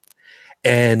president.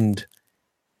 And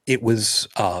it was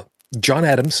John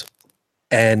Adams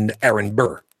and Aaron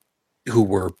Burr who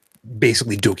were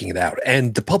basically duking it out.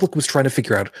 And the public was trying to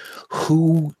figure out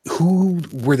who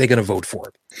were they going to vote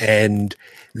for. And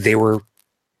they were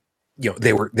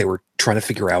trying to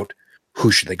figure out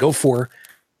who should they go for.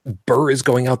 Burr is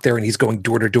going out there and he's going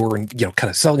door to door and kind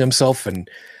of selling himself, and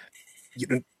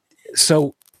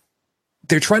so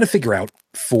they're trying to figure out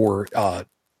for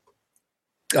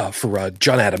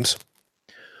John Adams,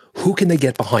 who can they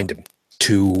get behind him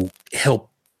to help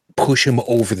push him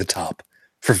over the top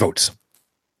for votes.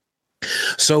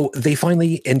 So they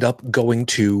finally end up going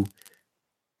to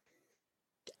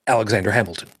Alexander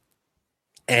Hamilton,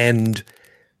 and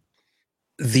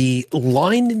the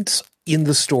lines in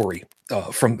the story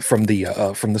from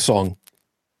the song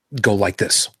go like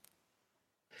this.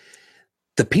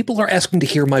 The people are asking to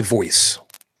hear my voice,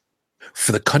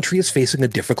 for the country is facing a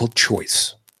difficult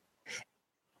choice.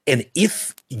 And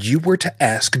if you were to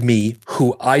ask me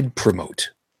who I'd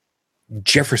promote,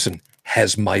 Jefferson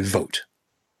has my vote.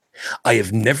 I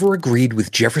have never agreed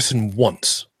with Jefferson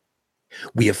once.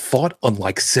 We have fought on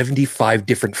like 75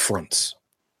 different fronts.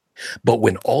 But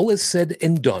when all is said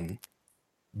and done,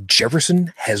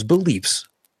 Jefferson has beliefs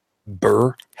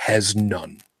Burr has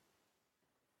none.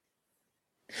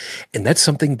 And that's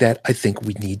something that I think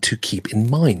we need to keep in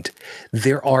mind.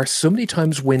 There are so many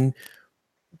times when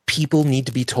people need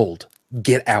to be told,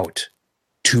 get out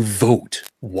to vote.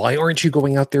 Why aren't you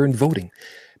going out there and voting?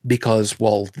 Because,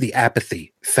 well, the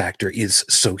apathy factor is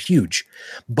so huge.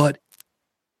 But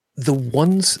the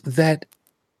ones that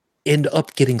end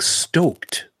up getting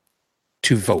stoked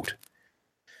to vote,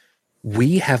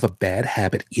 we have a bad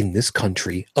habit in this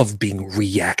country of being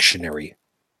reactionary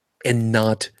and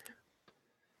not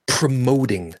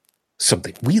promoting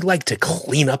something. We like to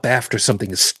clean up after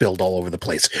something is spilled all over the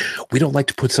place. We don't like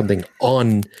to put something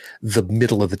on the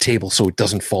middle of the table so it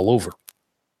doesn't fall over.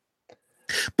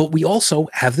 But we also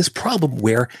have this problem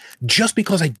where just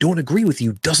because I don't agree with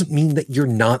you doesn't mean that you're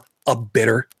not a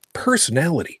better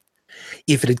personality.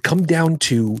 If it had come down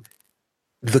to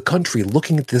the country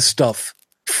looking at this stuff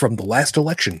from the last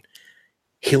election,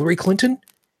 Hillary Clinton,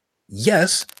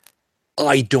 yes,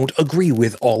 I don't agree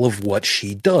with all of what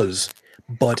she does,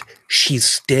 but she's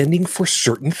standing for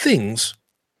certain things.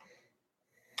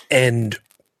 And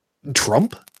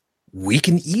Trump, we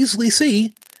can easily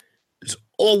see, is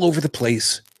all over the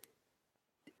place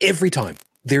every time.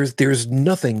 There's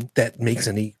nothing that makes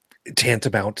any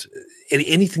tantamount,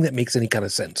 anything that makes any kind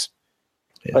of sense.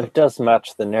 Yeah. But it does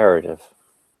match the narrative,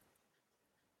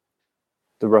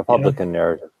 the Republican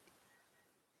narrative.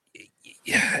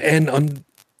 Yeah, and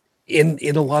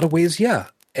in a lot of ways, yeah.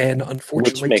 And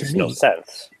unfortunately, which makes to me, no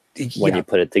sense when you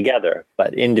put it together.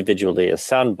 But individually as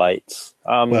sound bites,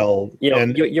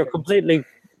 you're completely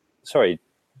sorry.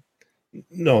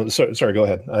 No, sorry. Go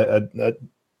ahead.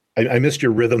 I missed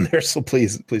your rhythm there, so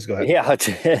please go ahead. Yeah, I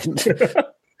did.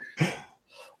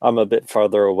 I'm a bit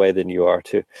farther away than you are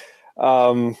too.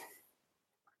 Yeah,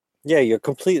 you're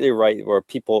completely right. Where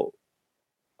people,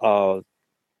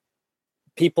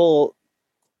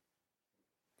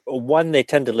 one, they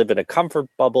tend to live in a comfort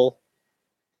bubble.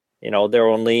 They're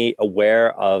only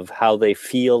aware of how they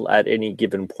feel at any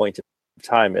given point in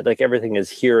time. Like everything is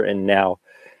here and now,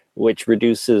 which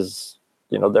reduces,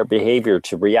 their behavior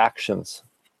to reactions.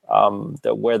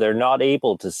 Where they're not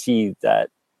able to see that,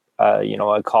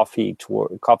 a coffee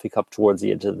cup towards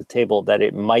the edge of the table, that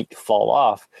it might fall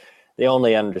off. They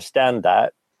only understand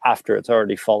that after it's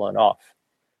already fallen off.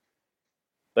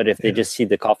 But if they just see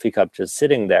the coffee cup just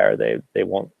sitting there, they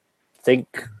won't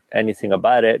think anything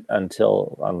about it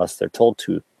unless they're told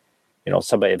to.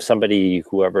 If somebody,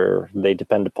 whoever they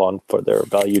depend upon for their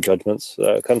value judgments,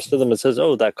 comes to them and says,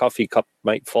 "Oh, that coffee cup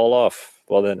might fall off."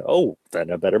 Well, then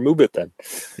I better move it then.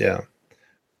 Yeah.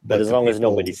 But as long as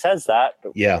nobody says that,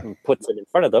 puts it in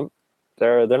front of them,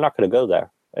 they're not going to go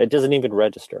there. It doesn't even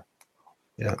register.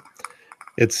 Yeah.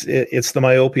 It's the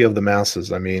myopia of the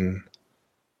masses. I mean,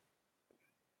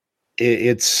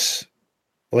 it's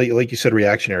like you said,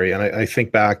 reactionary. And I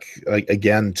think back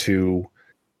again to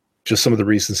just some of the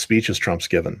recent speeches Trump's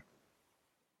given.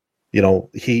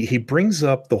 He brings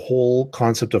up the whole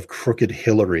concept of crooked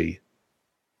Hillary,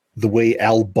 the way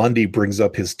Al Bundy brings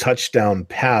up his touchdown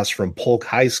pass from Polk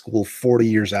High School 40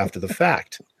 years after the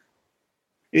fact.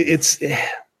 It's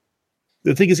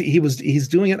the thing is he's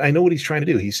doing it. I know what he's trying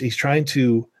to do. He's trying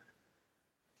to,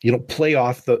 play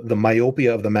off the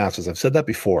myopia of the masses. I've said that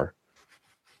before,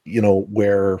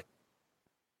 where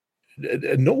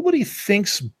nobody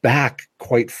thinks back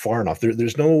quite far enough.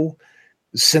 There's no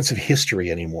sense of history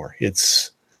anymore.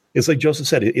 It's like Joseph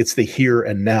said, it's the here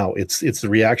and now. It's the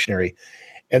reactionary.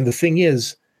 And the thing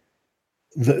is,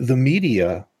 the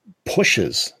media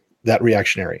pushes that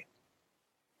reactionary.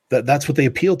 That's what they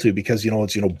appeal to because,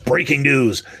 it's, breaking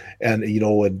news and,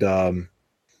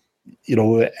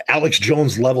 Alex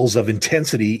Jones levels of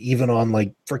intensity, even on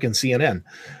like freaking CNN.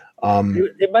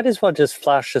 They might as well just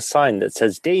flash a sign that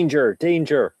says danger,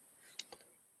 danger.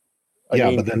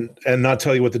 But then, and not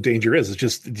tell you what the danger is. It's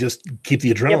just keep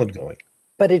the adrenaline going.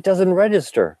 But it doesn't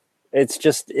register. It's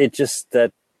just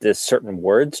that the certain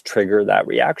words trigger that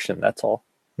reaction. That's all.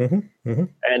 Mm-hmm, mm-hmm.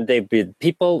 And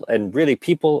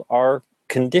people are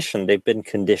conditioned. They've been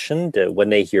conditioned when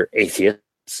they hear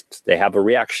atheists, they have a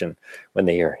reaction. When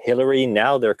they hear Hillary,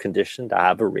 now they're conditioned to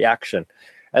have a reaction.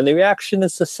 And the reaction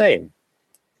is the same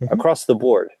across the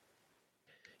board.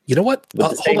 You know what?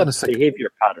 Hold on a second.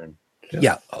 Behavior pattern.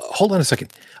 Yeah, hold on a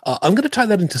second. I'm going to tie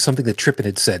that into something that Trippin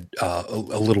had said a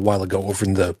little while ago over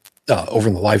in the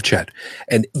live chat.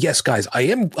 And yes, guys, I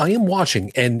am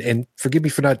watching, and forgive me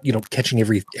for not catching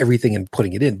everything and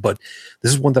putting it in, but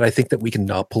this is one that I think that we can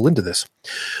pull into this.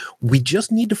 We just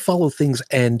need to follow things,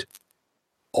 and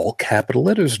all capital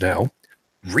letters now.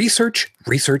 Research,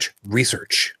 research,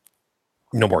 research.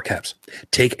 No more caps.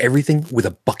 Take everything with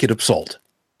a bucket of salt.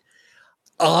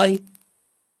 I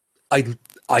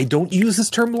don't use this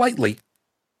term lightly.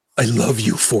 I love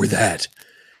you for that.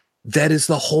 That is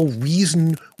the whole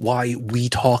reason why we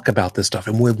talk about this stuff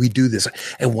and why we do this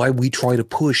and why we try to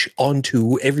push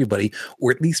onto everybody,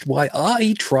 or at least why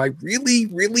I try really,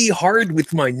 really hard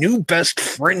with my new best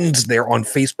friends there on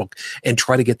Facebook and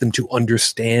try to get them to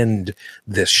understand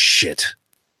this shit.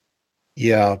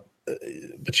 Yeah.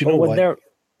 But you know what?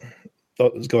 Oh,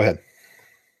 go ahead.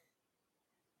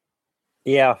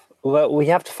 Yeah. Well, we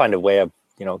have to find a way of,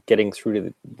 getting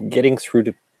through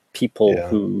to people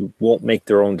who won't make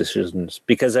their own decisions,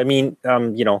 because I mean,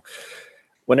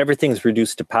 when everything's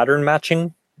reduced to pattern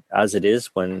matching, as it is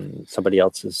when somebody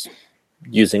else is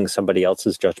using somebody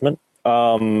else's judgment,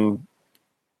 there's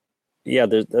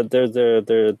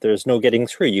no getting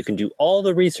through. You can do all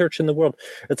the research in the world.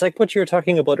 It's like what you were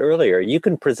talking about earlier. You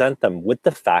can present them with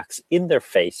the facts in their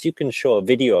face. You can show a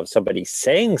video of somebody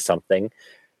saying something,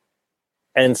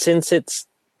 and since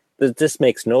this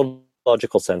makes no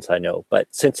logical sense, I know, but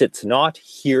since it's not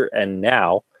here and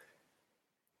now,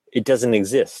 it doesn't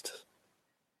exist.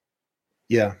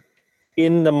 Yeah.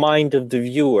 In the mind of the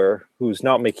viewer who's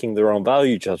not making their own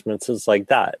value judgments, is like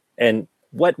that. And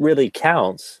what really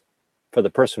counts for the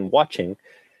person watching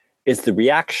is the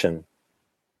reaction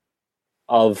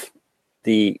of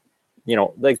the,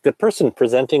 like the person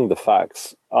presenting the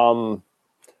facts. If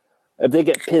they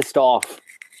get pissed off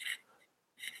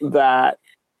that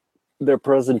their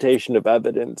presentation of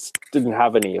evidence didn't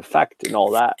have any effect and all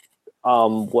that,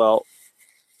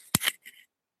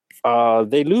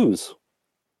 they lose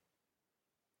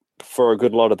for a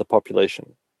good lot of the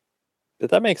population.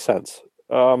 Did that make sense?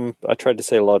 I tried to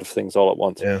say a lot of things all at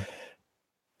once. Yeah.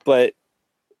 But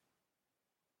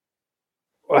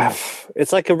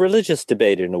it's like a religious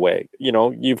debate in a way.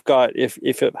 You've got, if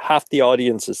half the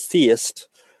audience is theist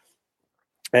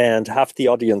and half the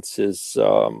audience is,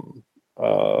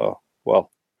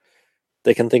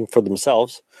 they can think for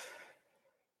themselves,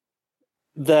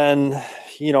 then,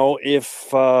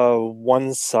 if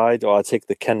one side, I'll take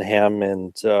the Ken Ham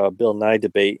and Bill Nye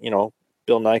debate,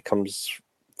 Bill Nye comes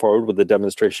forward with a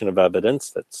demonstration of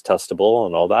evidence that's testable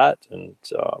and all that, and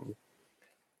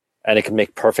it can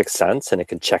make perfect sense and it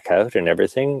can check out and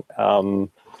everything.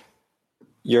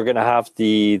 You're going to have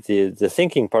the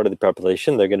thinking part of the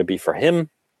population. They're going to be for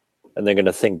him, and they're going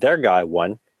to think their guy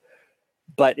won.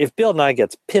 But if Bill Nye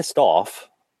gets pissed off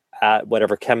at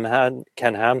whatever Ken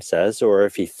Ham says, or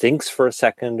if he thinks for a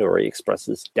second, or he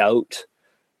expresses doubt,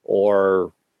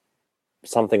 or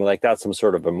something like that, some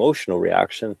sort of emotional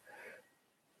reaction,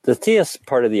 the theist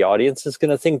part of the audience is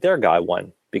going to think their guy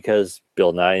won because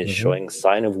Bill Nye is showing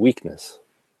sign of weakness.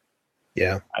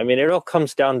 Yeah. I mean, it all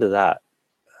comes down to that.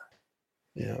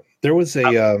 Yeah. There was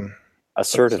a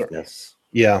assertiveness.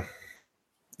 Yeah.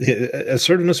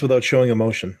 Assertiveness without showing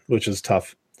emotion, which is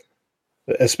tough,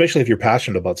 especially if you're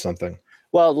passionate about something.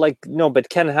 Well, but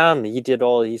Ken Ham,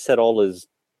 he said all his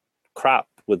crap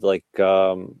with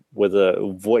with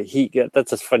a voice.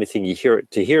 That's a funny thing.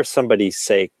 To hear somebody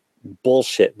say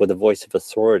bullshit with a voice of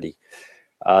authority.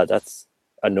 That's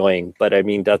annoying, but I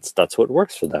mean, that's what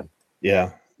works for them.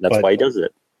 Yeah. That's why he does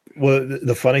it. Well,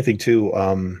 the funny thing too,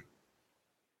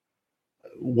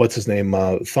 what's his name?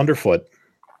 Thunderfoot.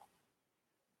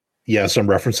 Yes, I'm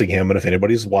referencing him, and if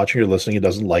anybody's watching or listening and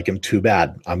doesn't like him, too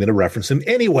bad. I'm going to reference him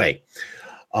anyway.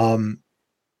 Some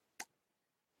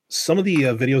of the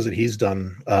videos that he's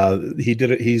done, he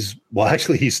did it. He's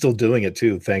still doing it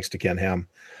too, thanks to Ken Ham.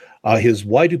 His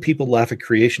 "Why Do People Laugh at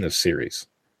Creationist" series,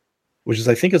 which is,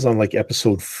 I think, is on like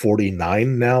episode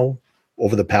 49 now,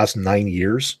 over the past 9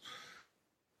 years.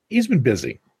 He's been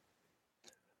busy.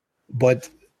 But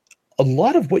a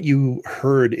lot of what you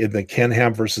heard in the Ken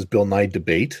Ham versus Bill Nye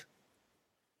debate,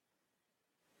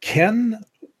 Ken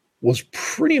was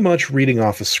pretty much reading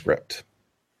off a script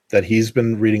that he's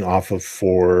been reading off of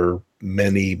for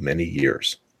many, many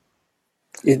years.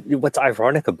 What's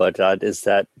ironic about that is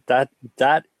that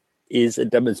is a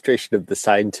demonstration of the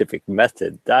scientific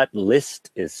method. That list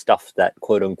is stuff that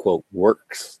quote unquote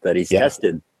works, that he's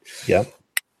tested. Yeah.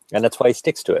 And that's why he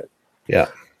sticks to it. Yeah.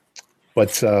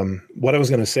 But what I was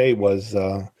going to say was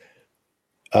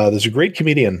there's a great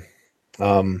comedian.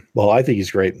 I think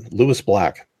he's great. Lewis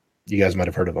Black. You guys might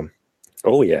have heard of him.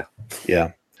 Oh yeah.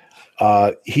 Yeah.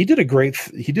 He did a great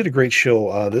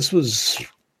show. This was,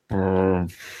 I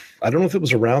don't know if it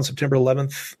was around September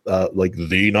 11th, like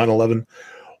the 9/11,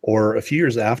 or a few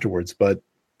years afterwards, but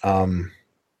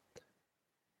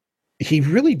he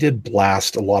really did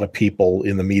blast a lot of people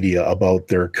in the media about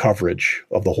their coverage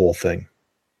of the whole thing.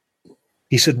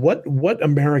 He said what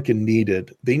America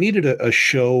needed, they needed a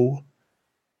show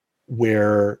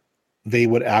where they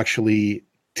would actually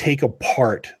take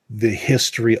apart the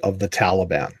history of the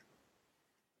Taliban.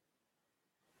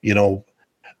 You know,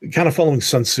 kind of following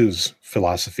Sun Tzu's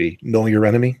philosophy, know your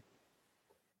enemy.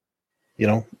 You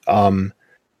know,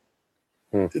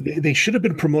 they should have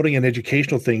been promoting an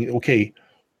educational thing. Okay,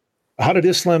 how did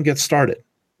Islam get started?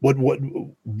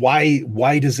 Why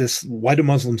do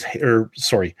Muslims,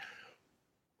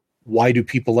 why do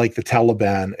people like the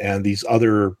Taliban and these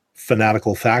other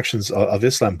fanatical factions of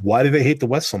Islam, why do they hate the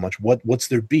West so much? What's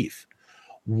their beef?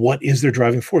 What is their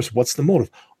driving force? What's the motive?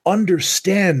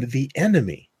 Understand the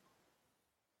enemy.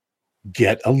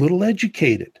 Get a little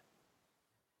educated.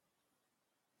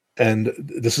 And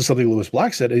this is something Lewis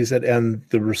Black said. He said, and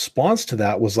the response to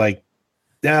that was like,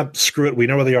 screw it. We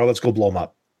know where they are. Let's go blow them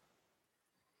up.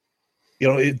 You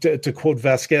know, to quote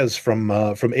Vasquez from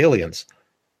Aliens,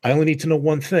 I only need to know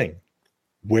one thing,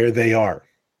 where they are.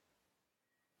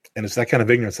 And it's that kind of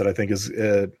ignorance that I think is,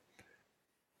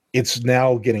 it's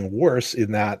now getting worse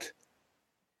in that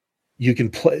you can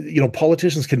play, you know,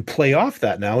 politicians can play off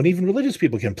that now, and even religious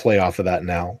people can play off of that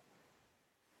now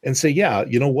and say, yeah,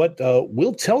 you know what,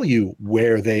 we'll tell you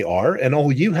where they are, and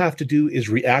all you have to do is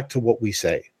react to what we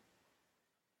say.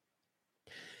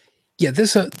 Yeah,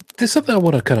 there's something I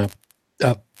want to kind of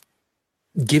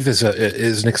give as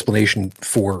an explanation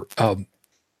for,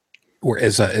 or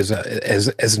as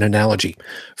an analogy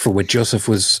for what Joseph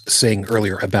was saying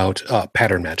earlier about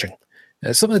pattern matching.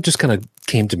 Something that just kind of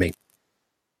came to me,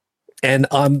 and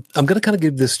I'm going to kind of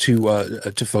give this to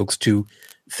folks to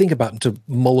think about and to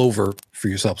mull over for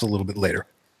yourselves a little bit later.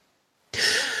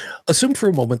 Assume for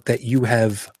a moment that you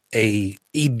have a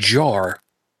jar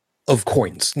of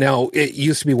coins. Now, it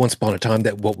used to be once upon a time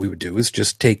that what we would do is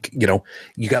just take, you know,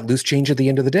 you got loose change at the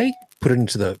end of the day, put it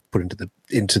into the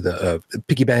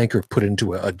piggy bank or put it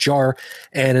into a jar,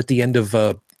 and at the end of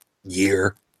a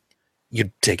year,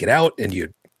 you'd take it out and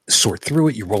you'd sort through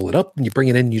it, you roll it up, and you bring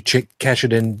it in, you cash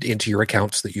it into your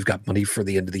accounts so that you've got money for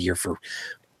the end of the year for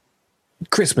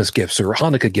Christmas gifts or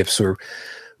Hanukkah gifts or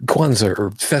Kwanzaa or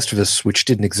Festivus, which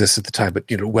didn't exist at the time, but,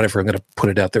 you know, whatever, I'm going to put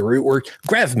it out there, or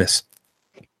Grav-Mass.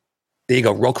 There you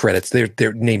go. Roll credits.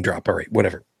 They're name drop. All right,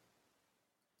 whatever.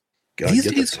 God,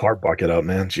 get this hard bucket out,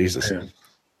 man. Jesus.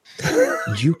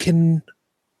 You can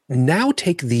now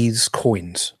take these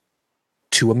coins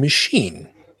to a machine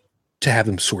to have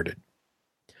them sorted.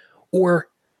 Or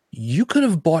you could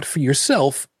have bought for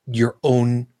yourself your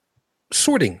own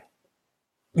sorting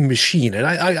machine. And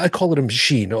I call it a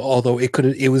machine, although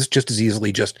it was just as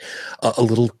easily just a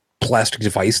little plastic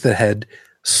device that had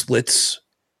slits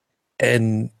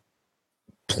and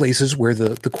places where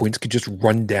the coins could just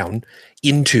run down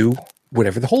into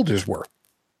whatever the holders were.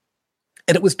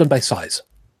 And it was done by size.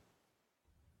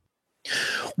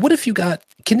 What if you got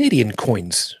Canadian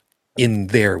coins in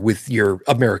there with your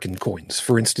American coins?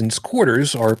 For instance,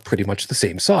 quarters are pretty much the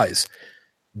same size.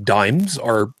 Dimes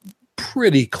are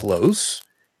pretty close,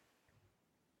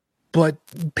 but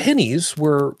pennies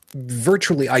were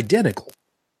virtually identical.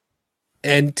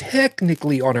 And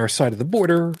technically on our side of the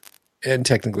border, and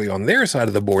technically on their side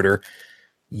of the border,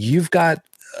 you've got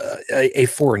a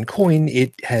foreign coin.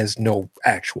 It has no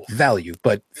actual value,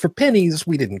 but for pennies,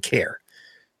 we didn't care.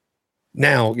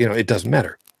 Now, you know, it doesn't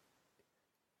matter.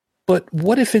 But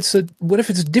what if it's a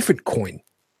different coin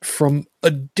from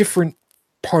a different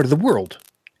part of the world?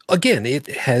 Again, it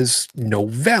has no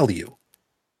value.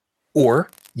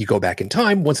 Or you go back in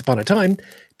time, once upon a time,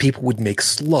 people would make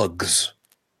slugs.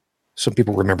 Some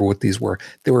people remember what these were.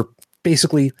 They were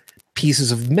basically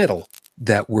pieces of metal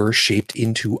that were shaped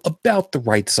into about the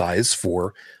right size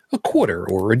for a quarter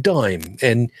or a dime.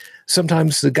 And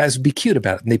sometimes the guys would be cute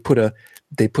about it, and they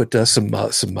put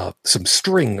some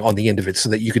string on the end of it so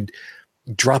that you could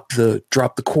drop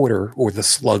the quarter or the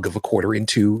slug of a quarter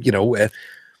into, you know, a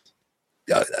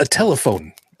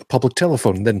telephone, a public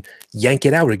telephone, and then yank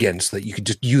it out again so that you could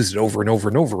just use it over and over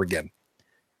and over again.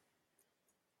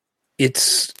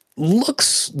 It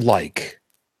looks like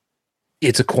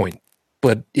it's a coin,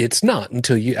 but it's not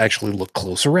until you actually look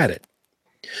closer at it.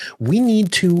 We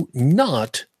need to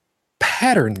not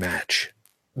pattern match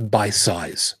by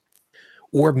size,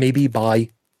 or maybe by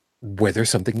whether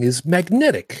something is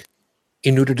magnetic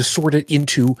in order to sort it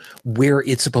into where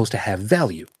it's supposed to have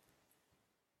value.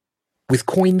 With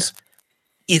coins,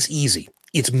 it's easy.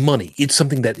 It's money. It's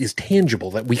something that is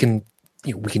tangible that we can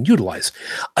utilize.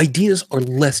 Ideas are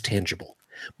less tangible,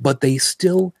 but they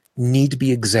still need to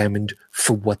be examined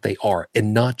for what they are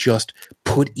and not just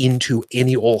put into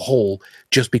any old hole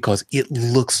just because it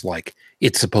looks like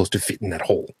it's supposed to fit in that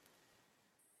hole.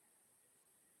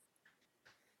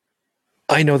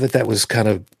 I know that was kind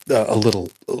of a little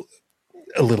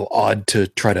odd to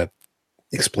try to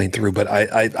explain through, but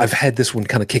I've had this one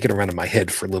kind of kicking around in my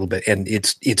head for a little bit, and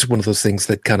it's one of those things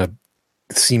that kind of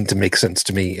seemed to make sense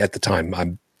to me at the time.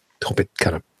 I hope it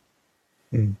kind of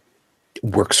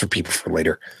works for people for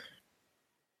later.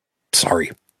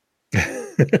 Sorry.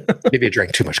 Maybe I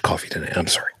drank too much coffee tonight. I'm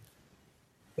sorry.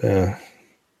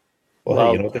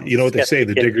 Well, hey, you know what they say,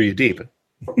 the digger you deep.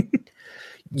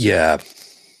 Yeah.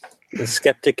 The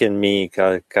skeptic in me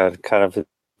got kind of, it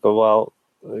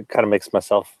kind of makes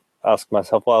myself ask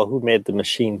myself, well, who made the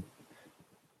machine?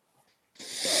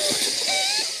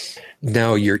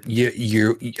 No, you're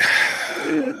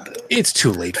it's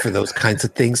too late for those kinds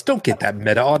of things. Don't get that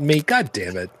meta on me. God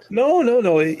damn it.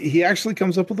 No. He actually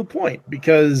comes up with a point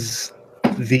because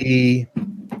the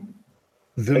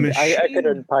machine. I could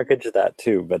unpackage that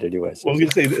too, but anyways. Well, I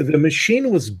was going to say the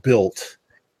machine was built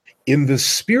in the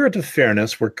spirit of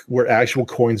fairness, where actual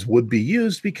coins would be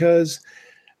used, because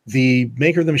the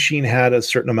maker of the machine had a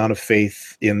certain amount of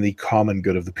faith in the common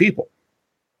good of the people.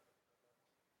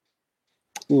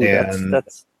 Ooh, and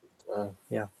that's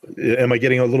yeah. Am I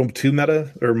getting a little too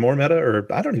meta or more meta, or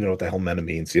I don't even know what the hell meta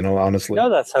means, honestly. No,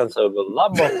 that sounds a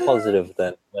lot more positive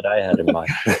than what I had in mind.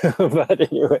 But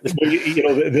anyways.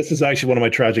 This is actually one of my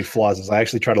tragic flaws, is I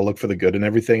actually try to look for the good in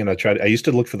everything. And I used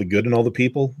to look for the good in all the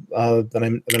people that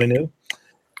I knew.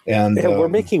 And yeah, we're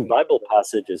making Bible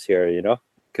passages here,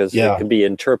 because it can be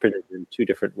interpreted in two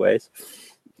different ways.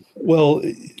 Well,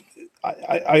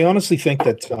 I honestly think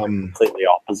that completely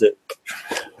opposite.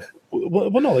 Well,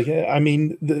 no,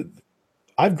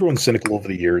 I've grown cynical over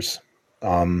the years,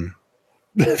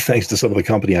 thanks to some of the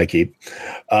company I keep.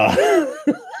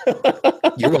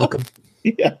 You're welcome.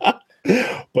 Yeah,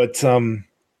 but one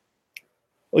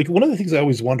of the things I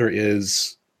always wonder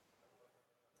is,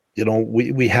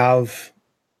 we have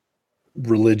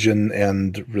religion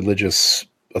and religious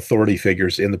authority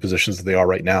figures in the positions that they are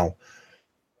right now.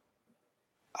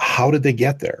 How did they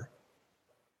get there?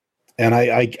 And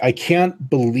I can't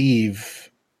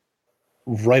believe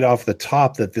right off the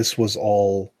top that this was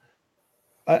all.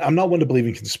 I'm not one to believe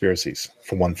in conspiracies,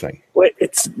 for one thing. Well,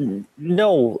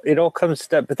 it all comes to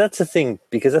that. But that's the thing,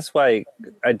 because that's why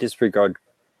I disregard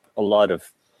a lot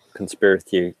of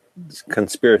conspiracy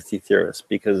theorists,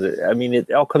 because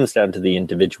it all comes down to the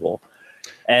individual,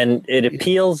 and it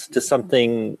appeals to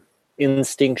something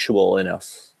instinctual in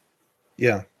us.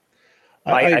 Yeah.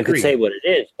 I could say what it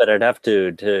is, but I'd have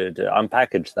to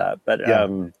unpackage that, but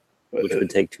which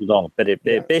would take too long. But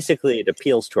it basically it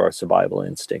appeals to our survival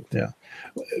instinct. Yeah,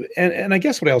 and I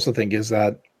guess what I also think is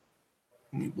that,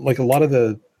 a lot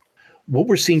of what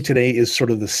we're seeing today is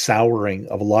sort of the souring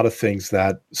of a lot of things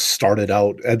that started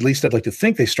out. At least I'd like to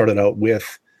think they started out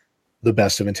with the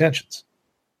best of intentions.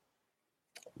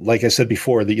 Like I said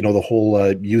before, the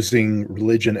whole using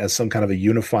religion as some kind of a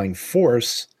unifying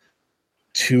force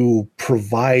to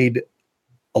provide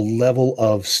a level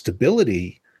of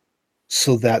stability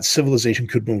so that civilization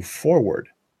could move forward.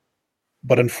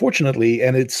 But unfortunately,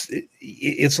 and it's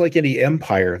like any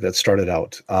empire that started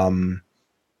out,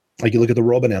 like you look at the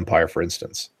Roman Empire, for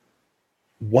instance,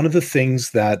 one of the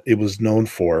things that it was known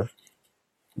for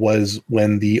was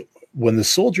when the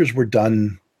soldiers were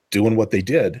done doing what they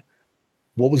did,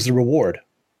 what was the reward?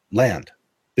 Land.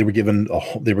 They were given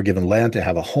land to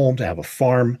have a home, to have a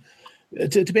farm,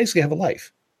 to basically have a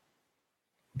life.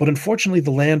 But unfortunately,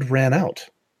 the land ran out.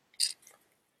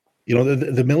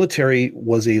 The military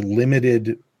was a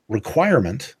limited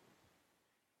requirement.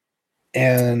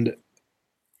 And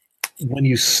when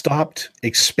you stopped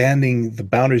expanding the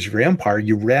boundaries of your empire,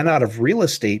 you ran out of real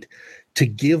estate to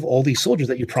give all these soldiers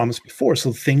that you promised before.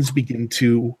 So things begin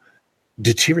to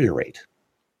deteriorate.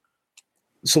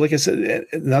 So like I said,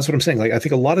 and that's what I'm saying. I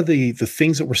think a lot of the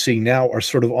things that we're seeing now are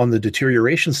sort of on the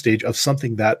deterioration stage of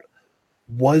something that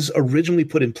was originally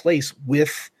put in place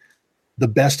with the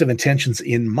best of intentions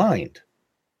in mind,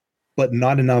 but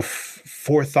not enough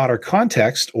forethought or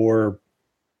context, or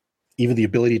even the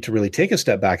ability to really take a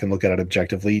step back and look at it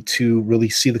objectively to really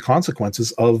see the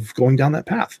consequences of going down that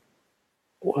path.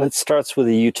 Well, it starts with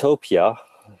a utopia.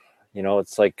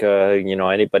 It's like,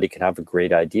 anybody can have a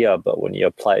great idea, but when you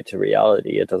apply it to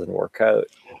reality, it doesn't work out.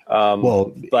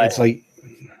 But it's like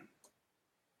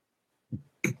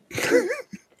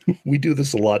we do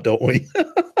this a lot, don't we?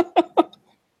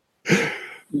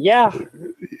 Yeah.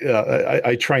 Yeah.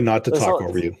 I try not to talk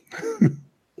over you.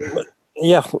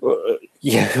 Yeah.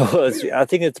 I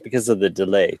think it's because of the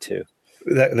delay too.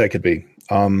 That could be.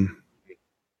 Go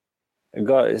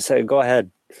ahead.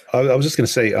 I was just going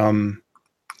to say,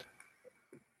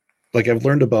 I've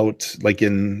learned about,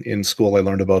 in school, I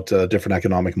learned about different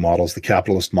economic models: the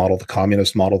capitalist model, the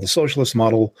communist model, the socialist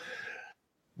model.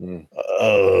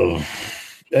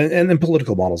 and then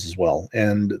political models as well.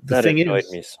 And the That thing annoyed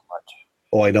is, me so much.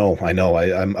 oh, I know,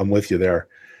 I'm with you there.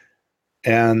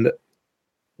 And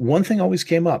one thing always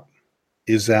came up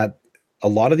is that a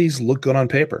lot of these look good on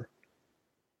paper,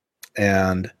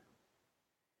 and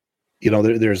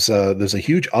there's a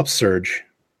huge upsurge.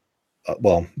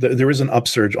 There is an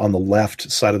upsurge on the left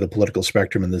side of the political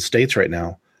spectrum in the States right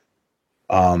now,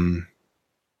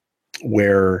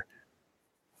 where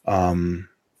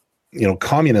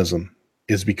communism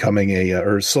is becoming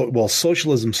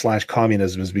socialism /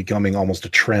 communism is becoming almost a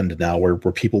trend now, where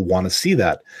people want to see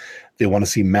that. They want to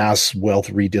see mass wealth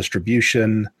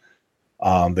redistribution.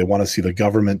 They want to see the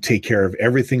government take care of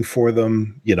everything for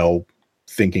them.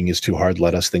 Thinking is too hard.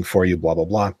 Let us think for you, blah, blah,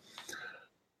 blah.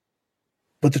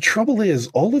 But the trouble is,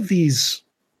 all of these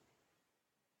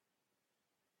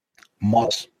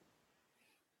models,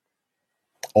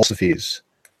 philosophies,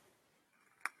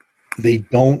 they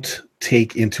don't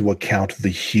take into account the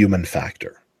human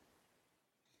factor.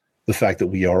 The fact that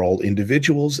we are all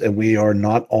individuals and we are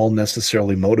not all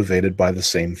necessarily motivated by the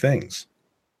same things.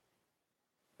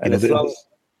 And there's a lot.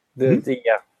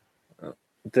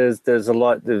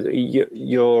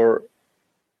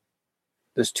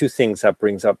 There's two things that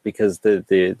brings up, because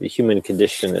the human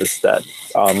condition is that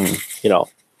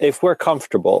if we're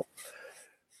comfortable,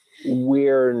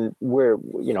 we're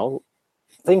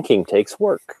thinking takes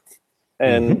work.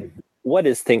 And what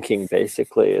is thinking?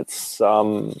 Basically, it's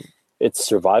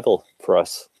survival for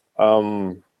us.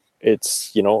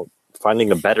 It's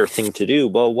finding a better thing to do.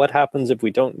 Well, what happens if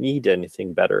we don't need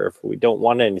anything better? If we don't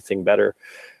want anything better,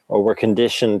 or we're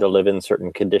conditioned to live in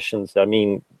certain conditions? I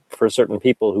mean, for certain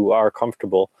people who are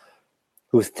comfortable,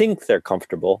 who think they're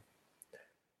comfortable,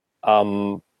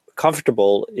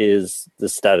 comfortable is the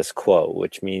status quo,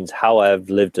 which means how I've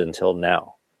lived until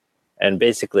now. And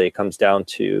basically it comes down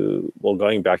to,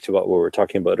 going back to what we were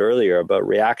talking about earlier about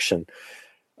reaction.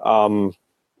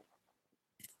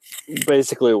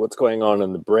 Basically what's going on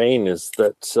in the brain is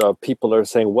that people are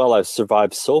saying, well, I've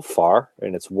survived so far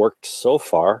and it's worked so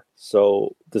far.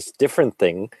 So this different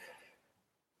thing,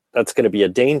 that's going to be a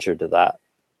danger to that.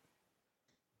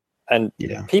 And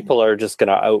people are just going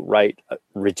to outright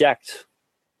reject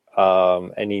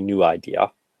any new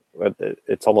idea.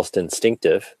 It's almost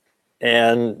instinctive.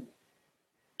 And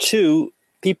two,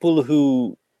 people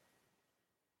who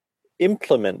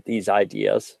implement these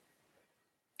ideas,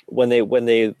 when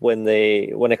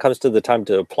it comes to the time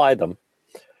to apply them,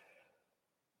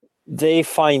 they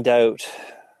find out,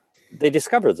 they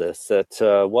discover this, that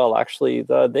actually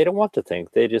they don't want to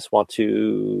think. They just want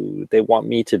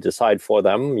me to decide for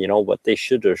them, what they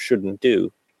should or shouldn't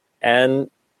do. And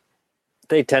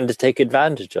they tend to take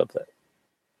advantage of it.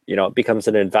 It becomes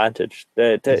an advantage.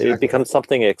 Exactly. It becomes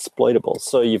something exploitable.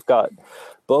 So you've got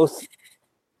both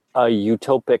a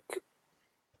utopic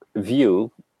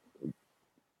view.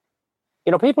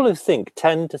 People who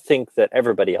tend to think that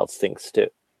everybody else thinks too.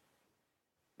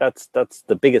 That's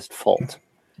the biggest fault.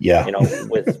 Yeah.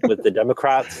 With the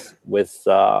Democrats, there's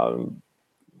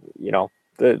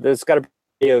got to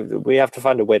be we have to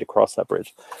find a way to cross that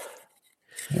bridge.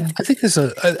 I think there's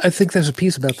a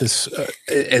piece about this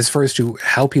as far as to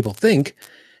how people think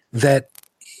that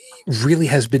really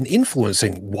has been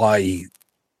influencing why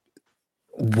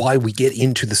we get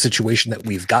into the situation that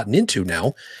we've gotten into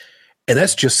now, and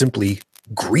that's just simply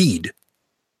greed.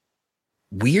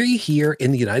 We here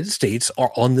in the United States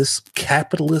are on this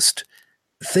capitalist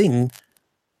thing.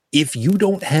 If you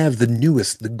don't have the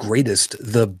newest, the greatest,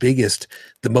 the biggest,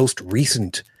 the most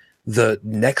recent, the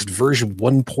next version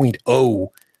 1.0,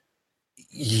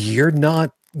 you're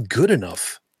not good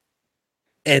enough.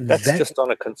 And that's just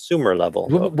on a consumer level.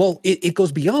 Well, it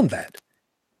goes beyond that.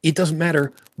 It doesn't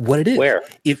matter what it is. Where?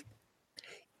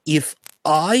 If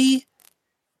I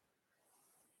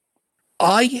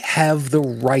have the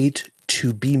right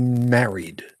to be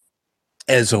married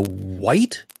as a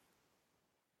white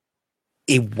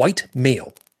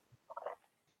male,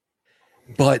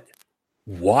 but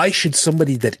why should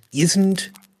somebody that isn't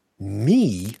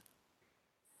me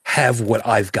have what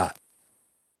I've got?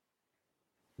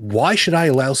 Why should I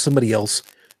allow somebody else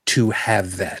to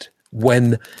have that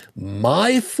when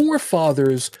my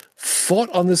forefathers fought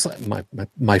on this?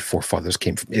 My forefathers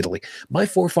came from Italy. My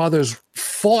forefathers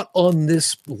fought on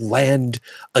this land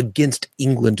against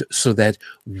England so that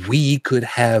we could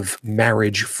have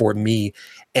marriage for me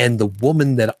and the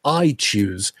woman that I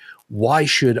choose. Why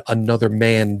should another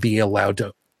man be allowed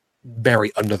to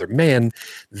marry another man?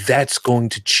 That's going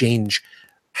to change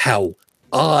how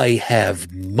I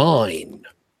have mine.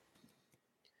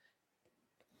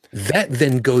 That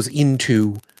then goes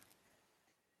into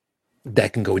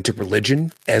that can go into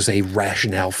religion as a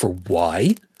rationale for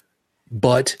why,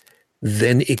 but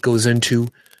then it goes into,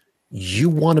 you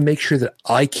want to make sure that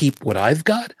I keep what I've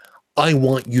got. I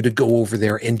want you to go over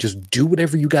there and just do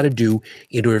whatever you got to do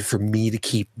in order for me to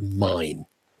keep mine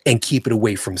and keep it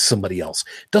away from somebody else.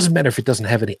 Doesn't matter if it doesn't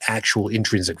have any actual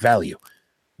intrinsic value.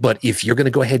 But if you're going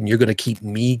to go ahead and you're going to keep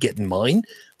me getting mine,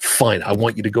 fine. I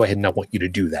want you to go ahead and I want you to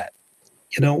do that.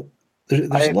 You know, there's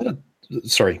a lot of...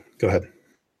 Sorry, go ahead.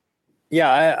 Yeah,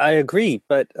 I agree.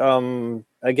 But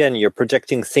again, you're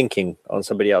projecting thinking on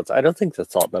somebody else. I don't think the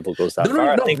thought level goes that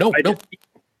far. No.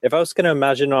 If I was going to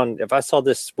imagine if I saw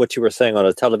this, what you were saying on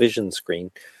a television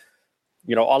screen,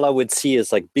 all I would see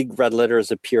is like big red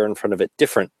letters appear in front of it,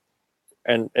 different.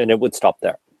 And it would stop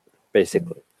there,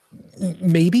 basically.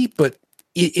 Maybe, but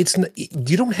it's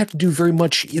you don't have to do very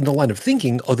much in the line of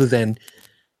thinking other than,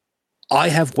 I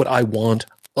have what I want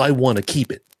to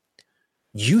keep it.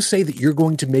 You say that you're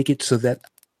going to make it so that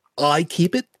I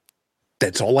keep it.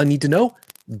 That's all I need to know.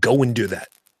 Go and do that.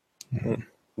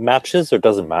 Matches or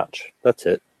doesn't match. That's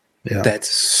it. Yeah.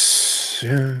 That's...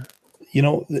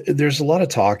 there's a lot of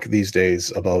talk these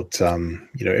days about,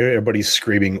 everybody's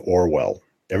screaming Orwell.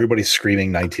 Everybody's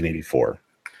screaming 1984.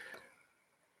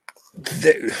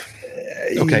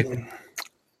 Okay.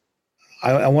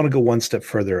 I want to go one step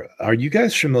further. Are you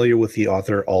guys familiar with the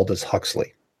author Aldous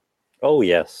Huxley? Oh,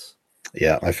 yes.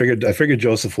 Yeah, I figured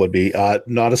Joseph would be.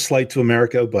 Not a slight to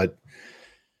America, but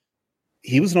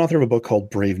he was an author of a book called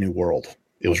Brave New World.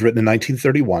 It was written in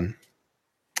 1931,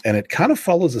 and it kind of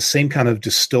follows the same kind of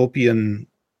dystopian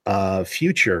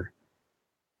future,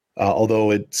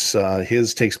 although it's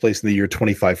his takes place in the year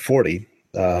 2540.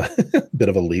 Bit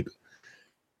of a leap.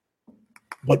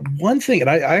 But one thing, and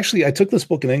I took this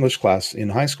book in English class in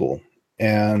high school,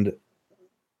 and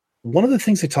one of the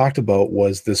things they talked about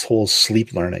was this whole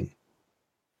sleep learning.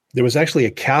 There was actually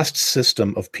a caste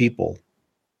system of people,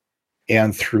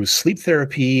 and through sleep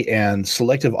therapy and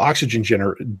selective oxygen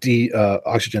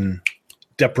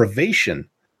deprivation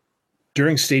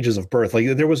during stages of birth,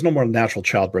 like there was no more natural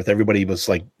childbirth. Everybody was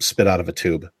like spit out of a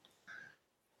tube.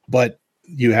 But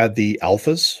you had the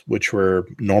alphas, which were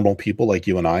normal people like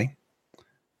you and I.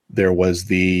 There was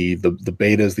the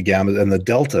betas, the gammas, and the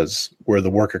deltas were the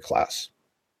worker class.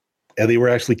 And they were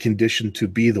actually conditioned to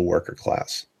be the worker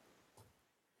class.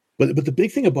 But the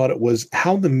big thing about it was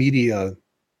how the media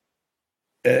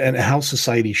and how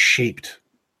society shaped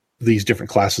these different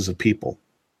classes of people.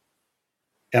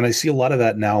 And I see a lot of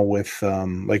that now with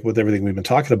with everything we've been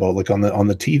talking about, like on the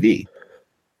TV.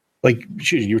 Like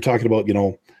you were talking about,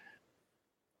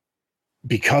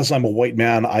 because I'm a white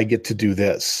man, I get to do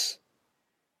this.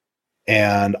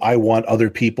 And I want other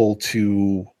people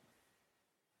to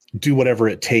do whatever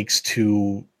it takes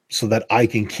so that I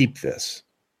can keep this.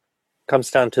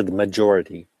 Comes down to the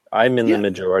majority. I'm in the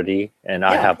majority, and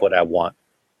I have what I want.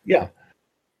 Yeah.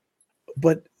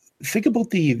 But think about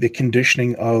the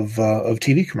conditioning of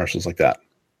TV commercials like that.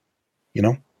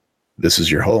 This is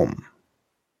your home.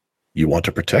 You want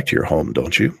to protect your home,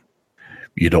 don't you?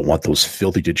 You don't want those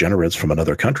filthy degenerates from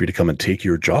another country to come and take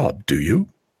your job, do you?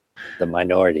 The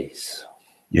minorities.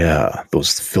 Yeah,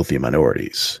 those filthy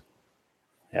minorities.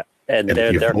 Yeah, and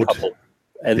they're a couple.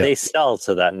 And they sell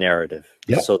to that narrative.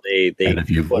 Yeah. So they and if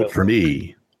you vote for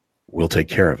me, we'll take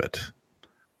care of it.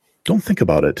 Don't think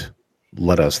about it.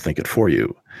 Let us think it for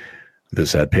you.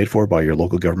 This ad paid for by your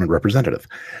local government representative.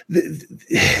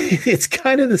 It's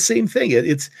kind of the same thing.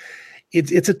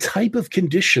 It's a type of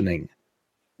conditioning,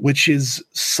 which is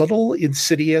subtle,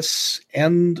 insidious,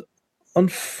 and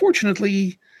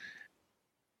unfortunately,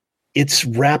 it's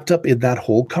wrapped up in that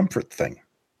whole comfort thing.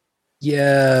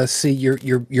 Yeah, see,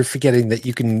 you're forgetting that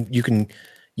you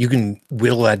can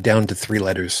whittle that down to 3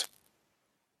 letters.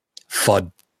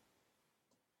 FUD.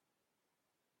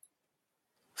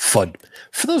 FUD.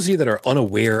 For those of you that are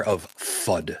unaware of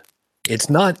FUD, it's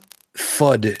not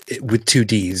FUD with 2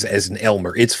 Ds as in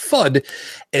Elmer. It's FUD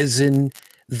as in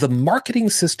the marketing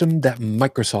system that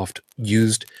Microsoft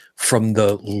used from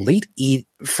the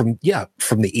from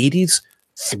the 80s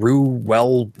through,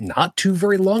 well, not too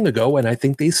very long ago, and I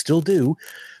think they still do.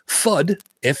 FUD,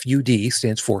 F-U-D,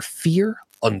 stands for fear,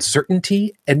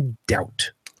 uncertainty, and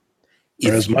doubt.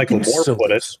 Or as Michael Moore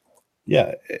put it,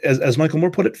 as Michael Moore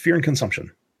put it, fear and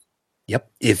consumption. Yep.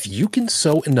 If you can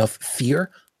sow enough fear,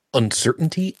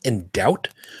 uncertainty, and doubt,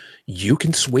 you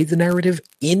can sway the narrative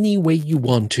any way you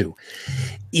want to.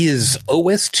 Is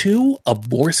OS 2 a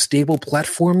more stable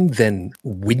platform than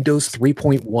Windows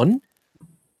 3.1?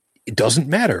 It doesn't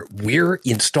matter. We're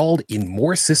installed in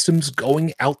more systems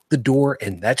going out the door,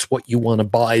 and that's what you want to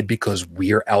buy because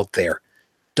we're out there.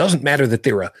 Doesn't matter that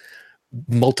they're a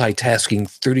multitasking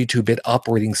 32-bit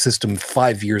operating system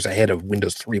 5 years ahead of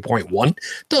Windows 3.1.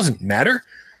 Doesn't matter.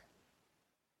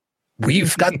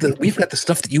 We've got the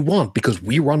stuff that you want because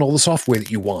we run all the software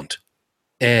that you want.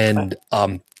 And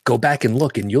go back and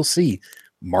look, and you'll see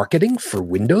marketing for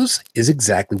Windows is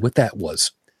exactly what that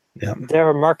was. Yeah, They're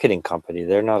a marketing company.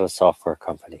 They're not a software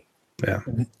company. yeah.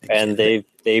 And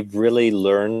they've really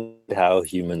learned how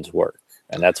humans work,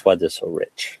 and that's why they're so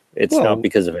rich. It's not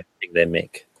because of anything they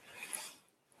make.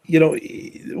 You know,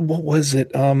 what was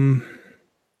it?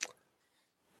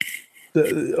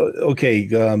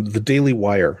 The Daily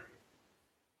Wire.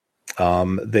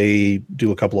 They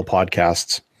do a couple of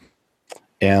podcasts,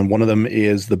 and one of them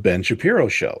is the Ben Shapiro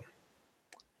Show.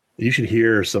 You should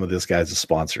hear some of this guys as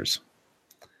sponsors.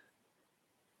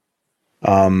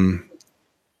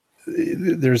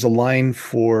 There's a line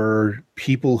for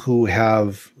people who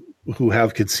have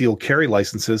concealed carry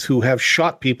licenses who have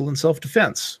shot people in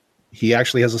self-defense. He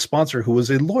actually has a sponsor who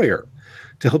is a lawyer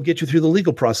to help get you through the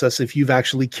legal process if you've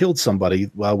actually killed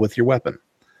somebody with your weapon.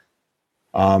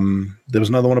 There was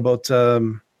another one about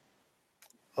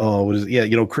what is it?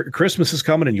 Yeah, Christmas is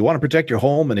coming and you want to protect your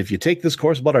home, and if you take this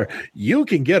course about you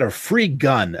can get a free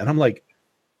gun. And I'm like,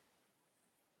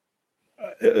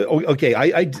 okay,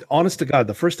 I honest to God,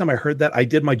 the first time I heard that, I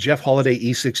did my Jeff Holiday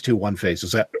E621 face.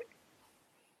 Is that,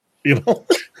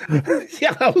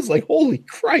 yeah, I was like, holy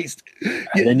Christ.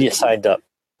 And then you signed up.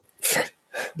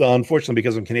 Unfortunately,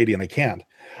 because I'm Canadian, I can't.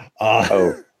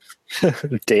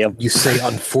 Damn. You say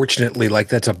unfortunately like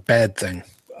that's a bad thing.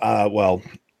 Well.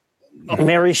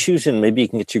 Mary Susan, maybe you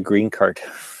can get your green card.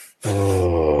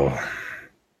 Oh.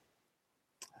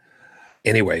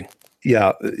 Anyway.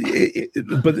 Yeah,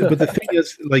 but the thing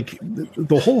is, like,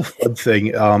 the whole FUD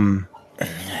thing,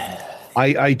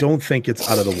 I don't think it's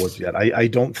out of the woods yet. I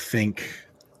don't think,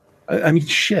 I mean,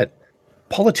 shit,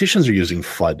 politicians are using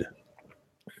FUD.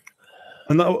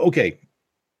 And, okay,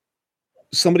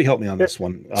 somebody help me on this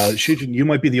one. Shujin, you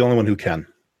might be the only one who can,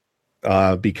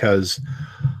 because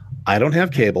I don't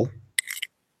have cable.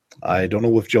 I don't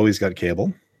know if Joey's got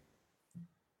cable.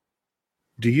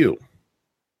 Do you?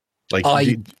 Like,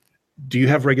 do you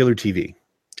have regular TV?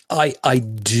 I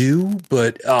do,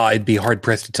 but I'd be hard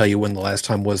pressed to tell you when the last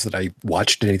time was that I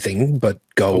watched anything. But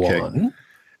go on.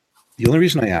 The only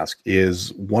reason I ask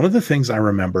is one of the things I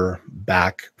remember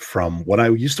back from when I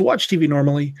used to watch TV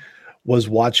normally was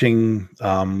watching.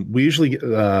 We usually,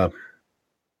 let's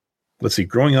see,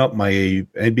 growing up, my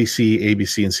NBC,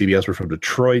 ABC, and CBS were from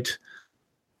Detroit.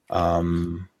 I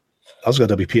also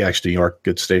got WPX New York,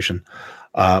 good station.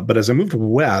 But as I moved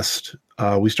west,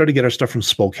 we started to get our stuff from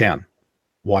Spokane,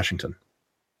 Washington.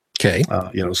 Okay.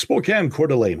 Spokane, Coeur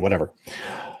d'Alene, whatever.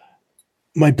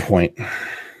 My point,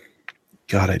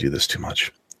 God, I do this too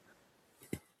much.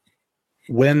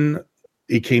 When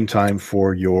it came time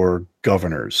for your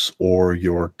governors or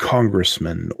your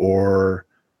congressmen or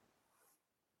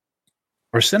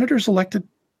are senators elected?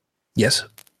 Yes.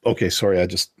 Okay, sorry,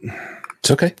 it's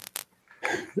okay.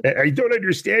 I don't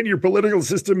understand your political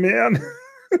system, man.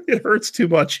 It hurts too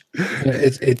much.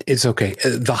 It's okay.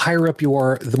 The higher up you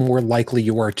are, the more likely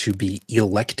you are to be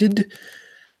elected.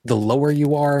 The lower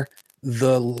you are,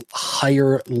 the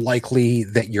higher likely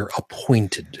that you're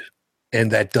appointed.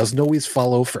 And that doesn't always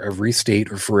follow for every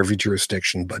state or for every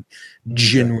jurisdiction, but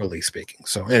generally speaking.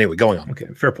 So anyway, going on. Okay,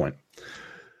 fair point.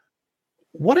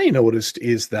 What I noticed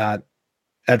is that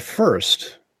at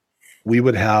first we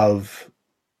would have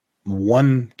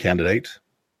one candidate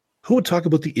who would talk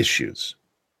about the issues.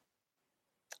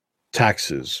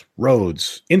 Taxes,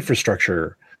 roads,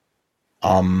 infrastructure,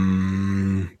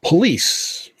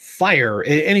 police, fire,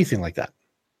 anything like that.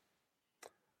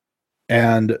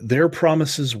 And their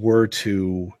promises were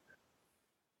to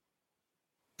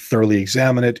thoroughly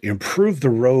examine it, improve the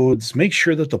roads, make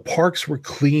sure that the parks were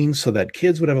clean so that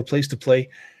kids would have a place to play.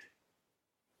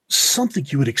 Something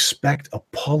you would expect a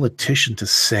politician to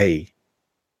say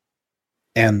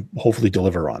and hopefully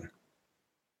deliver on.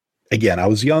 Again, I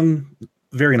was young,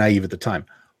 very naive at the time,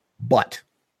 but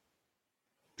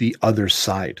the other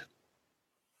side,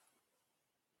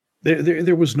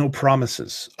 there was no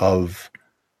promises of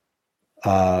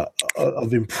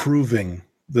improving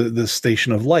the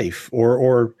station of life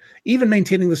or even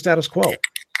maintaining the status quo.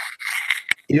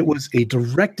 It was a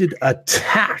directed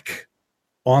attack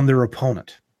on their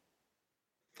opponent.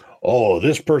 Oh,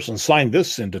 this person signed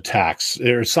this into tax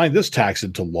or signed this tax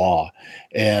into law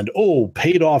and,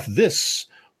 paid off this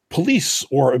police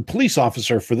or a police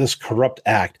officer for this corrupt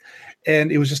act.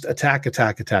 And it was just attack.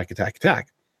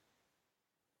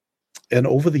 And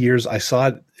over the years, I saw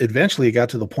it. Eventually, it got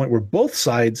to the point where both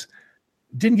sides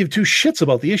didn't give two shits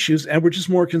about the issues and were just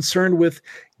more concerned with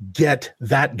get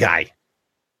that guy.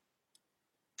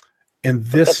 And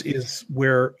this is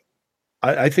where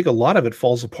I think a lot of it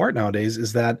falls apart nowadays,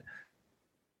 is that,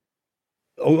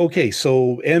 okay,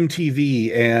 so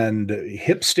MTV and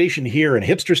hip station here and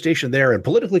hipster station there and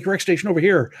politically correct station over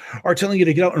here are telling you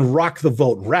to get out and rock the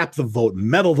vote, rap the vote,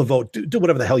 meddle the vote, do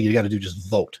whatever the hell you got to do, just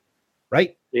vote,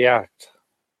 right? Yeah.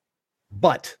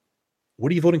 But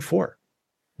what are you voting for?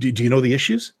 Do you know the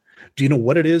issues? Do you know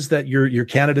what it is that your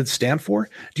candidates stand for?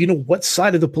 Do you know what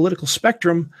side of the political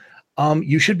spectrum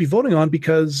you should be voting on?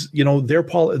 Because their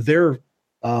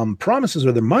promises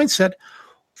or their mindset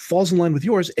falls in line with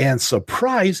yours, and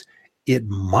surprise, it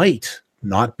might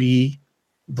not be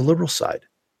the liberal side.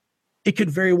 It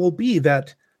could very well be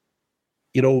that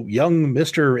young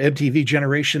Mr. MTV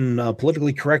generation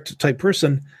politically correct type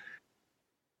person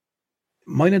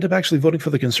might end up actually voting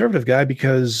for the conservative guy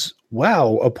because,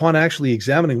 wow, upon actually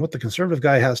examining what the conservative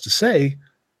guy has to say,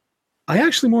 I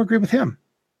actually more agree with him.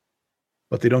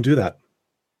 But they don't do that.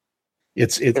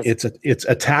 It's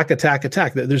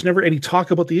attack. There's never any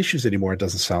talk about the issues anymore. It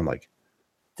doesn't sound like.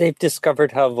 They've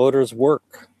discovered how voters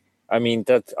work. I mean,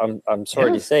 I'm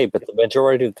sorry to say, but the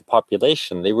majority of the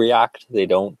population, they react. They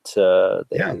don't.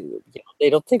 They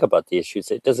don't think about the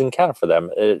issues. It doesn't count for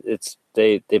them.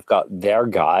 They've got their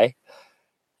guy.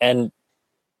 And,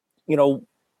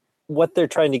 what they're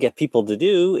trying to get people to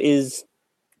do is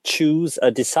choose a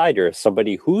decider,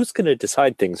 somebody who's going to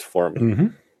decide things for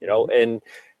me, Mm-hmm.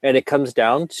 And it comes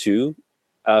down to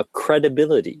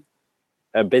credibility.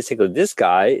 Basically, this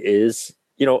guy is,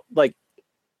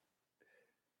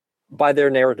 by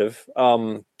their narrative,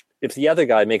 if the other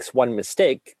guy makes one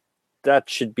mistake, that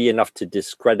should be enough to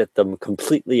discredit them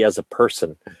completely as a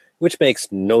person, which makes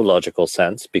no logical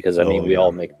sense because, we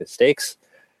all make mistakes.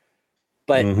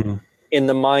 But in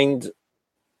the mind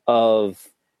of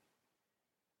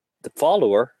the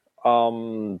follower,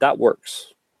 that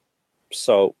works.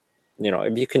 So,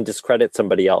 if you can discredit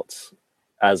somebody else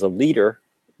as a leader,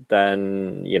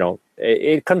 then,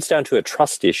 it comes down to a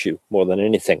trust issue more than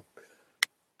anything.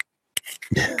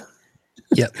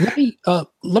 Yeah, let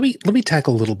me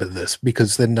tackle a little bit of this,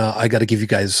 because then I got to give you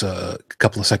guys a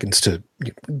couple of seconds to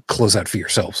close out for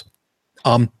yourselves.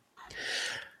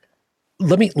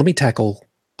 Let me tackle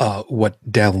what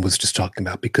Dallin was just talking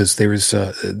about, because there's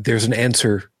an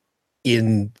answer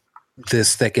in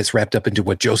this that gets wrapped up into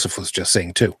what Joseph was just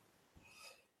saying too.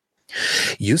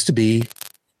 Used to be,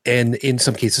 and in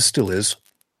some cases still is,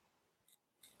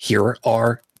 here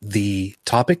are the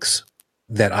topics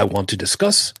that I want to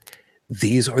discuss.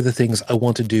 These are the things I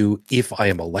want to do if I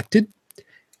am elected.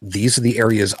 These are the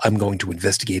areas I'm going to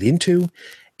investigate into.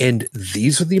 And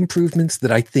these are the improvements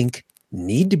that I think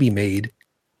need to be made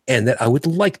and that I would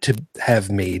like to have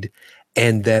made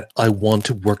and that I want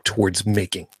to work towards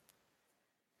making.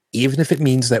 Even if it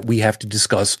means that we have to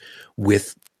discuss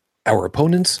with our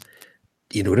opponents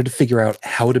in order to figure out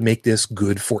how to make this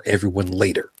good for everyone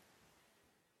later.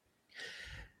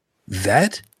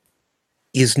 That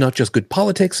is not just good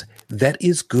politics, that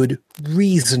is good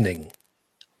reasoning.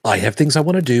 I have things I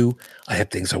want to do, I have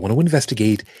things I want to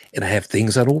investigate, and I have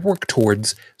things I will work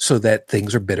towards so that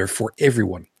things are better for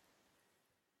everyone.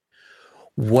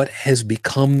 What has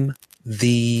become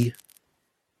the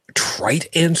trite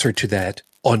answer to that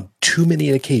on too many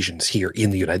occasions here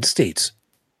in the United States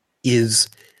is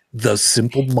the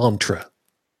simple mantra: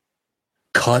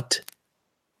 cut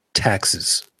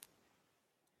taxes.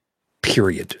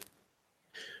 Period.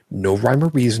 No rhyme or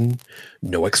reason,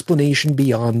 no explanation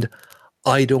beyond,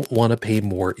 I don't want to pay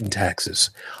more in taxes.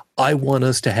 I want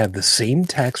us to have the same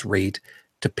tax rate,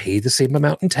 to pay the same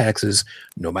amount in taxes,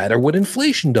 no matter what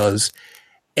inflation does,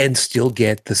 and still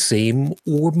get the same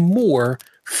or more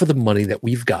for the money that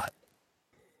we've got.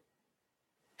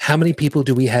 How many people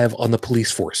do we have on the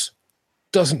police force?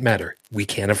 Doesn't matter. We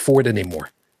can't afford anymore.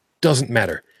 Doesn't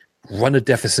matter. Run a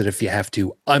deficit if you have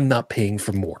to. I'm not paying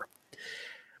for more.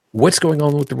 What's going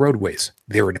on with the roadways?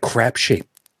 They're in crap shape.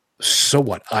 So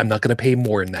what? I'm not going to pay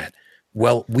more in that.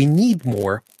 Well, we need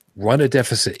more. Run a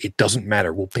deficit. It doesn't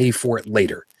matter. We'll pay for it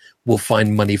later. We'll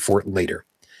find money for it later.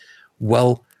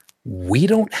 Well, we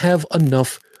don't have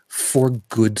enough for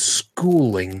good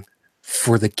schooling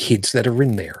for the kids that are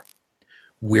in there.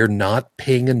 We're not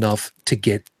paying enough to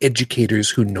get educators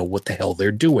who know what the hell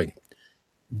they're doing.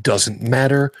 Doesn't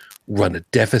matter. Run a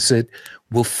deficit.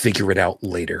 We'll figure it out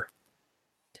later.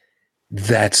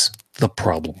 That's the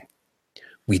problem.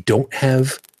 We don't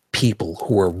have people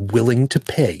who are willing to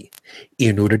pay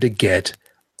in order to get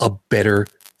a better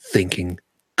thinking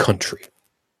country.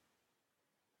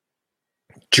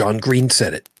 John Green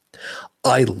said it.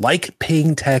 I like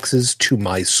paying taxes to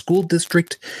my school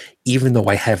district, even though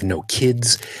I have no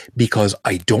kids, because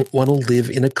I don't want to live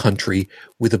in a country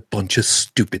with a bunch of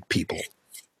stupid people.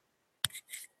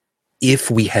 If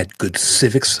we had good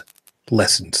civics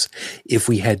lessons, if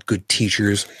we had good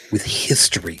teachers with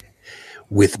history,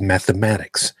 with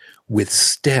mathematics, with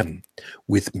STEM,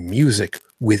 with music,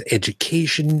 with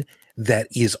education that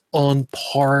is on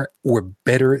par or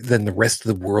better than the rest of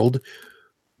the world,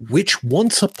 which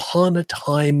once upon a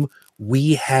time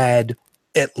we had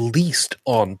at least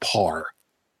on par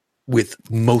with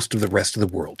most of the rest of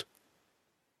the world.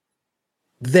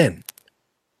 Then,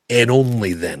 and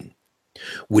only then,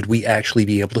 would we actually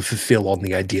be able to fulfill on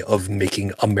the idea of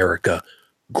making America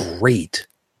great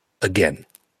again.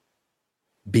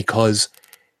 Because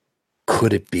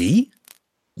could it be?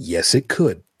 Yes, it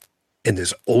could. And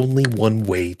there's only one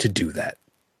way to do that.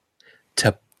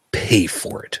 To pay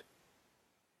for it.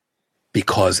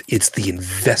 Because it's the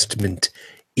investment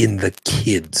in the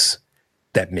kids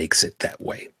that makes it that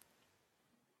way.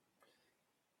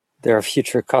 There are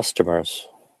future customers.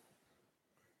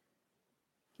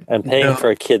 And paying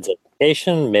for a kid's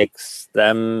education makes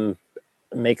a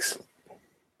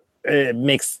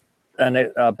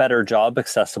better job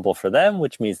accessible for them,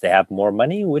 which means they have more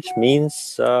money, which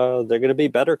means they're going to be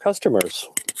better customers.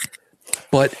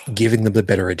 But giving them the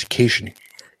better education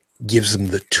gives them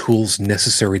the tools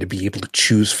necessary to be able to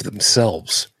choose for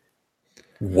themselves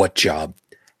what job,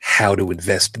 how to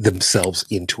invest themselves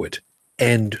into it.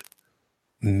 And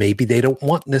maybe they don't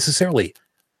want necessarily,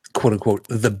 quote unquote,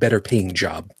 the better paying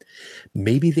job.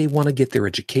 Maybe they want to get their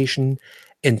education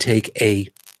and take a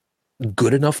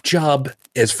good enough job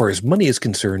as far as money is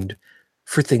concerned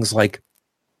for things like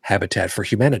Habitat for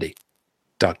Humanity,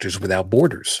 Doctors Without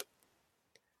Borders.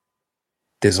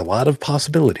 There's a lot of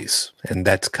possibilities, and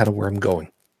that's kind of where I'm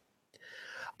going.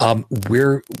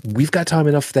 We've got time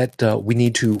enough that we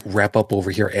need to wrap up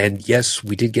over here. And yes,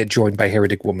 we did get joined by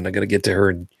Heretic Woman. I'm going to get to her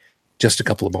in just a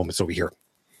couple of moments over here.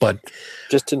 But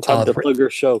just in time to plug her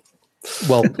show.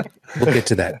 Well, we'll get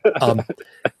to that.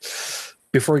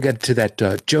 Before we get to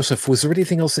that, Joseph, was there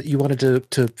anything else that you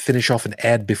wanted to finish off and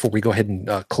add before we go ahead and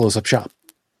close up shop?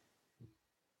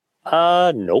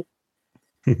 Nope.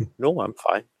 No, I'm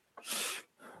fine.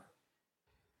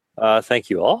 Thank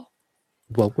you all.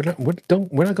 Well, we're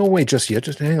not going away just yet.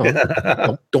 Just hang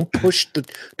on. don't push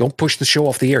the show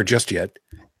off the air just yet.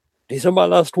 These are my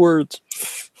last words.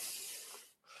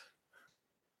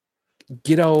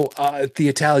 You know, the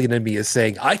Italian in me is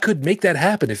saying, I could make that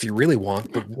happen if you really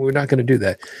want, but we're not going to do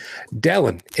that.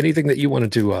 Dallin, anything that you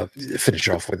wanted to finish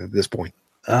off with at this point?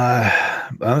 I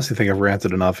honestly think I've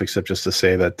ranted enough, except just to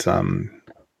say that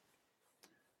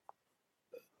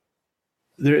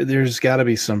there's got to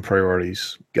be some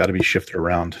priorities got to be shifted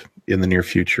around in the near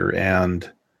future.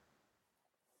 And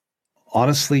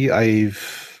honestly,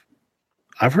 I've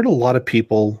heard a lot of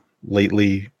people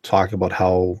lately talk about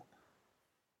how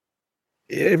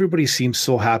everybody seems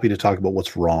so happy to talk about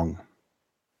what's wrong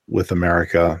with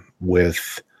America,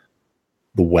 with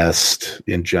the West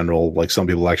in general. Like some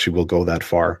people actually will go that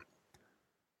far.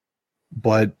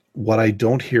 But what I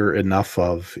don't hear enough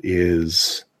of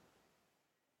is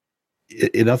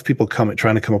enough people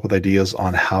trying to come up with ideas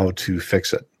on how to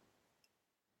fix it.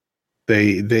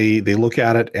 They look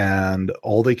at it and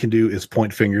all they can do is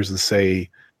point fingers and say,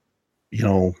 you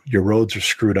know, your roads are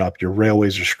screwed up, your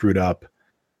railways are screwed up,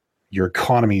 your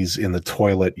economy's in the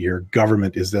toilet, your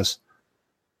government is this.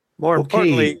 More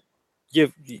importantly,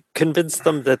 you've convinced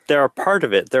them that they're a part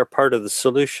of it. They're part of the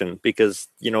solution, because,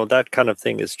 you know, that kind of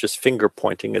thing is just finger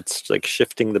pointing. It's like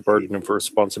shifting the burden of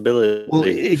responsibility. Well,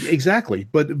 exactly.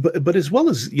 But as well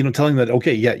as, you know, telling that,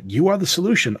 okay, yeah, you are the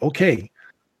solution. Okay.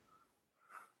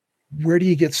 Where do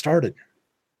you get started?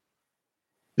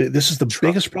 This is the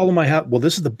biggest problem I have. Well,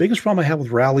 this is the biggest problem I have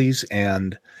with rallies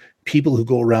and people who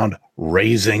go around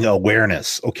raising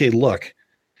awareness. Okay, look,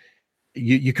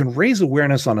 you can raise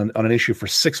awareness on an issue for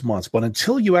 6 months, but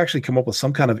until you actually come up with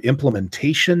some kind of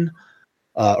implementation,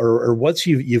 or once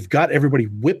you've got everybody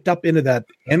whipped up into that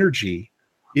energy,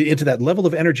 into that level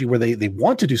of energy where they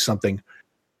want to do something,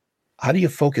 how do you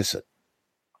focus it?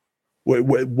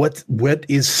 What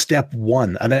is step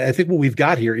one? And I think what we've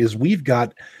got here is we've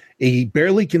got a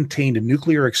barely contained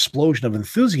nuclear explosion of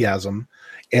enthusiasm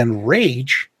and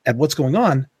rage at what's going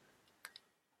on,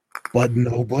 but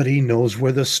nobody knows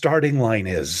where the starting line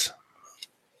is.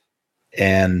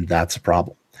 And that's a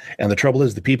problem. And the trouble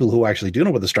is the people who actually do know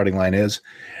where the starting line is,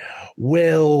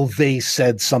 well, they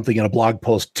said something in a blog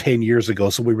post 10 years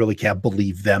ago, so we really can't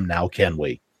believe them now, can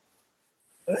we?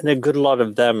 And a good lot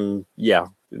of them, yeah,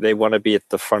 they want to be at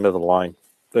the front of the line.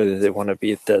 But they want to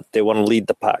be they want to lead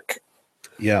the pack.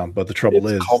 Yeah, but the trouble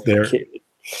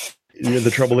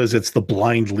is it's the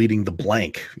blind leading the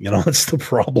blank. It's the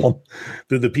problem.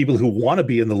 The people who want to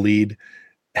be in the lead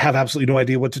have absolutely no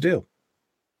idea what to do.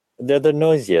 They're the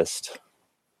noisiest.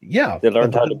 Yeah. They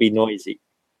learned how to be noisy.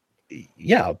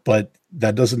 Yeah, but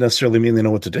that doesn't necessarily mean they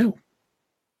know what to do.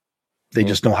 They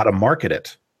just know how to market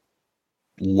it.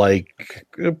 Like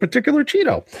a particular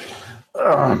Cheeto.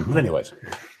 Anyways.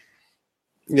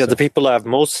 Yeah, the people who have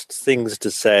most things to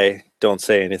say don't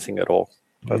say anything at all.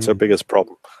 That's our biggest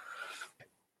problem.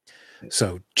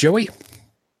 So, Joey,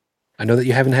 I know that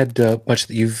you haven't had much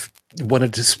that you've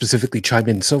wanted to specifically chime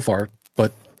in so far,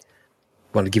 but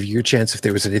I want to give you your chance if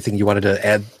there was anything you wanted to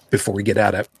add before we get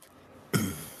out of.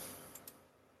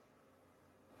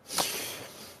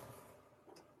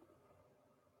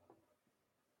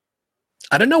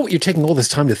 I don't know what you're taking all this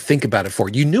time to think about it for.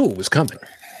 You knew it was coming.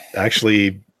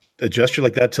 Actually, a gesture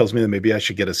like that tells me that maybe I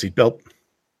should get a seatbelt.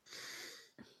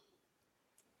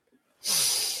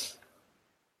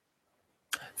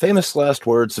 Famous last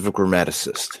words of a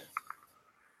grammaticist.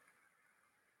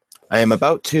 I am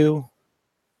about to,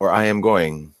 or I am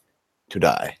going to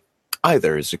die.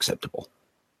 Either is acceptable.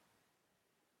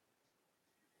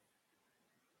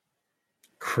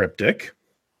 Cryptic.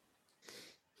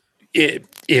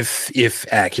 If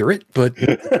accurate, but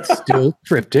still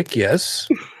cryptic, yes.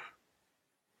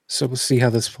 So we'll see how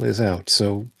this plays out.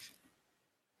 So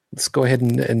let's go ahead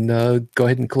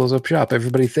and close up shop.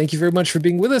 Everybody, thank you very much for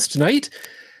being with us tonight.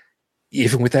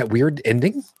 Even with that weird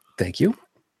ending, thank you.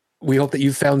 We hope that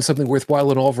you found something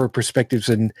worthwhile in all of our perspectives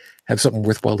and have something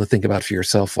worthwhile to think about for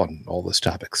yourself on all this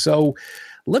topic. So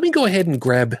let me go ahead and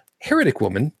grab Heretic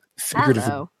Woman,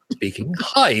 figuratively speaking.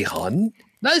 Hi, hon.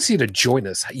 Nice of you to join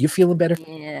us. You feeling better?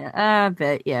 Yeah, a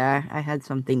bit. Yeah, I had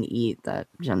something to eat that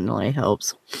generally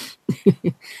helps.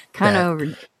 kind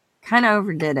of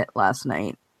overdid it last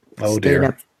night. Oh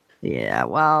dear. Yeah,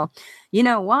 well, you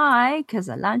know why? Because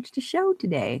I launched a show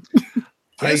today.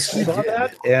 I saw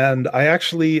that, and I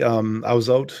actually, I was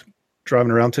out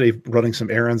driving around today running some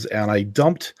errands, and I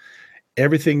dumped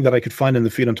everything that I could find in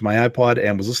the feed onto my iPod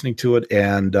and was listening to it.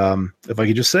 And if I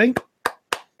could just say,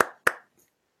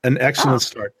 an excellent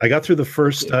start. I got through the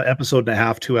first episode and a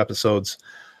half, 2 episodes.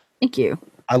 Thank you.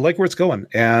 I like where it's going.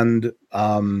 And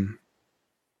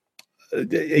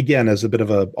again, as a bit of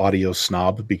an audio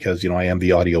snob, because, I am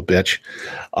the audio bitch,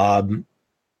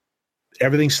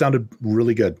 everything sounded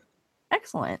really good.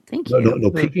 Excellent. Thank you. No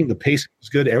peaking. The pace was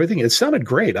good. Everything. It sounded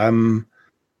great.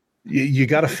 You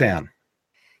got a fan.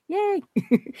 Yay.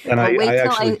 And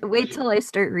wait till I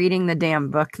start reading the damn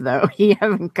book, though. You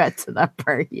haven't got to that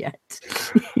part yet.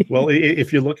 Well,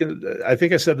 if you're looking, I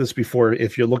think I said this before,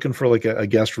 if you're looking for like a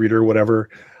guest reader or whatever,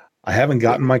 I haven't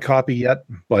gotten my copy yet,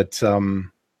 but I'll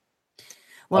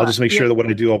just make sure that when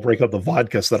I do, I'll break up the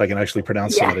vodka so that I can actually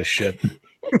pronounce some of this shit.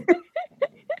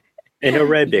 In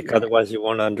Arabic, otherwise you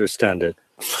won't understand it.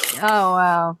 Oh,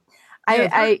 wow.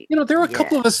 There are a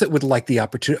couple of us that would like the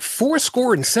opportunity.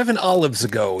 7 olives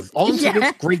ago, on to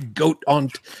this great goat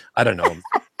on. I don't know.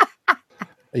 Are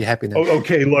you happy now?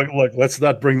 Okay, look. Let's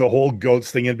not bring the whole goats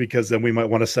thing in because then we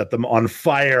might want to set them on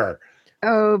fire.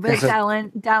 Oh, but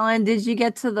Dallin, did you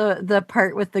get to the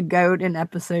part with the goat in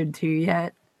episode 2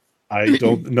 yet? I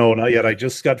don't know, not yet. I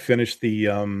just got finished the.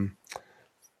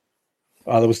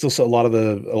 There was still a lot of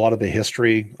the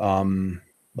history.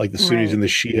 Like the Sunnis and the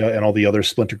Shia and all the other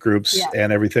splinter groups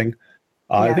and everything.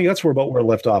 I think that's where I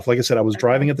left off. Like I said, I was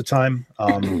driving at the time.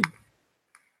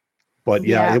 But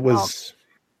it was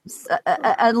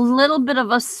a little bit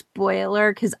of a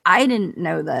spoiler because I didn't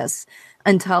know this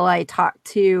until I talked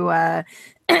to,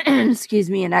 excuse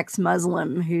me, an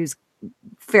ex-Muslim who's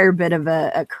fair bit of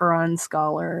a Quran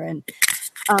scholar. And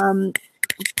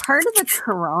part of the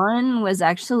Quran was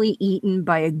actually eaten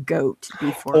by a goat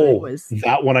before it was.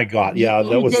 That one I got. Yeah,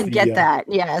 that was. Did get that?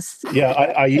 Yes.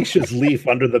 Yeah, Aisha's leaf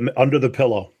under the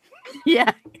pillow.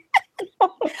 Yeah.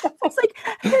 It's like,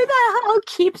 who the hell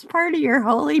keeps part of your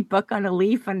holy book on a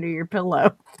leaf under your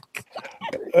pillow?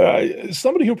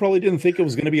 Somebody who probably didn't think it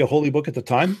was going to be a holy book at the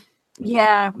time.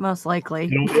 Yeah, most likely.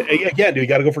 Again, you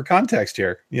got to go for context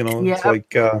here. It's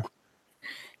like.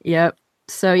 Yep.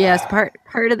 So yes, part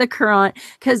of the Quran,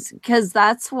 because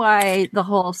that's why the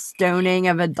whole stoning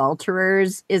of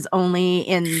adulterers is only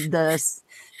in the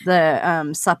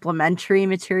supplementary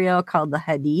material called the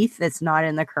Hadith. It's not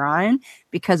in the Quran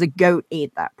because a goat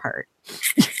ate that part.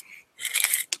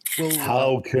 Well,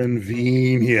 how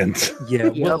convenient.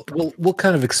 Yeah, we'll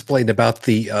kind of explain about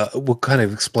the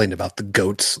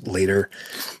goats later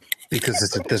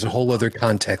because there's a whole other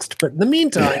context. But in the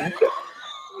meantime.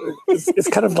 It's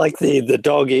kind of like the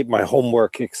dog ate my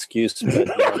homework excuse. But,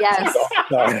 Yes.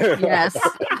 Yes.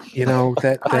 You know,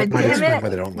 that God might damn explain it. why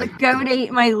they don't The like goat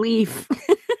ate my leaf.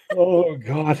 Oh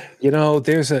God. You know,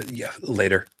 there's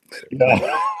later.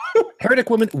 Yeah. Heretic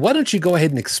Woman, why don't you go ahead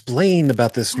and explain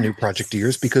about this new project of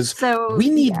yours? Because we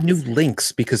need new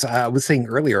links, because I was saying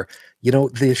earlier, you know,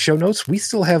 the show notes, we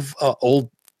still have old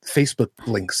Facebook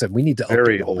links, and we need to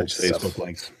Very update a old bunch of stuff. Facebook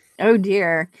links. Oh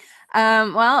dear.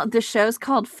 Well, the show's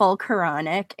called Full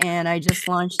Quranic, and I just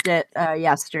launched it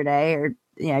yesterday, or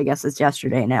yeah, I guess it's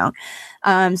yesterday now.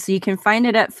 So you can find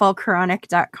it at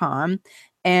fullquranic.com.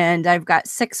 And I've got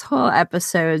 6 whole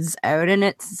episodes out, and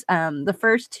it's the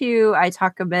first 2 I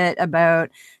talk a bit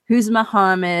about who's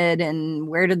Muhammad and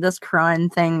where did this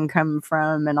Quran thing come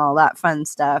from and all that fun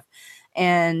stuff.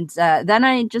 And then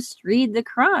I just read the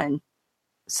Quran.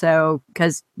 So,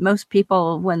 because most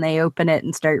people, when they open it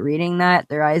and start reading that,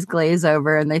 their eyes glaze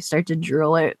over and they start to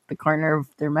drool out the corner of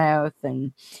their mouth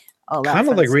and all that. Kind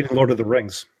of like stuff. reading Lord of the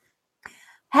Rings.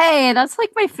 Hey, that's like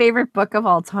my favorite book of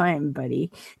all time, buddy.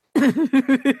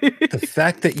 The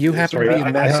fact that you happen to be a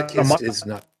Sorry, masochist is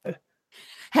not.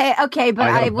 Hey, okay, but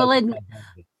I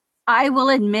I will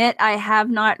admit I have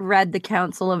not read the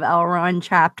Council of Elrond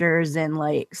chapters in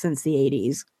since the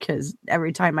 80s, because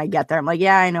every time I get there, I'm like,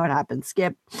 yeah, I know what happened.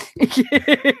 Skip.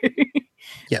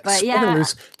 Yeah, But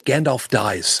spoilers, Gandalf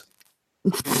dies.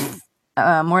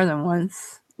 More than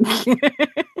once.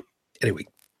 Anyway,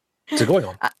 so going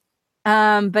on.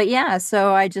 But yeah,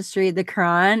 so I just read the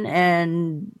Quran,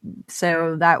 and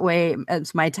so that way,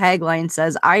 as my tagline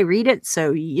says, I read it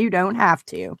so you don't have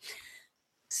to.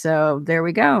 So there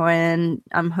we go. And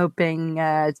I'm hoping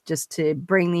just to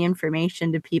bring the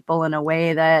information to people in a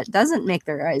way that doesn't make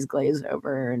their eyes glaze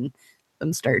over and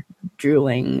them start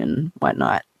drooling and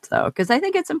whatnot. So, because I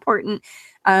think it's important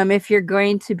if you're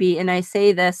going to be, and I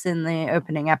say this in the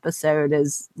opening episode,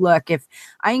 is look, if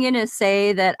I'm going to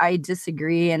say that I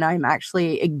disagree and I'm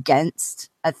actually against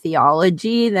a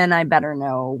theology, then I better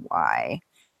know why.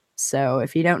 So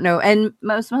if you don't know, and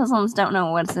most Muslims don't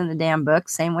know what's in the damn book,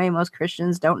 same way most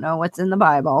Christians don't know what's in the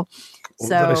Bible. What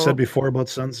that I said before about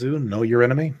Sun Tzu, know your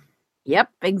enemy?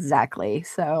 Yep, exactly.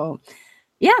 So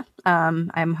yeah,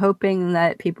 I'm hoping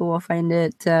that people will find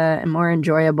it more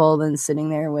enjoyable than sitting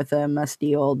there with a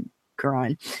musty old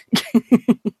Quran.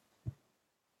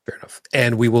 Fair enough.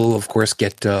 And we will, of course,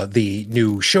 get the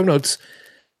new show notes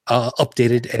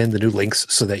updated and the new links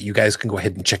so that you guys can go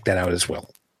ahead and check that out as well.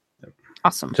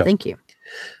 Awesome. So, thank you.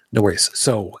 No worries.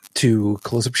 So to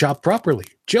close up shop properly,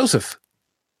 Joseph,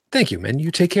 thank you, man. You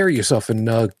take care of yourself, and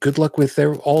good luck with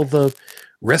all the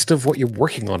rest of what you're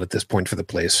working on at this point for the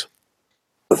place.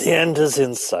 The end is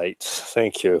in sight.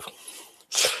 Thank you.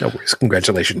 No worries.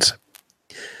 Congratulations.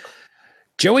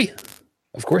 Joey,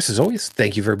 of course, as always,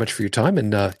 thank you very much for your time,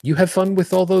 and you have fun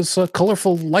with all those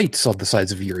colorful lights on the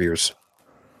sides of your ears.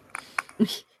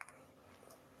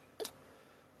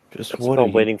 Just It's what about are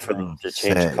you waiting for them to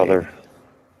change saying? color.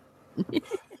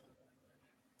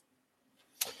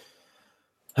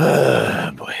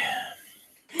 Boy.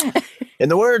 In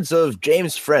the words of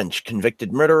James French,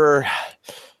 convicted murderer,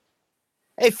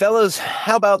 hey fellas,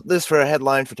 how about this for a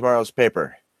headline for tomorrow's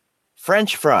paper?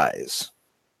 French fries.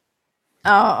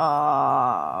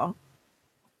 Oh,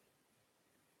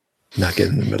 Not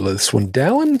getting in the middle of this one,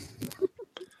 Dallin.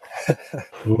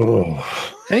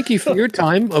 Thank you for your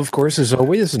time, of course, as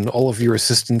always, and all of your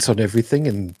assistance on everything.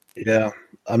 And Yeah,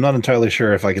 I'm not entirely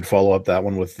sure if I could follow up that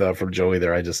one with from Joey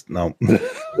there. I just no.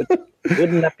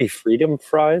 Wouldn't that be freedom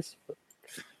fries?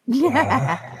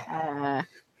 yeah.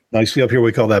 No, you see up here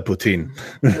we call that poutine.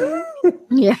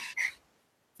 Yeah.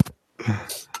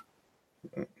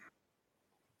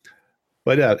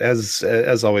 But yeah,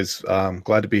 as always,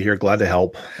 glad to be here. Glad to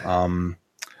help.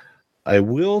 I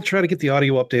will try to get the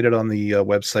audio updated on the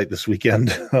website this weekend.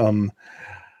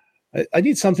 I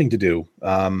need something to do.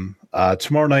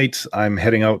 Tomorrow night, I'm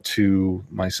heading out to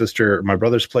my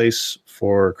brother's place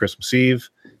for Christmas Eve,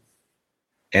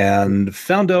 and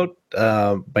found out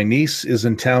my niece is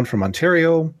in town from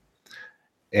Ontario,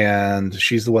 and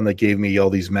she's the one that gave me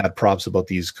all these mad props about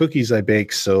these cookies I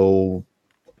bake. So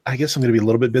I guess I'm going to be a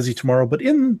little bit busy tomorrow, but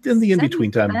in the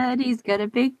in-between time. Somebody's got to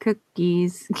bake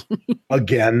cookies.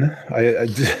 Again, I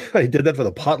did that for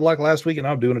the potluck last week, and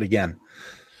I'm doing it again.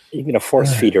 You're going to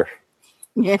force feed her.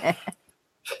 Yeah.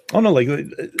 Oh no!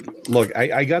 Look,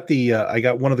 I got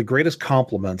one of the greatest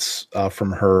compliments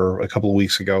from her a couple of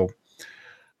weeks ago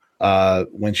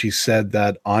when she said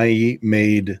that I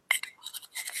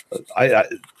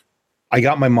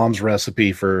got my mom's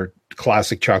recipe for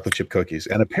classic chocolate chip cookies,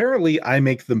 and apparently I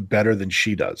make them better than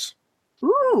she does.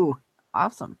 Ooh,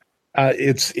 awesome.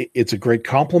 It's a great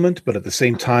compliment, but at the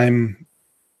same time,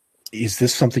 is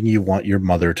this something you want your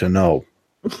mother to know?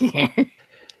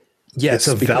 Yes,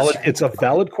 it's a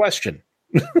valid question.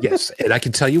 Yes, and I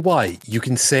can tell you why. You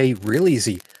can say real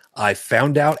easy, I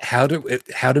found out how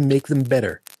to make them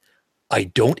better. I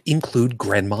don't include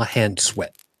grandma hand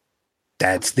sweat.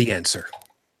 That's the answer.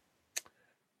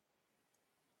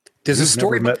 There's a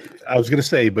story. I was going to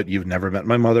say, but you've never met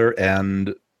my mother,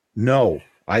 and no,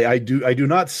 I do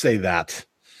not say that.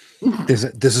 There's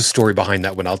a story behind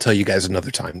that one. I'll tell you guys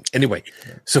another time. Anyway,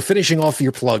 so finishing off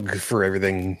your plug for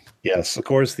everything. Yes, of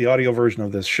course, the audio version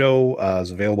of this show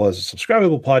is available as a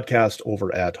subscribable podcast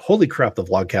over at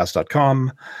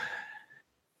holycrapthevlogcast.com.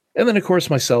 And then, of course,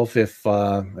 myself, if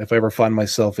I ever find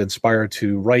myself inspired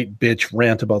to write, bitch,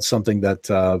 rant about something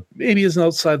that maybe isn't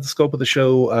outside the scope of the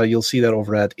show, you'll see that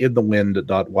over at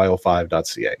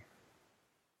inthewind.yo5.ca.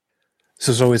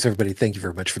 So as always, everybody, thank you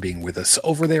very much for being with us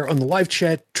over there on the live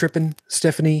chat. Trippin,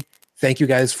 Stephanie, thank you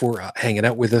guys for hanging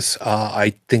out with us.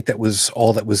 I think that was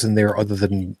all that was in there other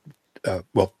than,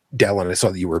 Dallin, I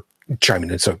saw that you were chiming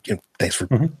in, so thanks for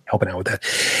helping out with that.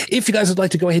 If you guys would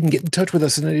like to go ahead and get in touch with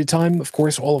us at any time, of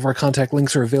course, all of our contact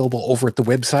links are available over at the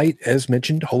website, as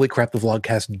mentioned,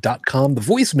 holycrapthevlogcast.com. The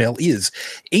voicemail is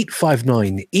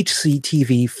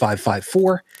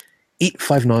 859-HCTV-554,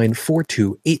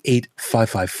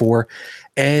 859-4288-554.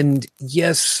 And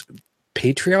yes,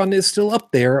 Patreon is still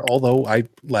up there, although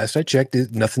last I checked,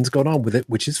 nothing's going on with it,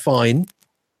 which is fine.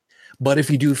 But if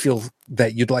you do feel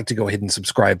that you'd like to go ahead and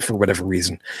subscribe for whatever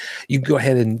reason, you can go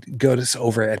ahead and go to us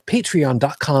over at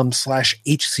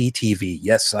patreon.com/HCTV.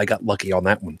 Yes, I got lucky on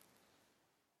that one.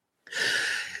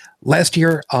 Last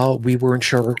year, we weren't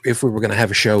sure if we were going to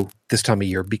have a show this time of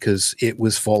year because it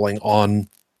was falling on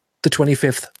the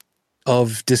 25th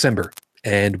of December,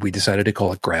 and we decided to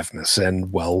call it Grav-Mass.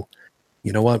 And, well,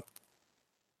 you know what?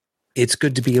 It's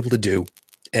good to be able to do.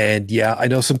 And, yeah, I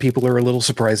know some people are a little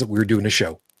surprised that we were doing a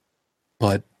show.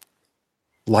 But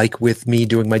like with me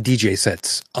doing my DJ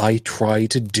sets, I try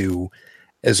to do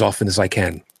as often as I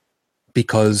can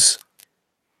because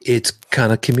it's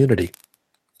kind of community.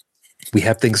 We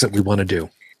have things that we want to do.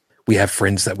 We have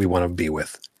friends that we want to be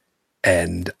with.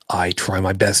 And I try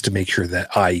my best to make sure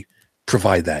that I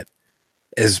provide that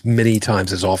as many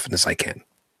times as often as I can.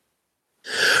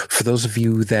 For those of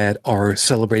you that are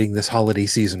celebrating this holiday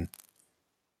season,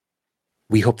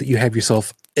 we hope that you have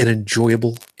yourself an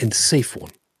enjoyable and safe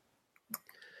one.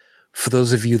 For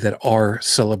those of you that are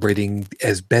celebrating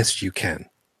as best you can,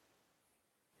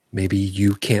 maybe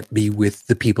you can't be with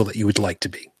the people that you would like to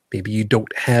be. Maybe you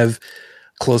don't have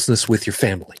closeness with your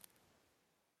family.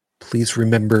 Please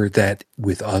remember that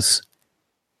with us,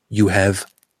 you have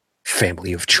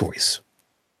family of choice.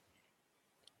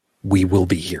 We will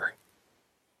be here.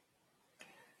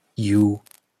 You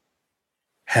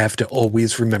have to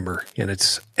always remember, and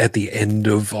it's at the end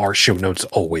of our show notes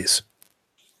always,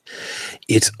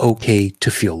 it's okay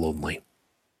to feel lonely.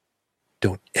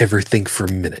 Don't ever think for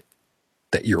a minute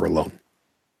that you're alone.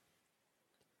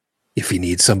 If you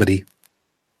need somebody,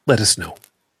 let us know,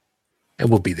 and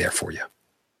we'll be there for you.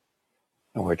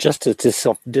 And we're just as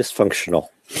dysfunctional.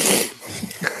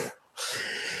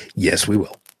 Yes, we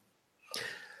will.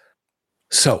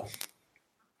 So,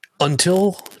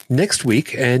 until next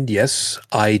week, and yes,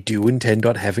 I do intend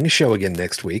on having a show again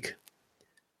next week,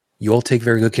 you all take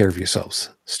very good care of yourselves.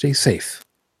 Stay safe.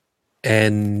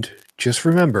 And just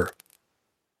remember,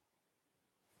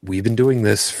 we've been doing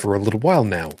this for a little while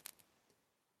now.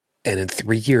 And in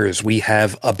 3 years, we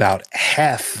have about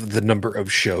half the number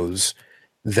of shows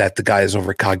that the guys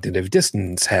over Cognitive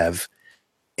Dissonance have.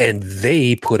 And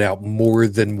they put out more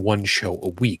than one show a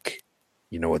week.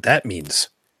 You know what that means?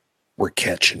 We're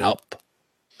catching up.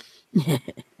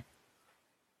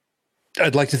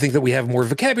 I'd like to think that we have more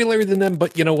vocabulary than them,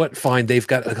 but you know what? Fine. They've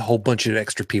got a whole bunch of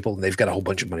extra people and they've got a whole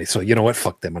bunch of money. So you know what?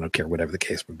 Fuck them. I don't care, whatever the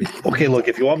case would be. Okay, look,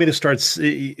 if you want me to start,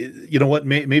 you know what?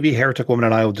 Maybe Heretic Woman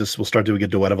and I we'll start doing a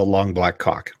duet of a long black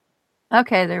cock.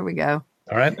 Okay, there we go.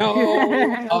 All right.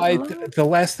 No, the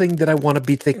last thing that I want to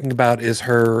be thinking about is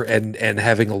her and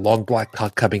having a long black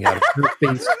cock coming out of her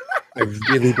face. I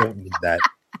really don't need that.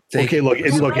 Okay, look,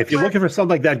 if you're looking for something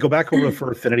like that, go back over to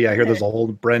For Affinity. I hear there's a whole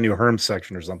brand new Herm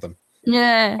section or something.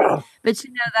 Yeah, but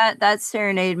you know that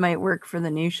serenade might work for the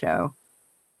new show.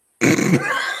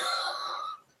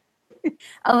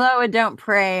 Although it don't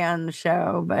prey on the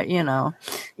show, but you know.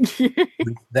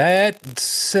 With that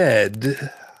said,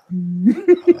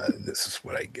 this is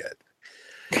what I get.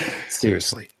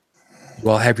 Seriously, you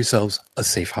all have yourselves a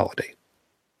safe holiday,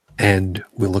 and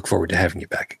we'll look forward to having you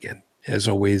back again. As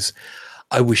always,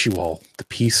 I wish you all the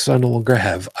peace I no longer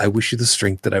have. I wish you the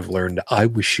strength that I've learned. I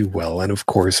wish you well. And of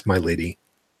course, my lady,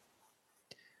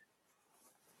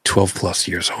 12 plus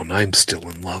years on, I'm still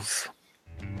in love.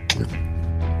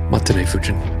 Matane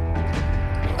Fujin,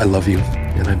 I love you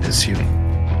and I miss you.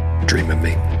 Dream of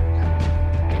me.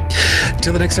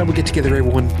 Till the next time we get together,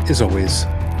 everyone, as always,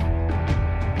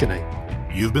 good night.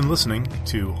 You've been listening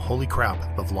to Holy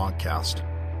Crap, the Vlogcast.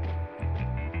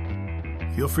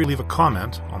 Feel free to leave a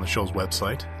comment on the show's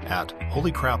website at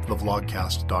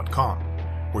holycrapthevlogcast.com,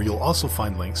 where you'll also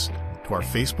find links to our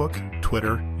Facebook,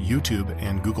 Twitter, YouTube,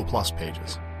 and Google Plus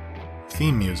pages.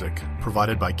 Theme music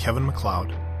provided by Kevin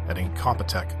MacLeod at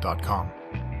incompetech.com.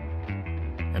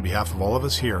 On behalf of all of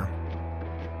us here,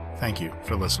 thank you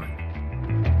for listening.